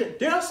 let me tell you,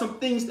 there are some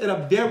things that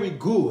are very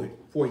good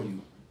for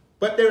you,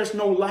 but there is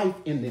no life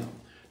in them.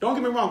 Don't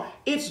get me wrong.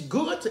 It's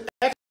good to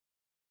exercise.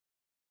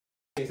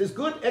 It's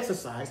good to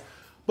exercise,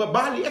 but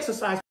bodily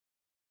exercise,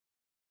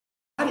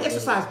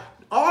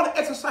 all the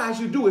exercise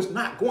you do is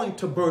not going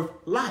to birth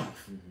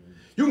life.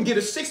 You can get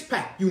a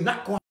six-pack. You're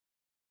not going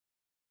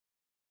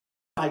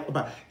to life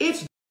about it.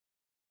 It's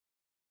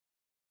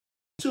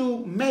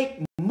to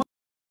make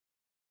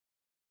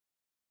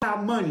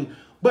money,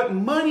 but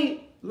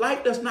money,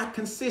 life does not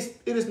consist.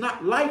 It is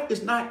not, life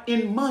is not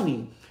in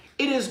money.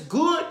 It is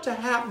good to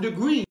have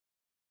degrees.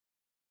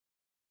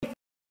 It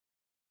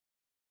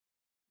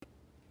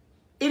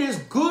is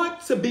good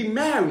to be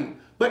married,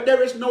 but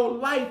there is no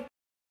life.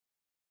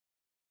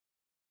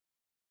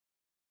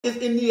 Is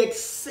in the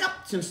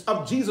acceptance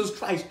of Jesus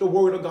Christ, the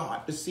word of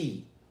God, the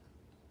seed.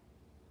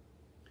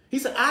 He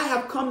said, I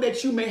have come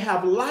that you may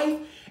have life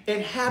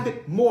and have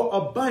it more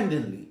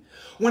abundantly.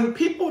 When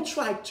people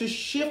try to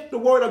shift the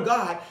word of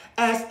God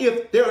as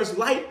if there is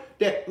life,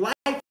 that life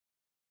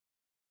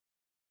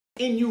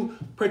in you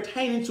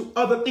pertaining to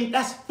other things,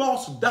 that's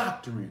false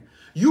doctrine.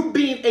 You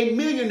being a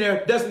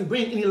millionaire doesn't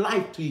bring any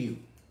life to you.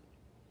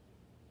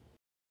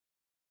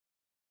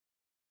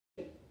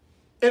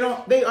 And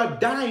they are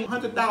dying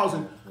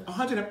 100,000,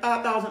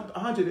 105,000,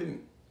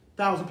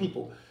 100,000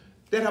 people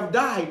that have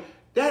died.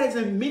 That is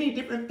in many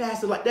different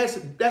facets. Like that's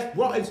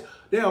broad.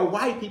 There are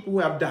white people who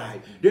have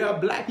died. There are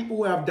black people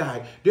who have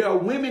died. There are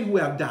women who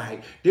have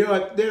died. There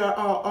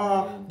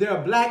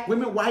are black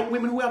women, white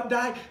women who have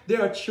died.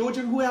 There are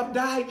children who have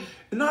died.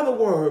 In other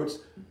words,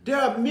 there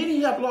are many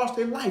who have lost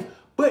their life.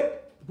 But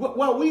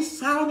while we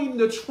sounding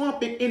the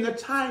trumpet in a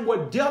time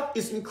where death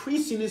is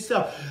increasing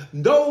itself,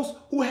 those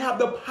who have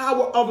the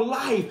power of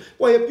life,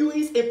 well,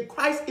 if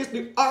Christ is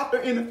the author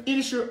and the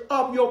finisher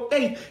of your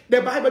faith,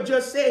 the Bible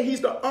just said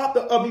he's the author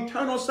of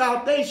eternal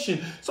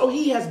salvation. So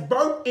he has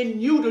birthed in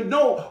you to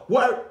know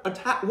where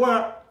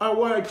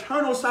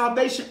eternal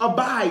salvation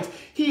abides.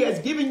 He has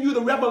given you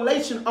the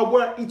revelation of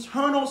where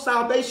eternal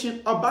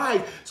salvation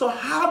abides. So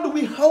how do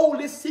we hold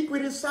this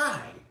secret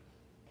inside?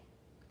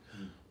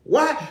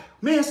 Why?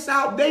 Man,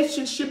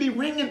 salvation should be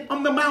ringing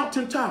from the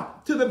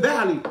mountaintop to the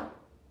valley.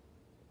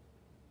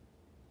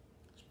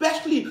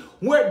 Especially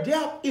where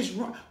death is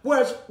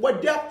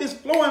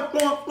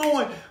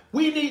flowing.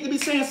 We need to be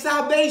saying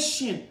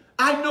salvation.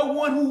 I know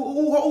one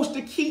who holds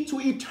the key to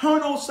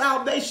eternal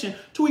salvation,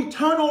 to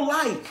eternal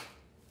life.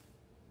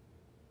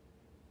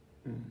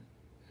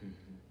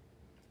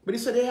 But he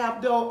said they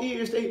have dull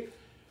ears.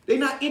 They're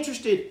not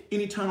interested in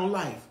eternal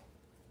life.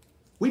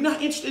 We're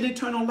not interested in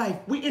eternal life.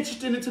 We're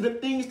interested into the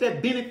things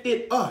that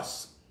benefit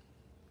us.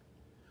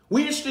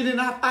 We're interested in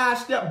our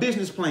 5-step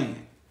business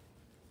plan.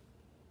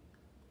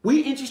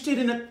 We're interested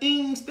in the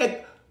things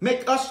that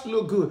make us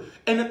look good.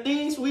 And the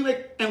things we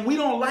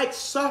don't like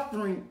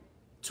suffering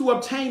to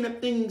obtain the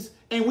things.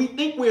 And we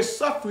think we're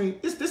suffering.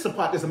 This is a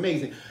part that's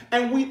amazing.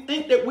 And we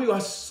think that we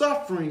are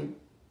suffering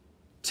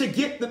to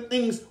get the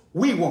things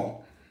we want.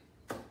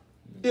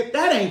 If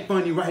that ain't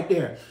funny right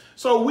there.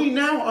 So we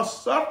now are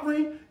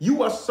suffering.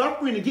 You are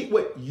suffering to get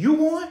what you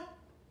want.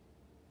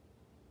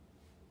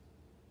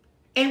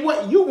 And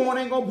what you want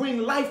ain't going to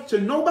bring life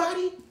to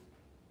nobody.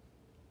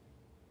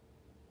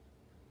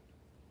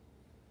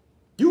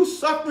 You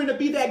suffering to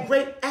be that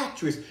great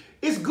actress.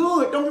 It's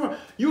good. Don't get me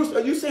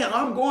wrong. You saying,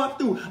 I'm going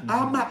through.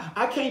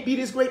 I can't be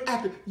this great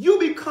actor. You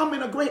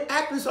becoming a great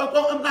actress.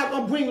 I'm not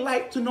going to bring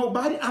life to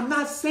nobody. I'm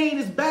not saying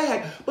it's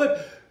bad.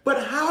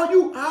 But how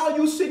are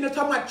you sitting there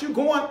talking about you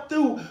going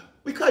through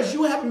because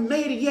you haven't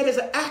made it yet as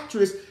an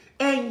actress,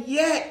 and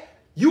yet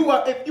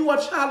if you are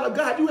a child of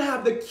God, you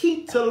have the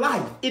key to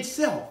life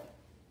itself.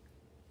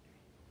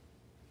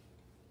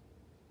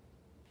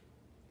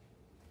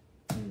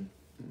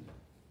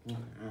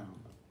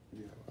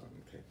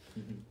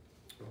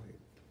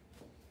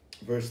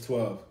 Verse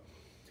 12.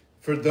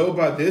 For though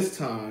by this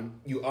time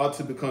you ought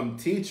to become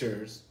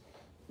teachers,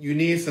 you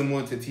need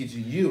someone to teach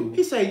you.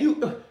 He said,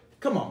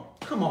 come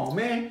on,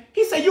 man.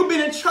 He said, you've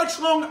been in church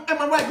long. Am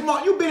I right? Come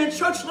on. You've been in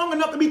church long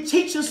enough to be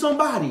teaching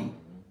somebody.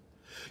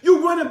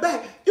 You running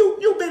back.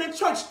 You've been in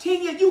church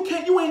 10 years.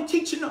 You ain't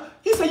teaching.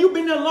 He said, you've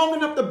been there long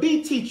enough to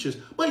be teachers.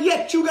 But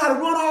yet you got to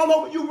run all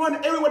over. You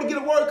run everywhere to get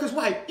a word. Because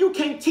why? You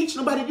can't teach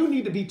nobody. You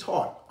need to be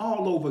taught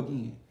all over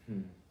again.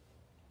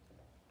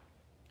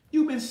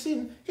 You've been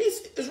sitting.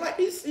 It's right.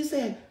 He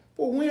said,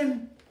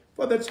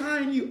 for the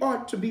time you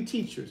ought to be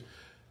teachers.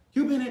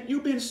 You've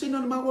been sitting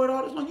under my word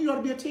all this long. You ought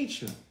to be a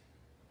teacher.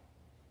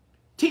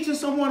 Teaching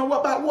someone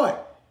about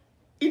what?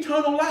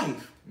 Eternal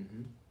life.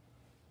 Mm-hmm.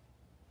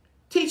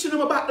 Teaching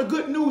them about the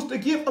good news, the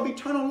gift of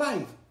eternal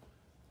life.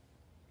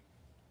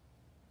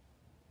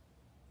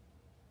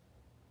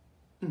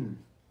 Okay.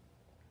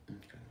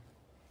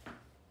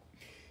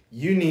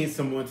 You need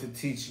someone to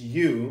teach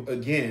you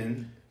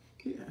again.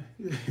 Yeah.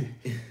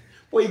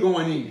 Where you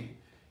going in?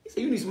 He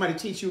said, you need somebody to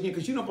teach you again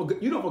because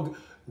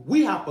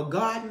we have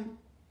forgotten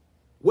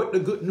what the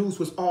good news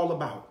was all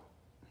about.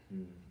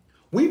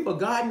 We've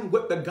forgotten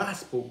what the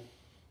gospel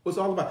was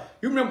all about.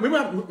 You remember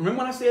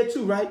what I said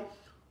too, right?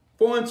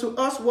 For unto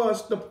us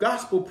was the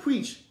gospel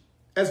preached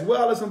as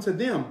well as unto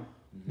them.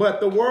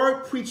 But the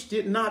word preached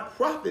did not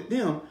profit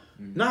them,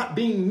 not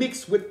being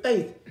mixed with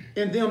faith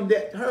in them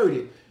that heard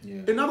it.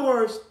 Yeah. In other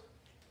words,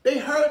 they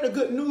heard the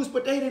good news,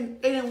 but they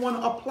didn't want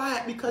to apply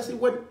it because it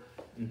wasn't.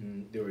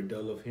 They were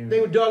dull of hearing. They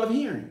were dull of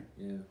hearing.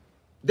 Yeah.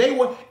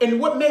 And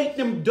what made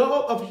them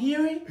dull of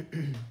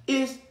hearing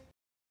is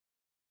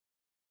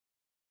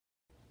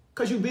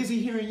because you're busy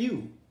hearing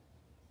you.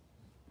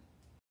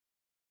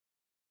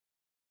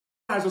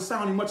 Eyes are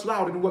sounding much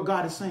louder than what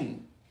God is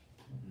saying.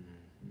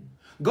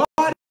 God,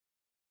 I'm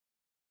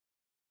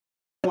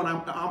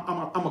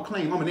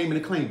a name it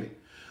and claim it.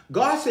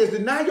 God says,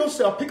 deny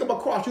yourself, pick up a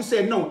cross. You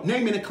said, no,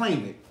 name it and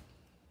claim it.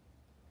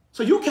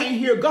 So you can't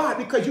hear God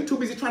because you're too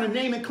busy trying to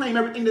name and claim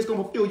everything that's going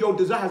to fulfill your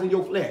desires in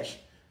your flesh,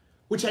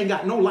 which ain't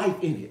got no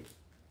life in it.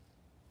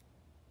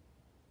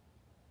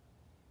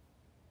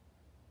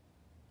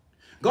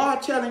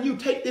 God telling you,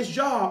 take this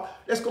job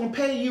that's going to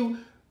pay you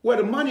where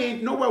the money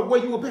ain't nowhere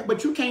where you will pay,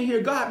 but you can't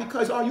hear God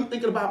because all you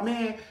thinking about,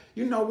 man,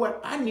 you know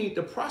what? I need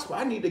to prosper.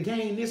 I need to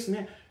gain this,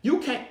 man.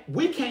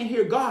 We can't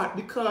hear God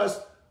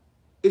because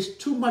it's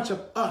too much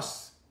of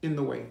us in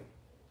the way.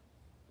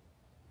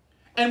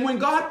 And when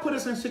God put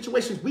us in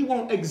situations, we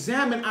won't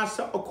examine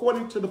ourselves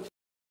according to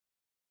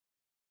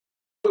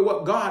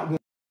what God wants.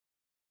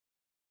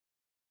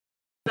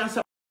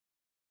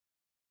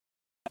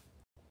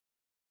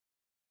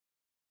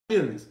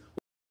 Feelings.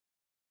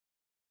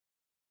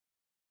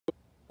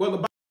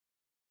 Well,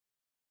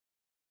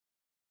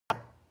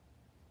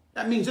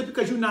 that means just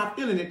because you're not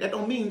feeling it, that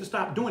don't mean to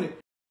stop doing it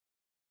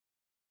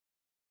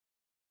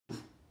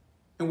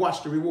and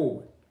watch the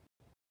reward.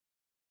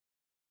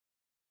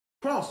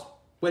 Cross,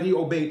 but he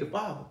obeyed the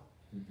Father.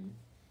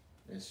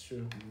 That's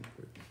true.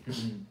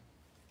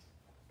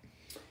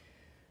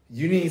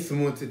 You need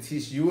someone to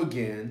teach you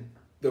again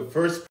the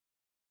first,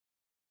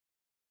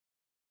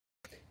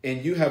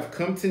 and you have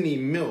come to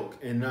need milk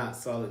and not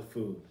solid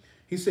food.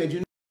 He said, you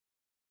know,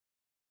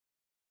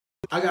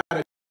 I got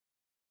a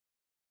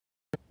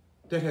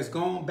that has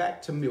gone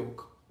back to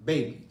milk,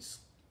 babies,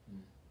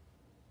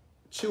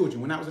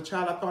 children. When I was a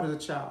child, I thought as a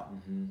child.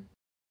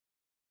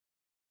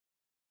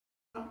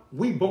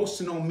 We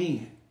boasting on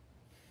men.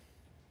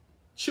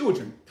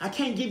 Children, I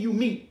can't give you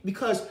meat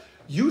because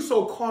you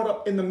so caught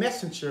up in the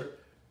messenger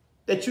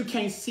that you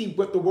can't see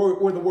where the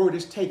word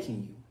is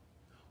taking you.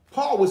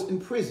 Paul was in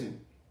prison.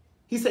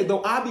 He said,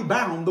 though I be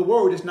bound, the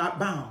word is not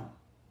bound.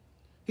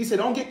 He said,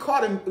 don't get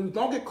caught up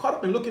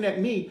in looking at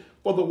me,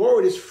 for the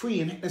word is free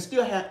and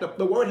still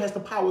the word has the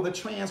power to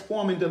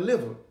transform and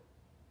deliver.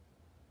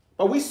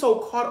 But we so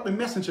caught up in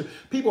messenger.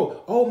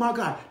 People, oh my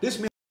God, this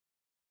man.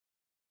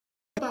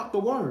 What about the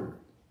word?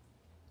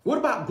 What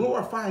about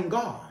glorifying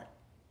God?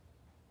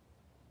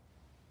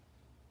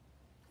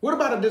 What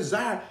about a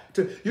desire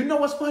to, you know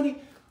what's funny?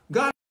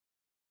 God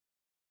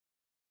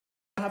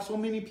have so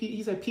many people,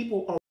 he said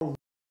people are running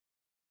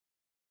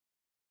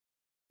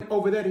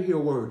over there to hear a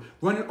word,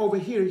 running over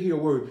here to hear a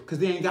word because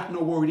they ain't got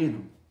no word in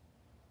them.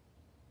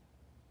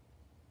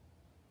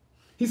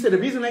 He said the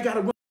reason they got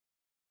to run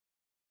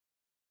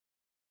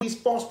these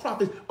false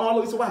prophets all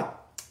the way to why?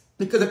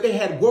 Because if they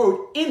had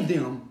word in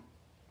them,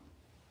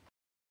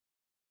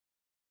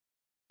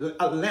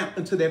 a lamp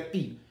unto their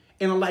feet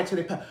and a light to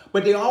their path.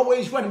 But they're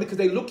always running because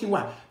they're looking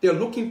why? They're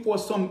looking for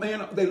some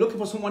man, they're looking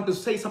for someone to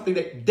say something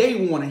that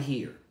they want to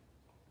hear.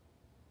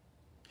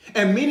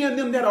 And many of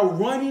them that are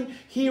running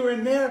here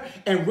and there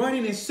and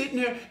running and sitting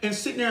there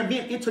and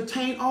being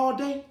entertained all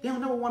day, they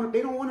don't want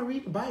to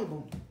read the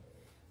Bible.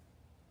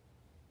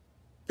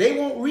 They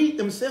won't read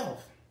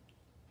themselves.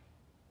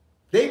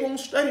 They won't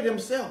study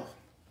themselves.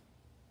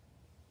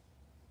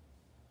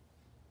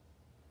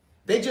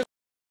 They just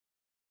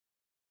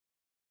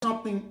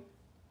something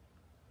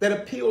that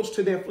appeals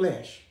to their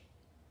flesh.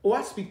 Oh,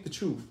 I speak the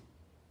truth.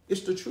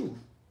 It's the truth.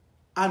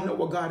 I know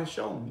what God has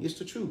shown me. It's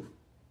the truth.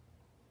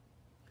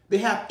 They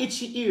have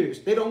itchy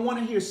ears. They don't want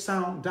to hear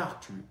sound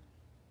doctrine.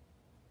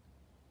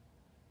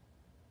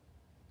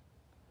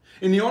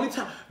 And the only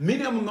time,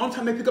 many of them, the only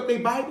time they pick up their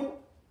Bible,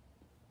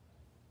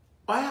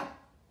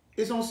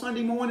 it's on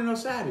Sunday morning or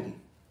Saturday.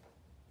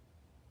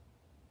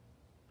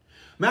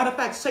 Matter of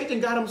fact,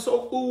 Satan got them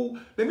so fooled.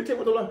 Let me tell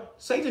you what the Lord,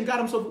 Satan got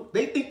them so fooled.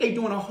 They think they're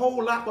doing a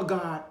whole lot for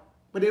God,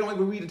 but they don't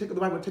even read and take up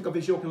the Bible and take up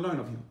his yoke and learn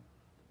of him.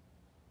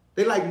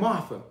 They like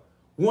Martha,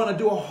 want to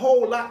do a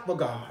whole lot for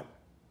God,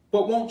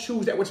 but won't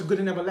choose that which is good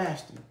and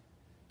everlasting.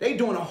 They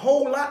doing a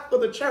whole lot for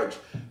the church,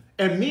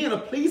 and men are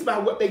pleased by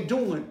what they're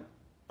doing,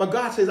 but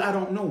God says, I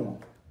don't know them.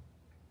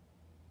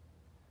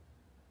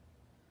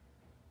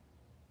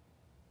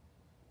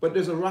 But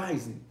there's a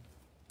rising.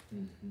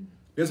 Mm-hmm.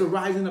 There's a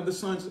rising of the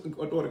sons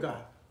or daughter of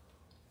God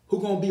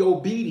who going to be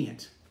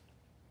obedient.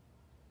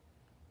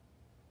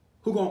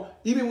 Who going,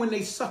 even when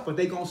they suffer,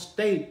 they're going to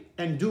stay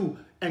and do,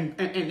 and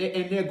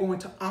they're going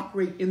to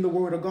operate in the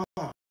word of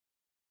God.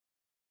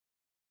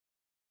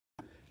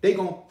 They're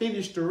going to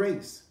finish the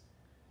race.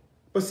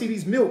 But see,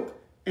 these milk,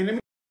 and let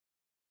me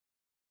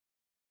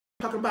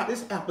talk about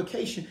this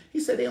application.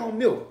 He said they on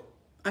milk.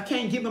 I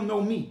can't give them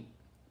no meat.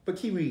 But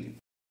keep reading.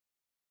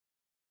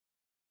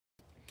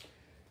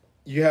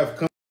 You have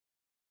come.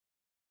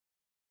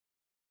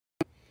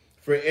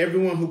 For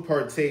everyone who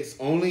partakes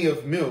only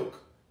of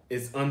milk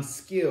is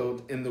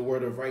unskilled in the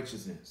word of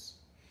righteousness,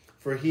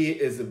 for he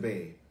is a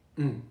babe.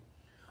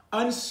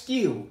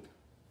 Unskilled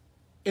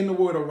in the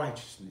word of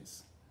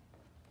righteousness.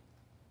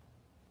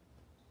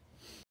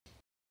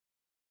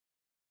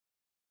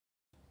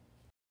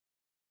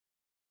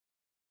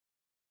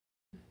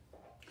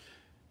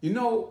 You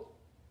know,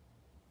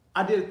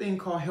 I did a thing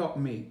called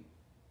Helpmate.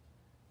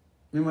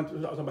 Remember I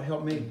was talking about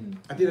Helpmate?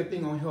 Mm-hmm. I did a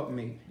thing on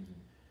Helpmate.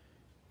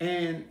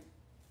 Mm-hmm.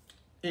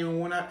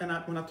 And when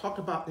I talked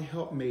about the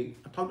helpmate,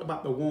 I talked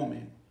about the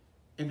woman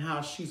and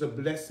how she's a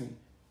blessing.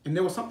 And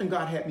there was something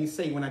God had me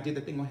say when I did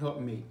the thing on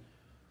helpmate.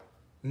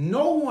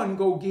 No one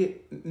go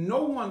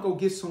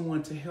get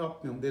someone to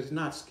help them that's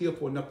not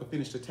skillful enough to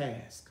finish the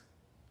task.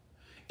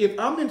 If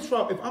I'm in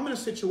trouble, if I'm in a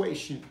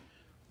situation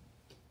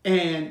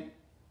and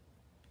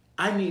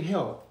I need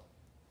help,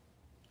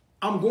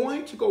 I'm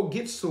going to go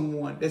get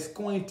someone that's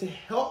going to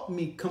help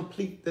me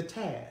complete the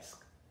task.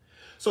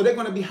 So they're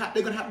going to have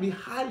to be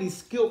highly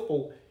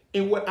skillful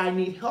in what I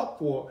need help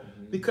for,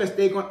 because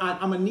I'm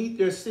going to need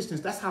their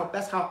assistance. That's how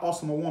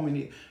awesome a woman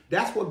is.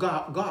 That's what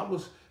God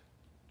was.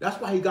 That's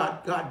why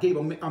God gave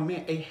a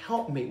man a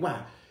helpmate.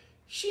 Why?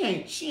 She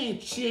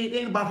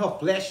ain't about her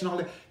flesh and all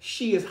that.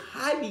 She is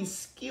highly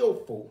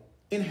skillful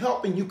in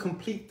helping you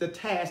complete the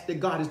task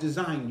that God has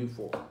designed you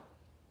for.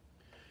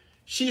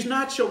 She's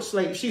not your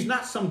slave. She's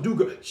not some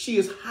do-gooder. She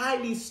is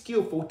highly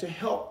skillful to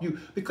help you,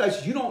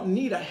 because you don't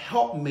need a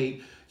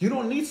helpmate. You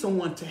don't need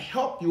someone to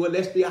help you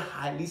unless they are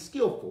highly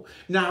skillful.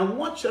 Now, I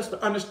want us to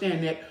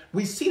understand that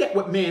we see that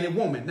with man and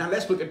woman. Now,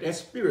 let's look at that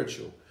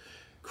spiritual.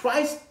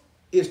 Christ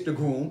is the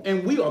groom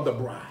and we are the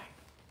bride.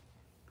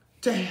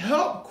 To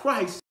help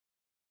Christ,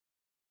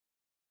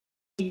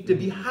 you need to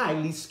be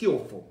highly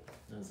skillful.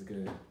 That's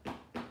good.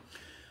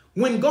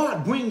 When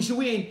God brings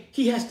you in,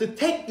 he has to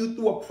take you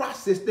through a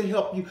process to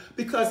help you,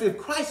 because if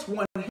Christ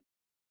wanted help,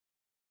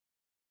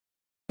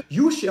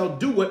 you shall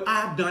do what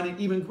I've done and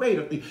even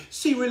greater things.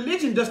 See,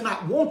 religion does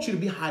not want you to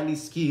be highly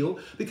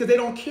skilled, because they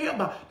don't care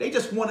about, they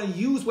just want to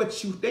use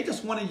they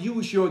just want to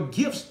use your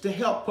gifts to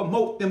help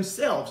promote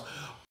themselves.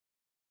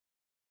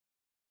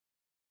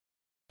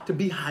 To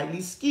be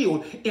highly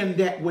skilled in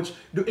that which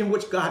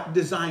God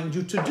designed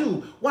you to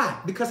do. Why?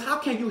 Because how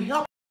can you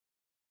help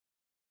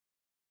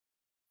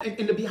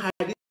and to be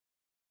highly?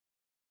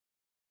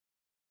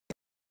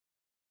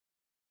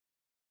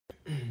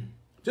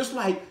 Just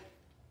like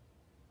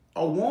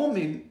a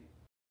woman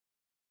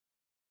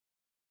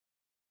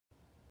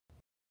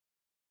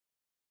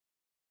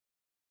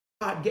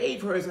God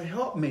gave her as a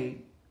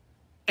helpmate,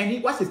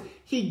 and watch this,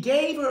 he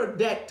gave her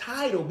that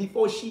title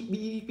before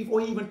he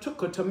even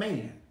took her to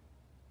man.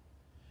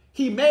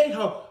 He made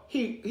her,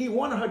 he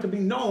wanted her to be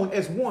known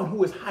as one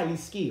who is highly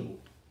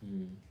skilled.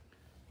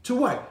 To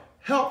what?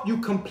 Help you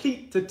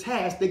complete the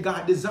task that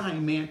God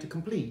designed man to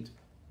complete.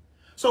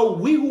 So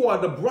we who are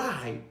the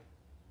bride,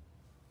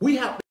 we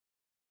have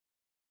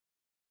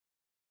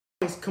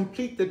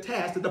complete the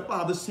task that the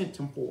Father sent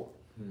him for.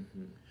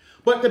 Mm-hmm.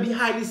 But to be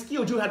highly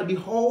skilled, you have to be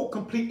whole,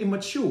 complete, and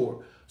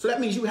mature. So that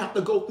means you have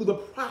to go through the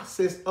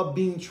process of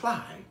being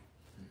tried,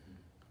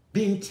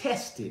 being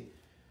tested,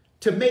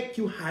 to make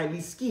you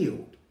highly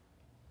skilled.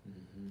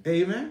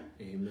 Amen?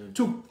 Amen.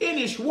 To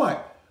finish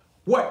what?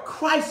 What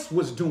Christ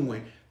was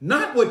doing,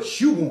 not what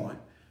you want.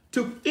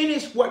 To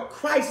finish what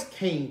Christ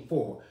came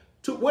for.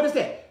 To what is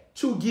that?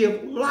 To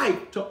give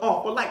light, to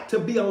offer light, to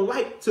be a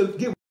light, to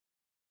give,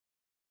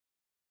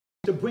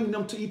 to bring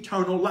them to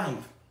eternal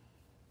life.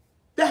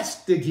 That's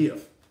the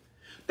gift.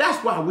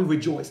 That's why we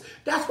rejoice.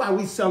 That's why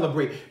we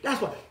celebrate.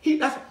 That's why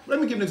let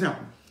me give an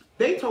example.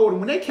 They told him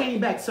when they came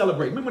back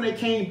celebrating.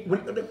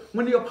 Remember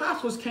when the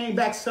apostles came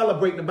back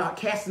celebrating about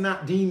casting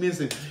out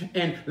demons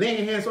and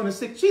laying hands on the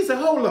sick. She said,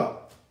 hold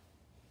up.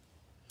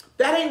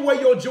 That ain't where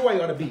your joy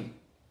ought to be.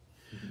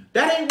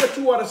 That ain't what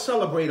you ought to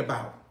celebrate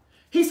about.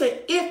 He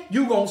said, if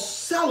you're going to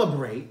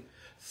celebrate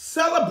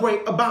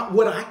about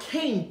what I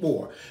came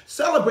for.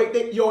 Celebrate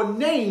that your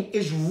name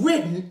is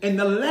written in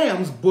the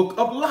Lamb's book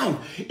of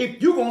life.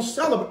 If you're going to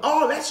celebrate,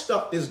 all that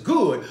stuff is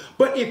good.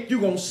 But if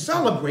you're going to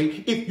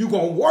celebrate, if you're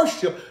going to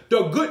worship,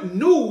 the good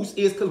news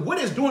is, because what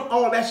is doing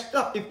all that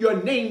stuff if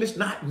your name is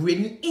not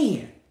written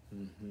in?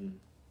 Mm-hmm.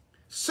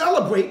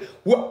 Celebrate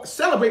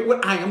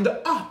what I am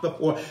the author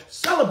for.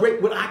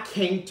 Celebrate what I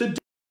came to do.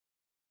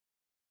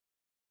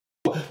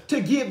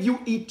 To give you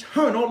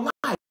eternal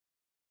life.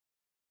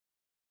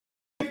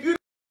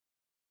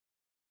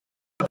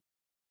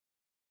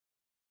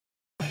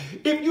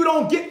 If you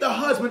don't get the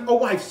husband or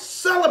wife,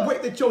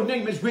 celebrate that your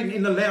name is written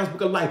in the Lamb's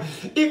book of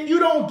life. If you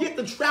don't get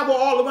to travel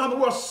all around the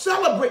world,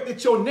 celebrate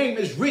that your name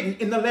is written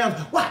in the Lamb's.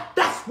 Why?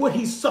 That's what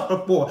he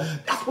suffered for.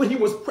 That's what he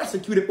was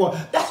persecuted for.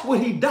 That's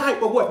what he died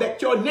for. What?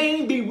 That your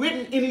name be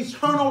written in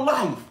eternal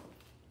life.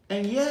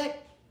 And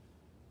yet,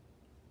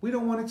 we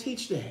don't want to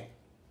teach that.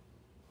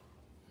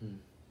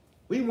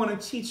 We want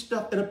to teach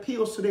stuff that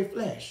appeals to their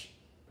flesh.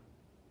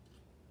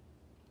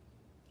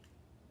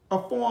 A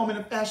form and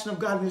a fashion of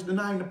godliness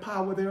denying the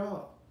power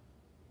thereof.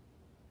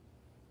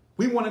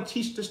 We want to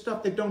teach the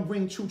stuff that don't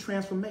bring true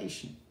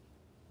transformation.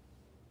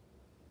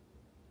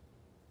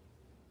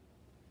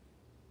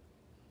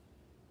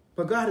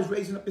 But God is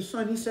raising up his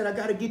son. He said, I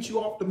got to get you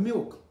off the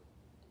milk.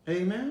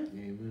 Amen?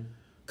 Amen.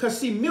 Because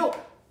see, milk,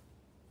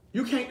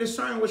 you can't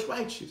discern what's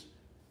righteous.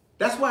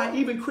 That's why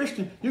even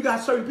Christian, you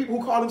got certain people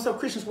who call themselves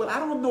Christians. Well, I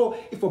don't know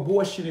if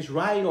abortion is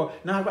right or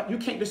not right. You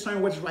can't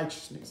discern what's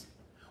righteousness.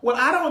 Well,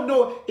 I don't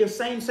know if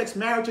same-sex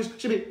marriages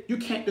should be. You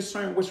can't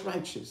discern what's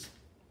righteous.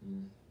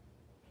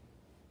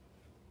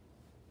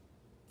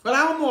 But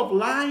I don't know if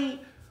lying,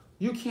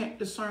 you can't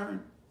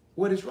discern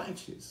what is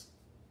righteous.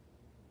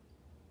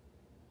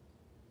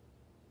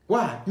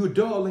 Why? You're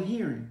dull of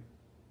hearing.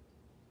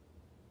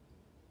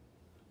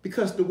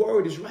 Because the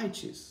word is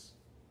righteous.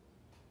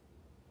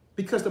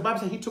 Because the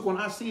Bible says he took on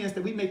our sins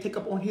that we may take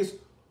up on his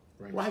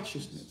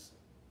righteousness.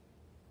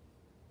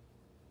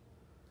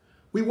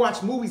 We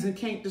watch movies and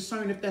can't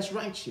discern if that's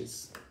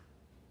righteous.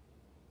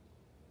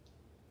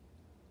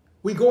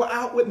 We go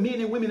out with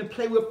men and women and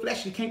play with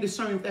flesh and can't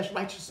discern if that's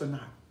righteous or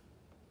not.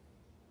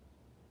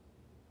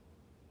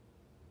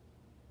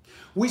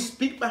 We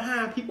speak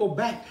behind people's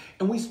back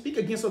and we speak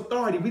against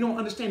authority. We don't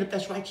understand if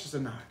that's righteous or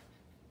not.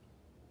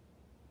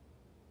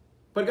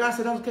 But God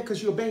said, that's okay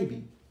because you're a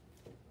baby.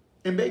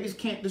 And babies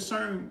can't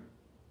discern.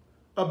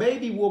 A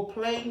baby will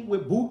play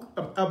with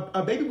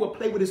a baby will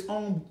play with its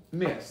own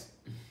mess.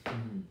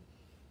 Mm-hmm.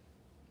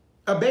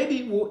 A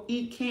baby will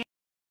eat candy,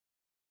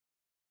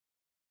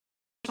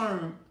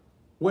 discern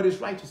what is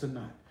righteous or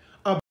not.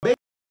 A baby,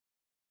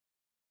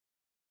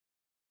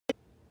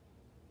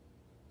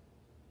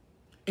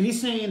 and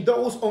he's saying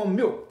those on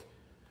milk,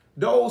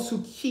 those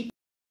who keep,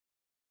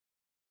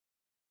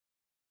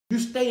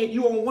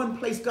 you on one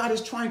place. God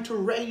is trying to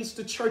raise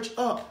the church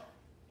up,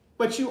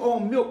 but you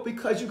on milk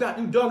because you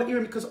dull of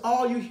hearing because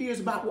all you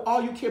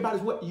care about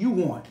is what you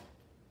want.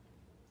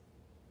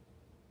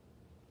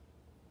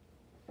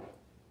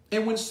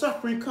 And when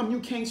suffering comes,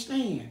 you can't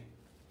stand.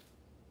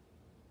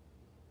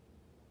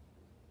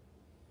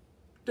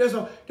 There's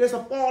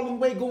a falling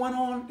away going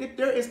on.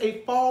 There is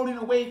a falling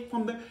away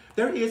from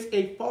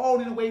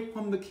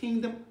the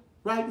kingdom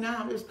right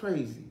now. It's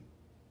crazy.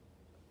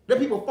 There are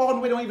people falling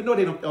away, don't even know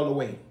they don't fall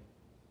away.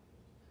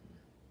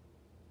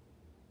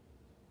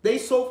 They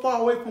so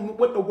far away from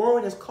what the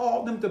word has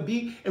called them to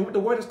be and what the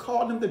word has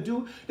called them to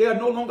do. They are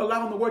no longer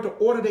allowing the word to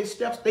order their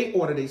steps. They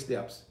order their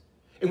steps.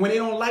 And when they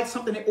don't like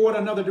something, they order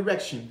another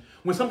direction.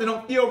 When something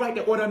don't feel right,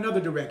 they order another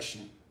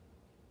direction.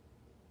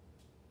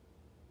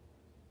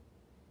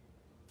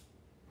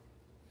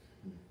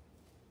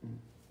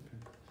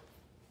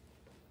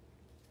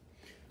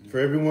 For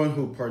everyone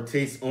who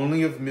partakes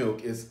only of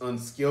milk is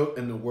unskilled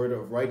in the word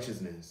of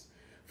righteousness,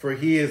 for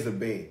he is a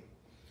babe.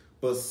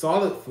 But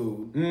solid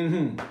food.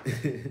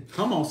 Mm-hmm.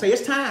 Come on, say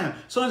it's time.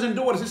 Sons and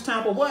daughters, it's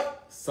time for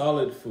what?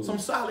 Solid food. Some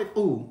solid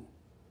food.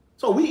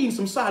 So we eating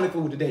some solid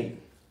food today.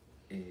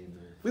 Amen.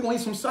 We're going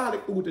to eat some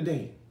solid food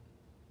today.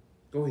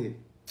 Go ahead.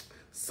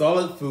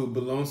 Solid food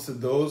belongs to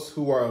those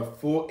who are of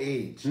full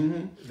age.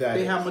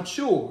 They have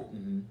matured.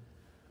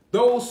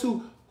 Those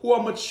who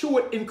are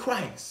matured in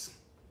Christ.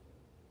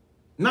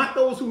 Not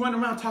those who run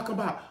around talking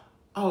about,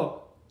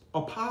 Apollos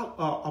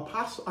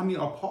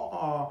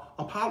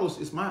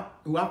is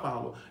who I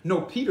follow.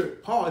 No,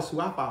 Paul is who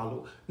I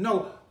follow.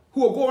 No, who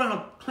will go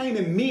around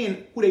claiming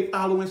men who they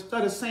follow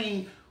instead of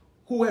saying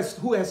who has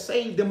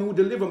saved them and who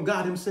delivered them,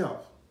 God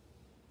himself.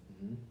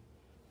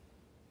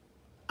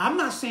 I'm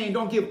not saying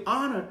don't give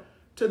honor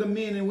to the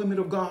men and women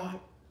of God,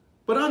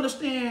 but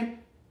understand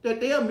that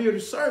they are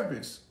merely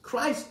servants.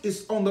 Christ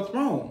is on the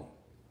throne.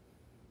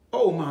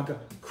 Oh my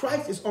God.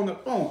 Christ is on the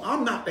throne.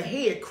 I'm not the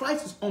head.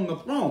 Christ is on the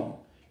throne.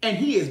 And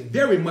he is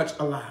very much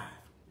alive.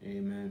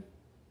 Amen.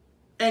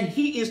 And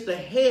he is the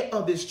head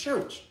of this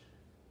church.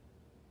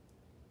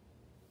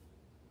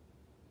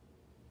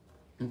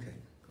 Okay.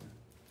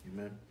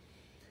 Amen.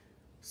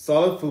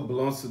 Solid food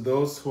belongs to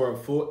those who are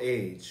of full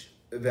age.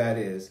 That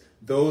is,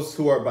 those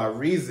who are by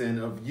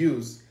reason of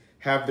use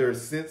have their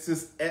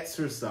senses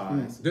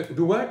exercised.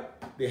 Do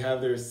what? They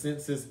have their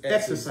senses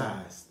exercised.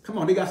 Exercise. Come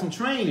on, they got some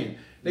training.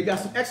 They got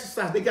some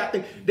exercise. They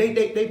done been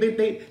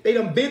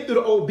through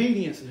the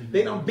obedience.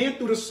 They done been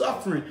through the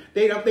suffering.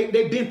 They've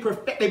been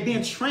perfect. They've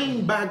been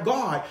trained by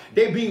God.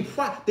 They're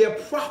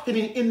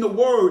profiting in the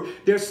word.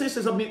 Their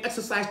senses are being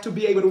exercised to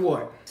be able to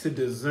what? To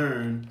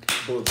discern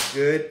both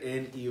good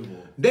and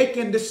evil. They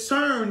can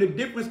discern the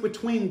difference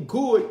between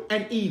good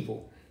and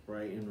evil.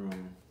 Right and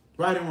wrong.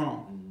 Right and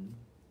wrong.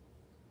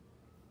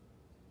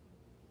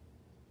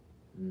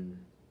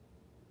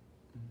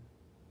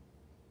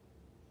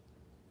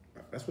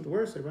 That's what the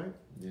word said, right?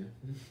 Yeah.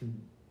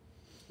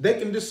 They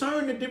can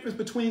discern the difference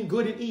between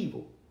good and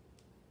evil.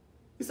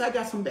 He said, I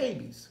got some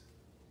babies.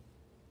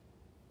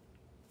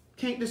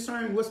 Can't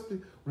discern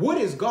what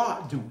is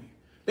God doing.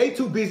 They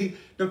too busy.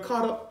 They're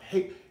caught up.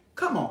 Hey,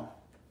 come on.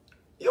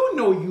 You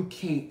know you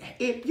can't.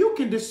 If you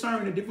can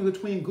discern the difference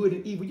between good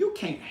and evil, you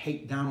can't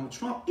hate Donald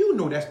Trump. You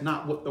know that's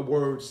not what the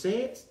word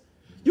says.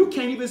 You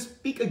can't even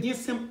speak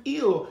against him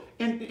ill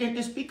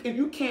and speak, and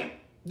you can't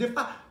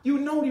defy. You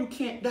know you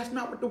can't. That's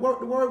not what the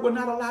word will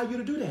not allow you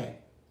to do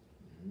that.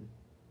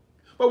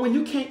 But when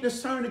you can't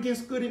discern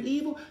against good and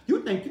evil,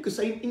 you think you could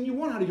say anything you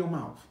want out of your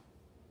mouth.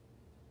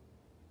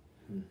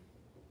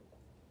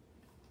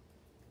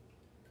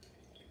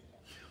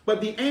 But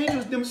the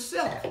angels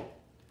themselves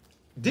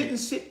didn't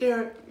sit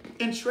there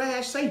and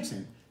trash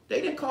Satan.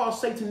 They didn't call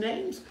Satan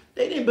names.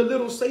 They didn't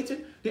belittle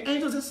Satan. The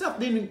angels themselves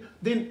did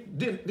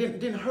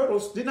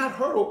not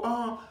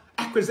hurdle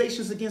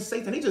accusations against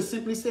Satan. They just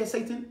simply said,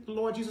 Satan, the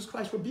Lord Jesus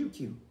Christ rebuke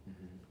you.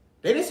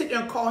 They didn't sit there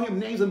and call him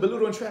names and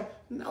belittle and trash.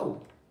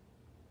 No.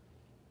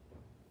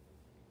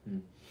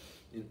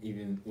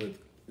 Even with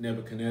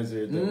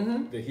Nebuchadnezzar,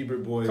 the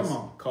Hebrew boys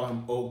call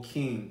him O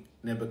King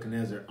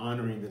Nebuchadnezzar,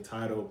 honoring the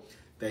title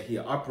that he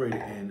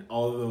operated in,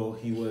 although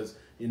he was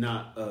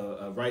not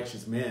a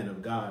righteous man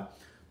of God.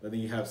 But then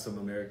you have some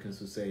Americans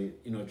who say,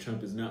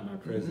 Trump is not my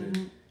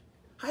president.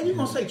 How are you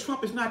going to say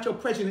Trump is not your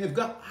president if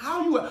God,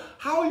 how are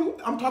you,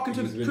 I'm talking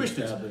to the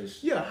Christians.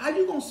 Yeah, how are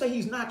you going to say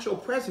he's not your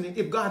president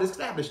if God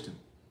established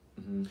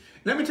him?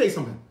 Let me tell you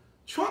something.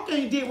 Trump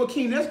ain't did what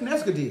King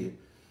Nebuchadnezzar did.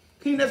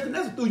 King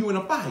Nebuchadnezzar threw you in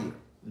a fire.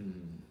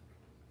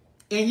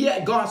 And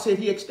yet God said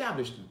he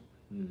established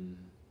him.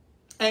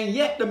 And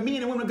yet the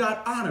men and women of God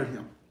honored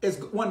him as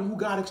one who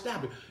God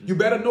established. You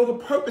better know the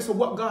purpose of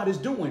what God is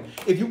doing.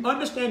 If you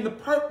understand the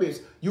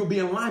purpose, you'll be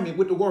in alignment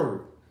with the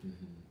word.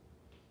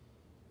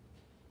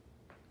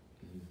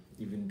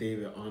 Even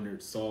David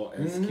honored Saul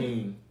as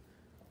king.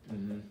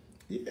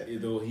 Yeah.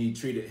 Though he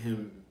treated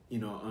him,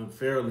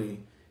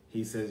 unfairly,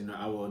 he says,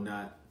 I will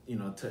not,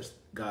 touch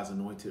God's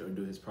anointed or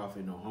do his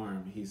prophet no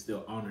harm. He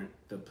still honored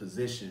the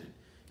position,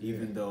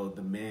 even though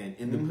the man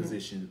in the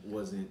position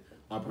wasn't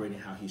operating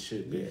how he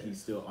should be. He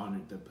still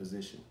honored the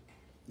position.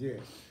 Yeah.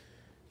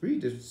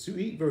 Read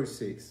verse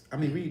 6.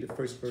 Read the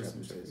first verse.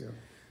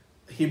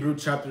 Hebrew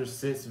chapter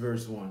 6,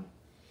 verse 1.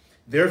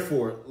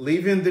 Therefore,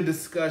 leaving the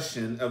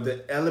discussion of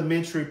the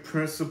elementary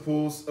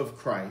principles of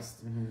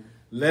Christ,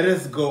 let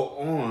us go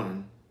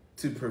on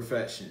to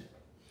perfection,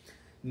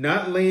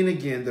 not laying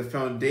again the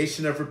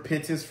foundation of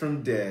repentance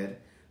from dead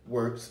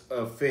works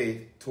of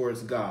faith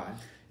towards God.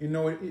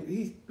 Let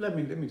me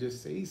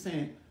just say, he's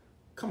saying,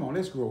 come on,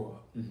 let's grow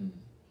up.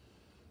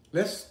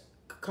 Let's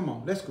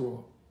grow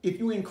up. If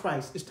you're in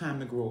Christ, it's time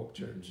to grow up,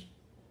 church.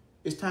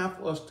 It's time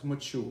for us to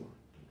mature.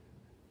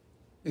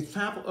 It's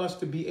time for us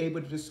to be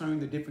able to discern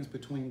the difference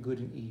between good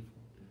and evil.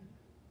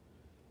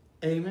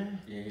 Amen.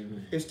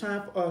 Amen. It's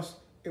time for us.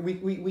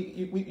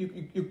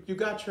 You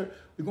got church.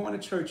 We're going to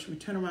church. We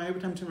turn around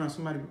every time we turn around.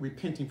 Somebody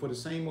repenting for the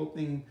same old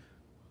thing,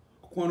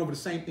 going over the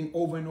same thing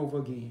over and over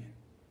again.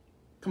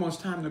 Come on, it's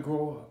time to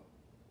grow up.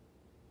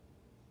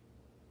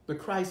 The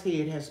Christ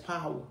head has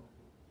power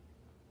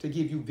to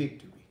give you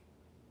victory.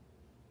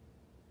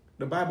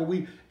 The Bible,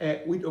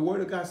 the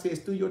Word of God says,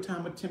 through your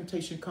time of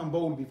temptation, come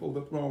boldly before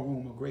the throne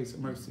room of grace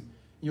and mercy.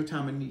 In your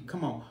time of need,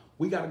 come on.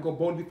 We got to go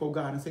boldly before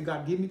God and say,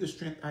 God, give me the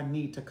strength I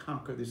need to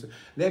conquer this.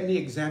 Let me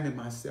examine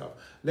myself.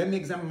 Let me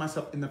examine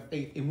myself in the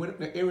faith. And what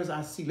the areas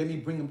I see, let me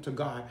bring them to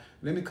God.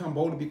 Let me come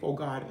boldly before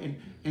God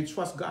and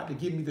trust God to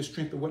give me the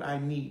strength of what I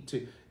need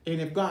to.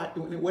 And if God,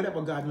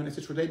 whatever God doing in this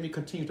situation, let me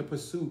continue to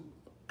pursue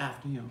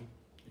after him.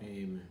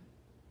 Amen.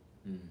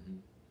 Mm-hmm.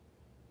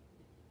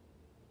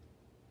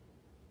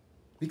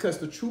 Because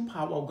the true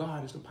power of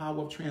God is the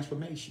power of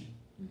transformation.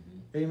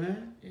 Mm-hmm.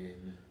 Amen?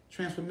 Amen.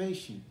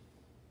 Transformation.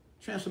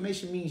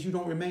 Transformation means you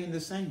don't remain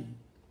the same.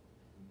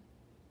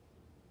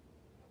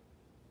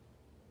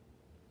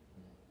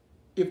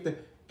 If the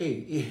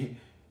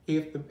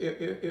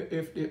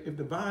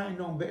vine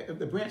don't bear, if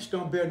the branch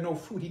don't bear no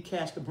fruit, he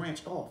casts the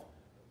branch off.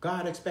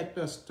 God expects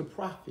us to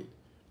profit.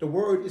 The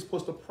word is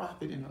supposed to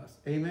profit in us.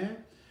 Amen.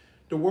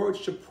 The word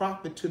should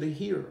profit to the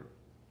hearer.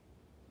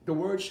 The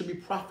word should be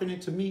profiting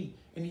to me.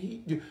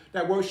 And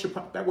that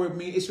word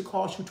means it should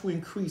cause you to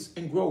increase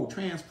and grow,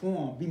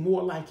 transform, be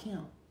more like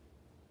him.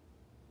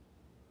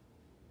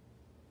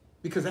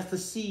 Because that's the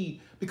seed.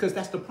 Because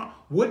that's the promise.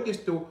 What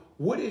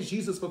is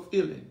Jesus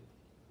fulfilling?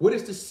 What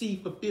is the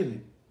seed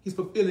fulfilling? He's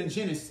fulfilling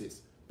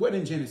Genesis. What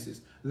in Genesis?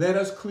 Let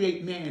us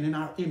create man in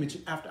our image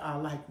after our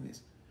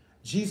likeness.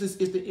 Jesus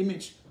is the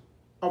image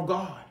of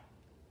God.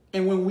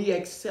 And when we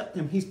accept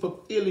him, he's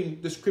fulfilling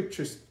the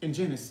scriptures in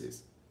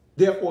Genesis.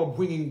 Therefore,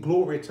 bringing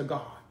glory to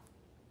God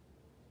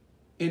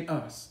in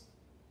us.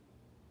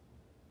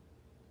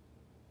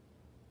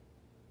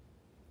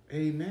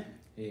 Amen.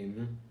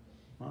 Amen.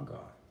 My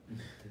God.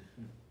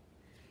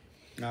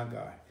 My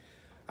God.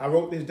 I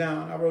wrote this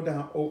down.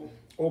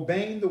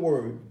 Obeying the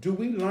word. Do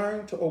we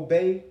learn to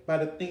obey by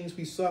the things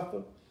we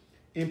suffer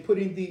in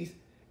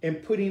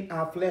putting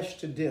our flesh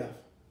to death?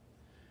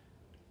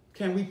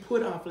 Can we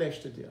put our flesh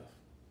to death?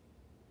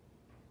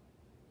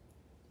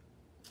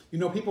 You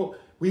know, people,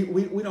 we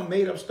don't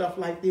made up stuff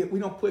like this. We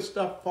don't put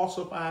stuff,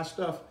 falsify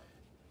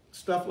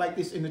stuff like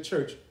this in the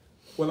church.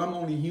 Well, I'm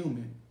only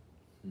human.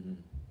 Mm-hmm.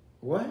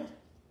 What?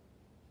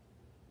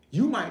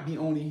 You might be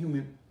only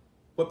human,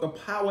 but the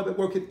power that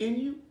worketh in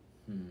you,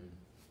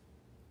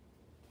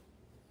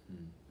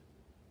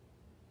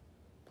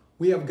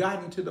 we have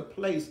gotten to the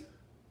place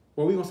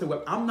where we're going to say,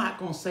 well, I'm not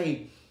going to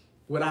say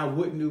what I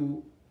wouldn't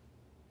do.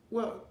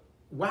 Well,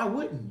 why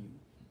wouldn't you?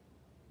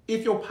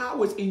 If your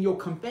power is in your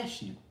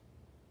confession.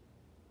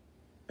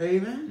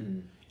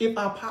 Amen? If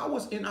our power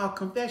is in our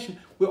confession,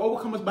 we're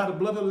overcome by the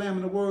blood of the Lamb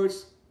and the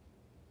words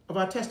of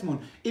our testimony.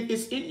 If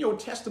it's in your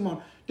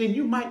testimony, then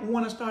you might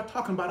want to start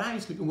talking about, I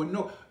ain't sleeping with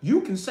no.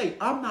 You can say,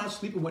 I'm not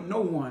sleeping with no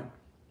one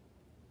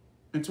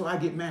until I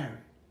get married.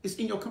 It's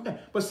in your confession.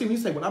 But see, when you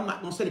say, well, I'm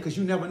not going to say it because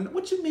you never know.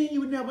 What you mean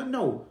you never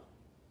know?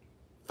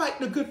 Fight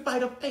the good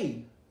fight of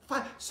faith.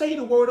 Say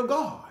the word of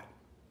God.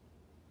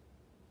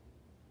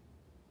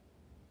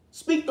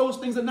 Speak those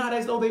things are not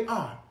as though they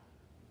are.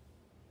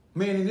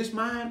 Man, in this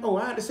mind,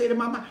 I had to say to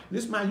my mind, in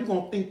this mind, you're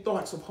going to think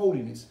thoughts of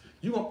holiness.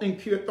 You're going to think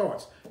pure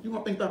thoughts. You're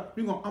going to think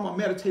I'm going to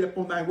meditate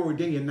upon thy word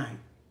day and night.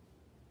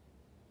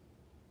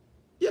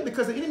 Yeah,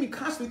 because the enemy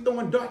constantly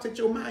throwing darts at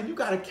your mind. You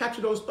got to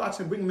capture those thoughts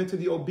and bring them into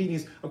the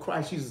obedience of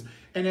Christ Jesus.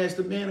 And as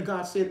the man of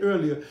God said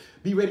earlier,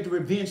 be ready to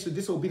revenge the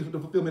disobedience with the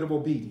fulfillment of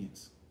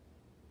obedience.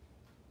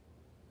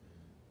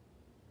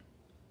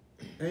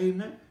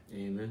 Amen.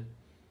 Amen.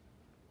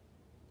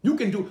 We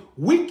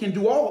can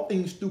do all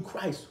things through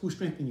Christ who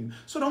strengthens you.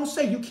 So don't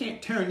say you can't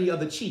turn the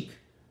other cheek.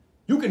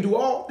 You can do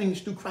all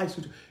things through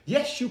Christ.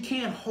 Yes, you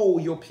can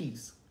hold your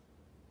peace.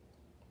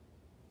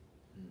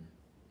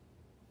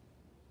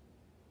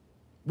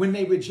 When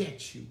they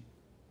reject you.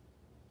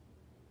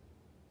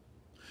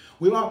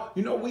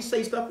 We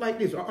say stuff like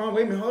this. Wait a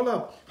minute, hold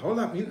up.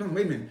 Wait a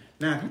minute.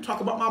 Now, if you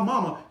talk about my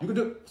mama, you can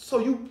do. So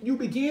you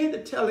begin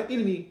to tell the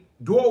enemy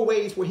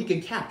doorways where he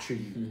can capture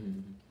you. Mm-hmm.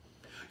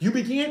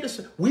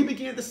 We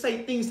begin to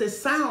say things that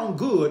sound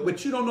good,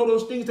 but you don't know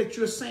those things that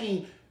you're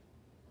saying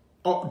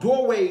are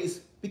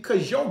doorways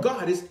because your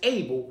God is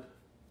able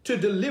to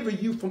deliver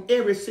you from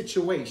every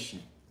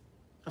situation.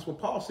 That's what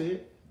Paul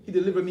said. He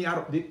delivered me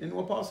out of, you know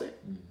what Paul said?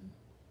 Mm-hmm.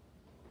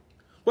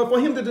 But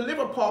for him to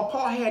deliver Paul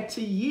had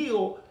to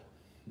yield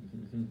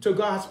to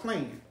God's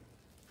plan.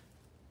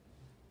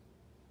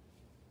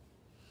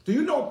 Do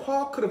you know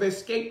Paul could have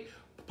escaped?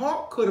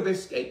 Paul could have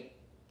escaped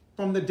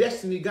from the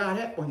destiny God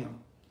had for him.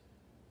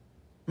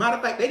 Matter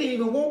of fact, they didn't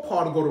even want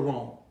Paul to go to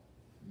Rome.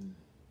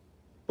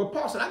 But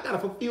Paul said,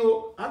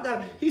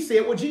 he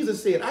said what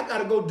Jesus said. I got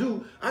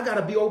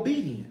to be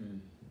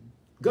obedient.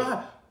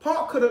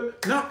 Paul could have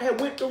not have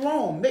went to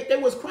Rome. They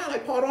was crying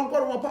like, Paul, don't go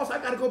to Rome. Paul said,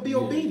 I got to go be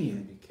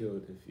obedient. Be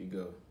killed if you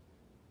go.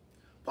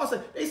 Paul said,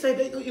 what do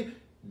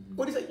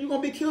you say? You're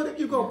going to be killed if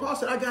you go. Paul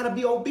said, I got to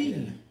be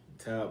obedient.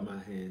 Yeah. Tie up my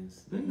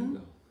hands. Let me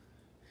go.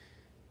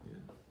 Yeah.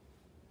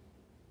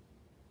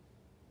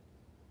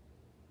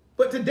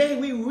 But today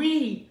we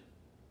read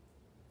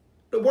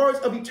the words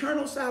of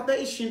eternal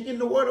salvation in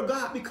the word of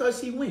God because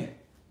he went.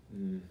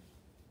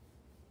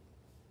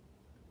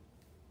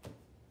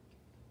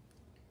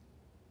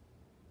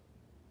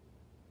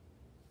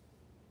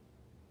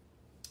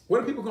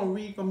 What are people going to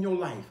read from your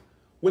life?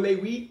 Will they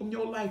read from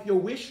your life your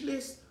wish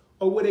list,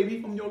 or will they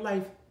read from your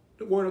life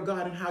the word of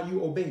God and how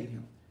you obeyed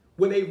him?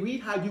 Will they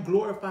read how you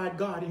glorified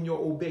God in your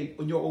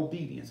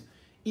obedience,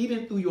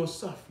 even through your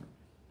suffering?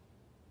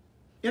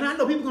 And I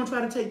know people going to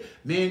try to take,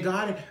 man,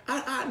 God,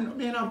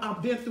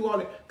 I've been through all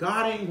that.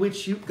 God ain't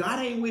with you. God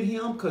ain't with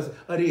him because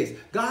of this.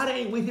 God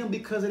ain't with him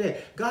because of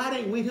that. God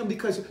ain't with him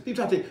because, people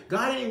try to say,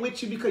 God ain't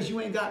with you because you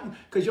ain't got,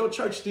 because your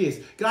church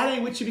this. God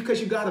ain't with you because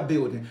you got a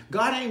building.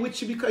 God ain't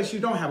with you because you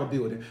don't have a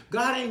building.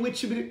 God ain't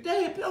with you.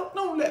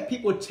 Don't let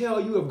people tell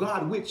you if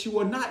God with you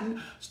or not.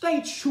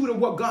 Stay true to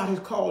what God has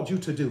called you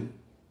to do.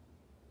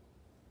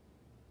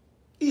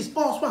 These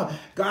false prophets.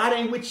 God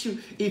ain't with you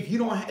if you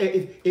don't.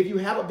 If you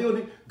have a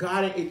building,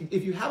 God.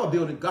 If you have a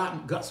building,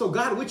 God. So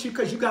God with you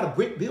because you got a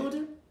brick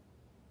building.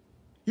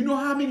 You know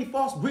how many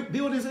false brick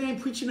buildings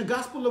ain't preaching the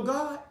gospel of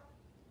God?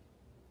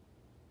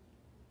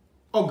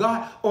 Or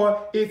God.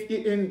 Or if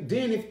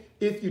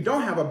you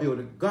don't have a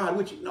building, God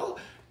with you. No,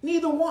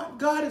 neither one.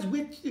 God is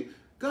with you.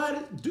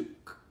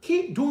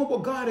 Keep doing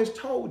what God has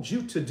told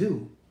you to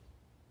do.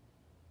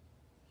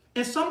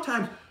 And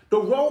sometimes the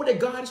road that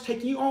God is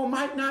taking you on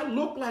might not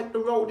look like the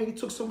road that he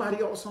took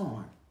somebody else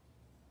on.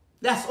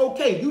 That's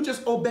okay. You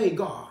just obey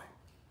God.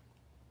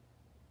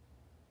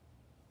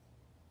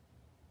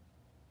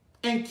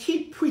 And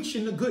keep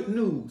preaching the good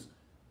news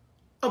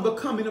of the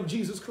coming of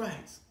Jesus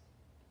Christ.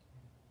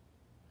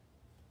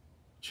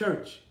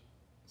 Church,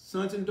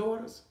 sons and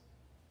daughters,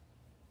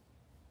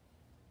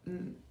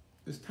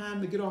 it's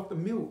time to get off the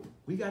milk.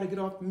 We got to get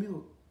off the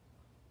milk.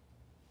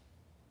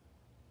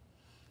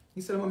 He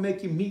said, I'm going to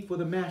make you meat for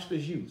the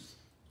master's use.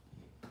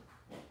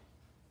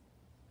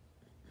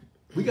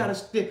 We got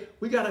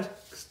to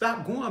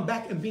stop going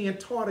back and being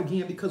taught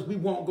again because we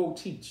won't go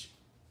teach.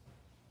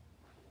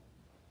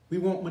 We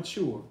won't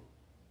mature.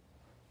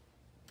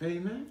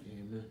 Amen?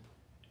 Amen.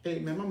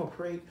 Amen. I'm going to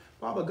pray.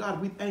 Father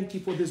God, we thank you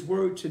for this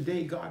word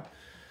today, God.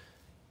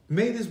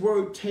 May this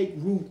word take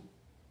root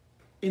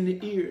in the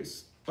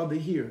ears of the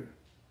hearer.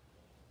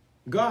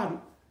 God,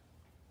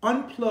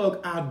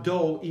 unplug our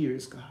dull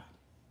ears, God.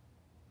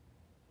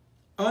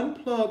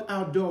 Unplug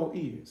our dull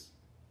ears.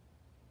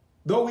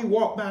 Though we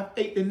walk by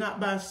faith and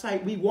not by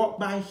sight, we walk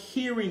by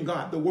hearing,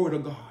 God, the word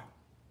of God.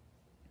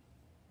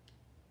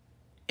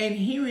 And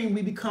hearing,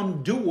 we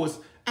become doers,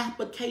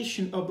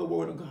 application of the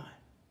word of God,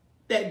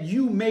 that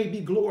you may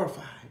be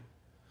glorified.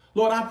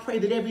 Lord, I pray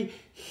that every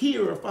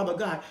hearer, Father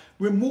God,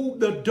 remove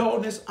the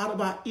dullness out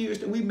of our ears,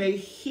 that we may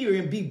hear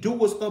and be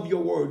doers of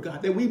your word,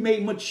 God, that we may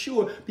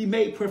mature, be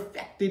made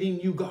perfected in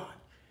you, God.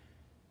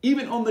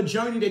 Even on the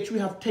journey that you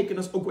have taken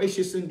us, oh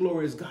gracious and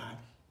glorious God.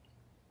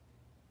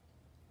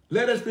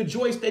 Let us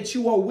rejoice that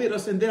you are with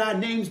us and that our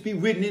names be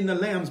written in the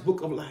Lamb's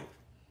book of life.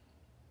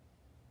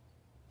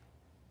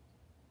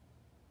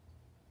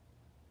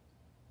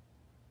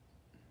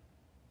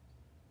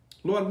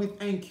 Lord, we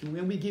thank you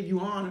and we give you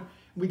honor.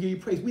 We give you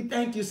praise. We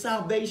thank you,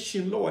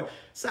 salvation, Lord.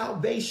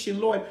 Salvation,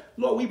 Lord.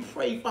 Lord, we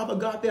pray, Father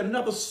God, that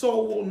another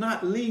soul will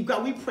not leave.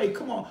 God, we pray,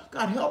 come on,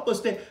 God, help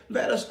us that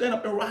let us stand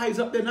up and rise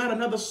up that not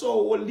another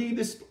soul will leave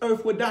this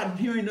earth without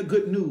hearing the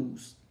good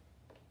news.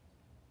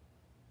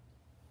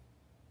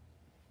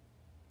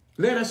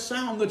 Let us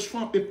sound the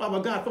trumpet, Father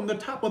God, from the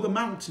top of the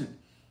mountain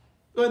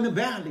or in the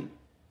valley.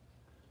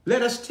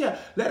 Let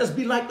us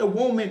be like the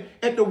woman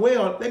at the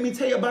well. Let me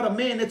tell you about a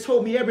man that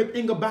told me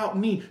everything about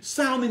me,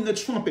 sounding the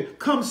trumpet.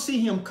 Come see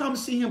him,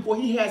 for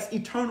he has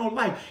eternal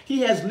life.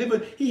 He has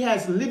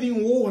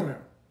living water.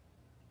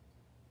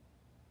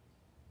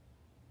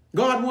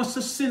 God wants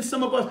to send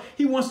some of us.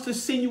 He wants to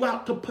send you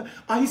out to,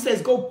 he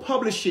says, go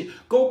publish it.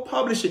 Go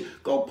publish it.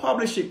 Go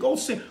publish it. Go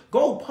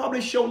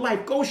publish your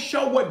life. Go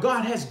show what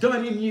God has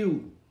done in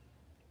you.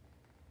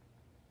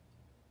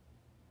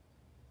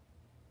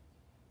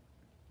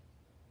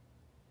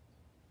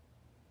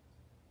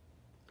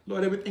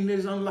 Lord, everything that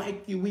is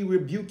unlike you, we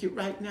rebuke it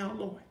right now,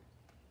 Lord.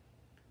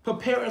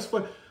 Prepare us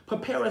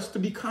to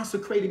be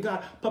consecrated,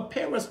 God.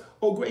 Prepare us,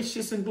 oh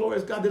gracious and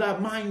glorious God, that our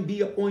mind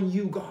be upon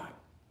you, God.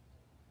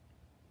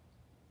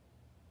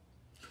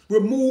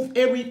 Remove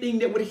everything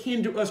that would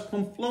hinder us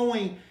from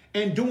flowing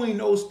and doing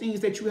those things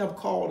that you have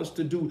called us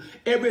to do.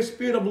 Every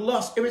spirit of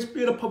lust, every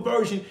spirit of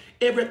perversion,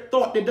 every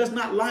thought that does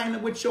not line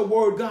up with your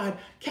word, God,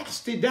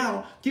 cast it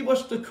down. Give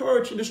us the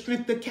courage and the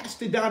strength to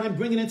cast it down and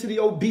bring it into the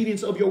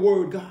obedience of your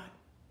word, God.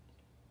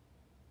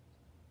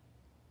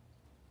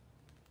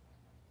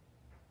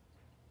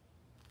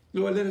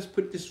 Lord, let us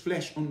put this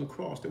flesh on the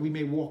cross that we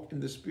may walk in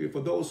the Spirit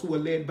for those who are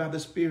led by the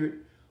Spirit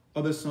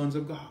of the sons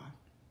of God.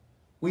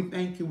 We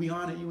thank you. We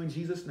honor you in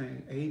Jesus'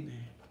 name.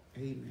 Amen.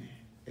 Amen.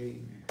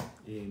 Amen.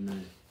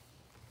 Amen.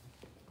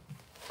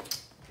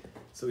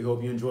 So we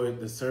hope you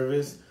enjoyed the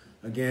service.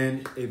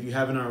 Again, if you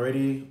haven't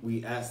already,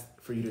 we ask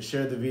for you to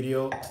share the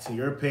video to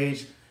your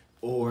page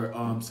or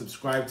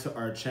subscribe to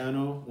our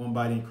channel, One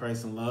Body in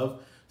Christ and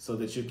Love, so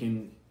that you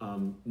can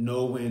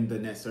know when the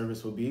next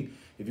service will be.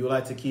 If you would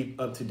like to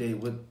keep up to date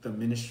with the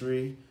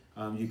ministry,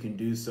 you can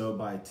do so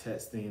by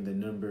texting the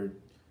number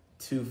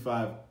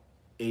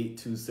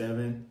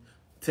 25827.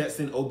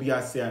 Texting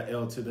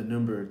OBICIL to the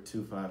number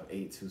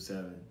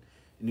 25827.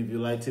 And if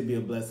you'd like to be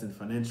a blessing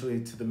financially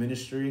to the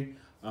ministry,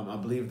 I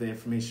believe the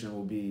information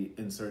will be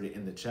inserted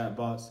in the chat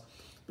box.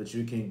 But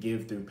you can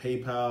give through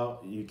PayPal,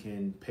 you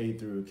can pay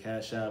through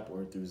Cash App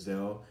or through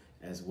Zelle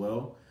as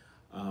well.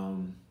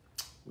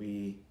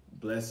 We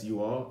bless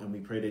you all, and we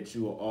pray that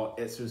you will all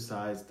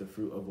exercise the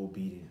fruit of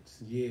obedience.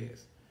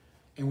 Yes.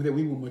 And that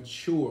we will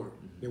mature,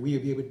 that we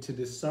will be able to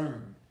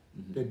discern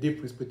the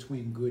difference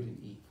between good and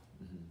evil.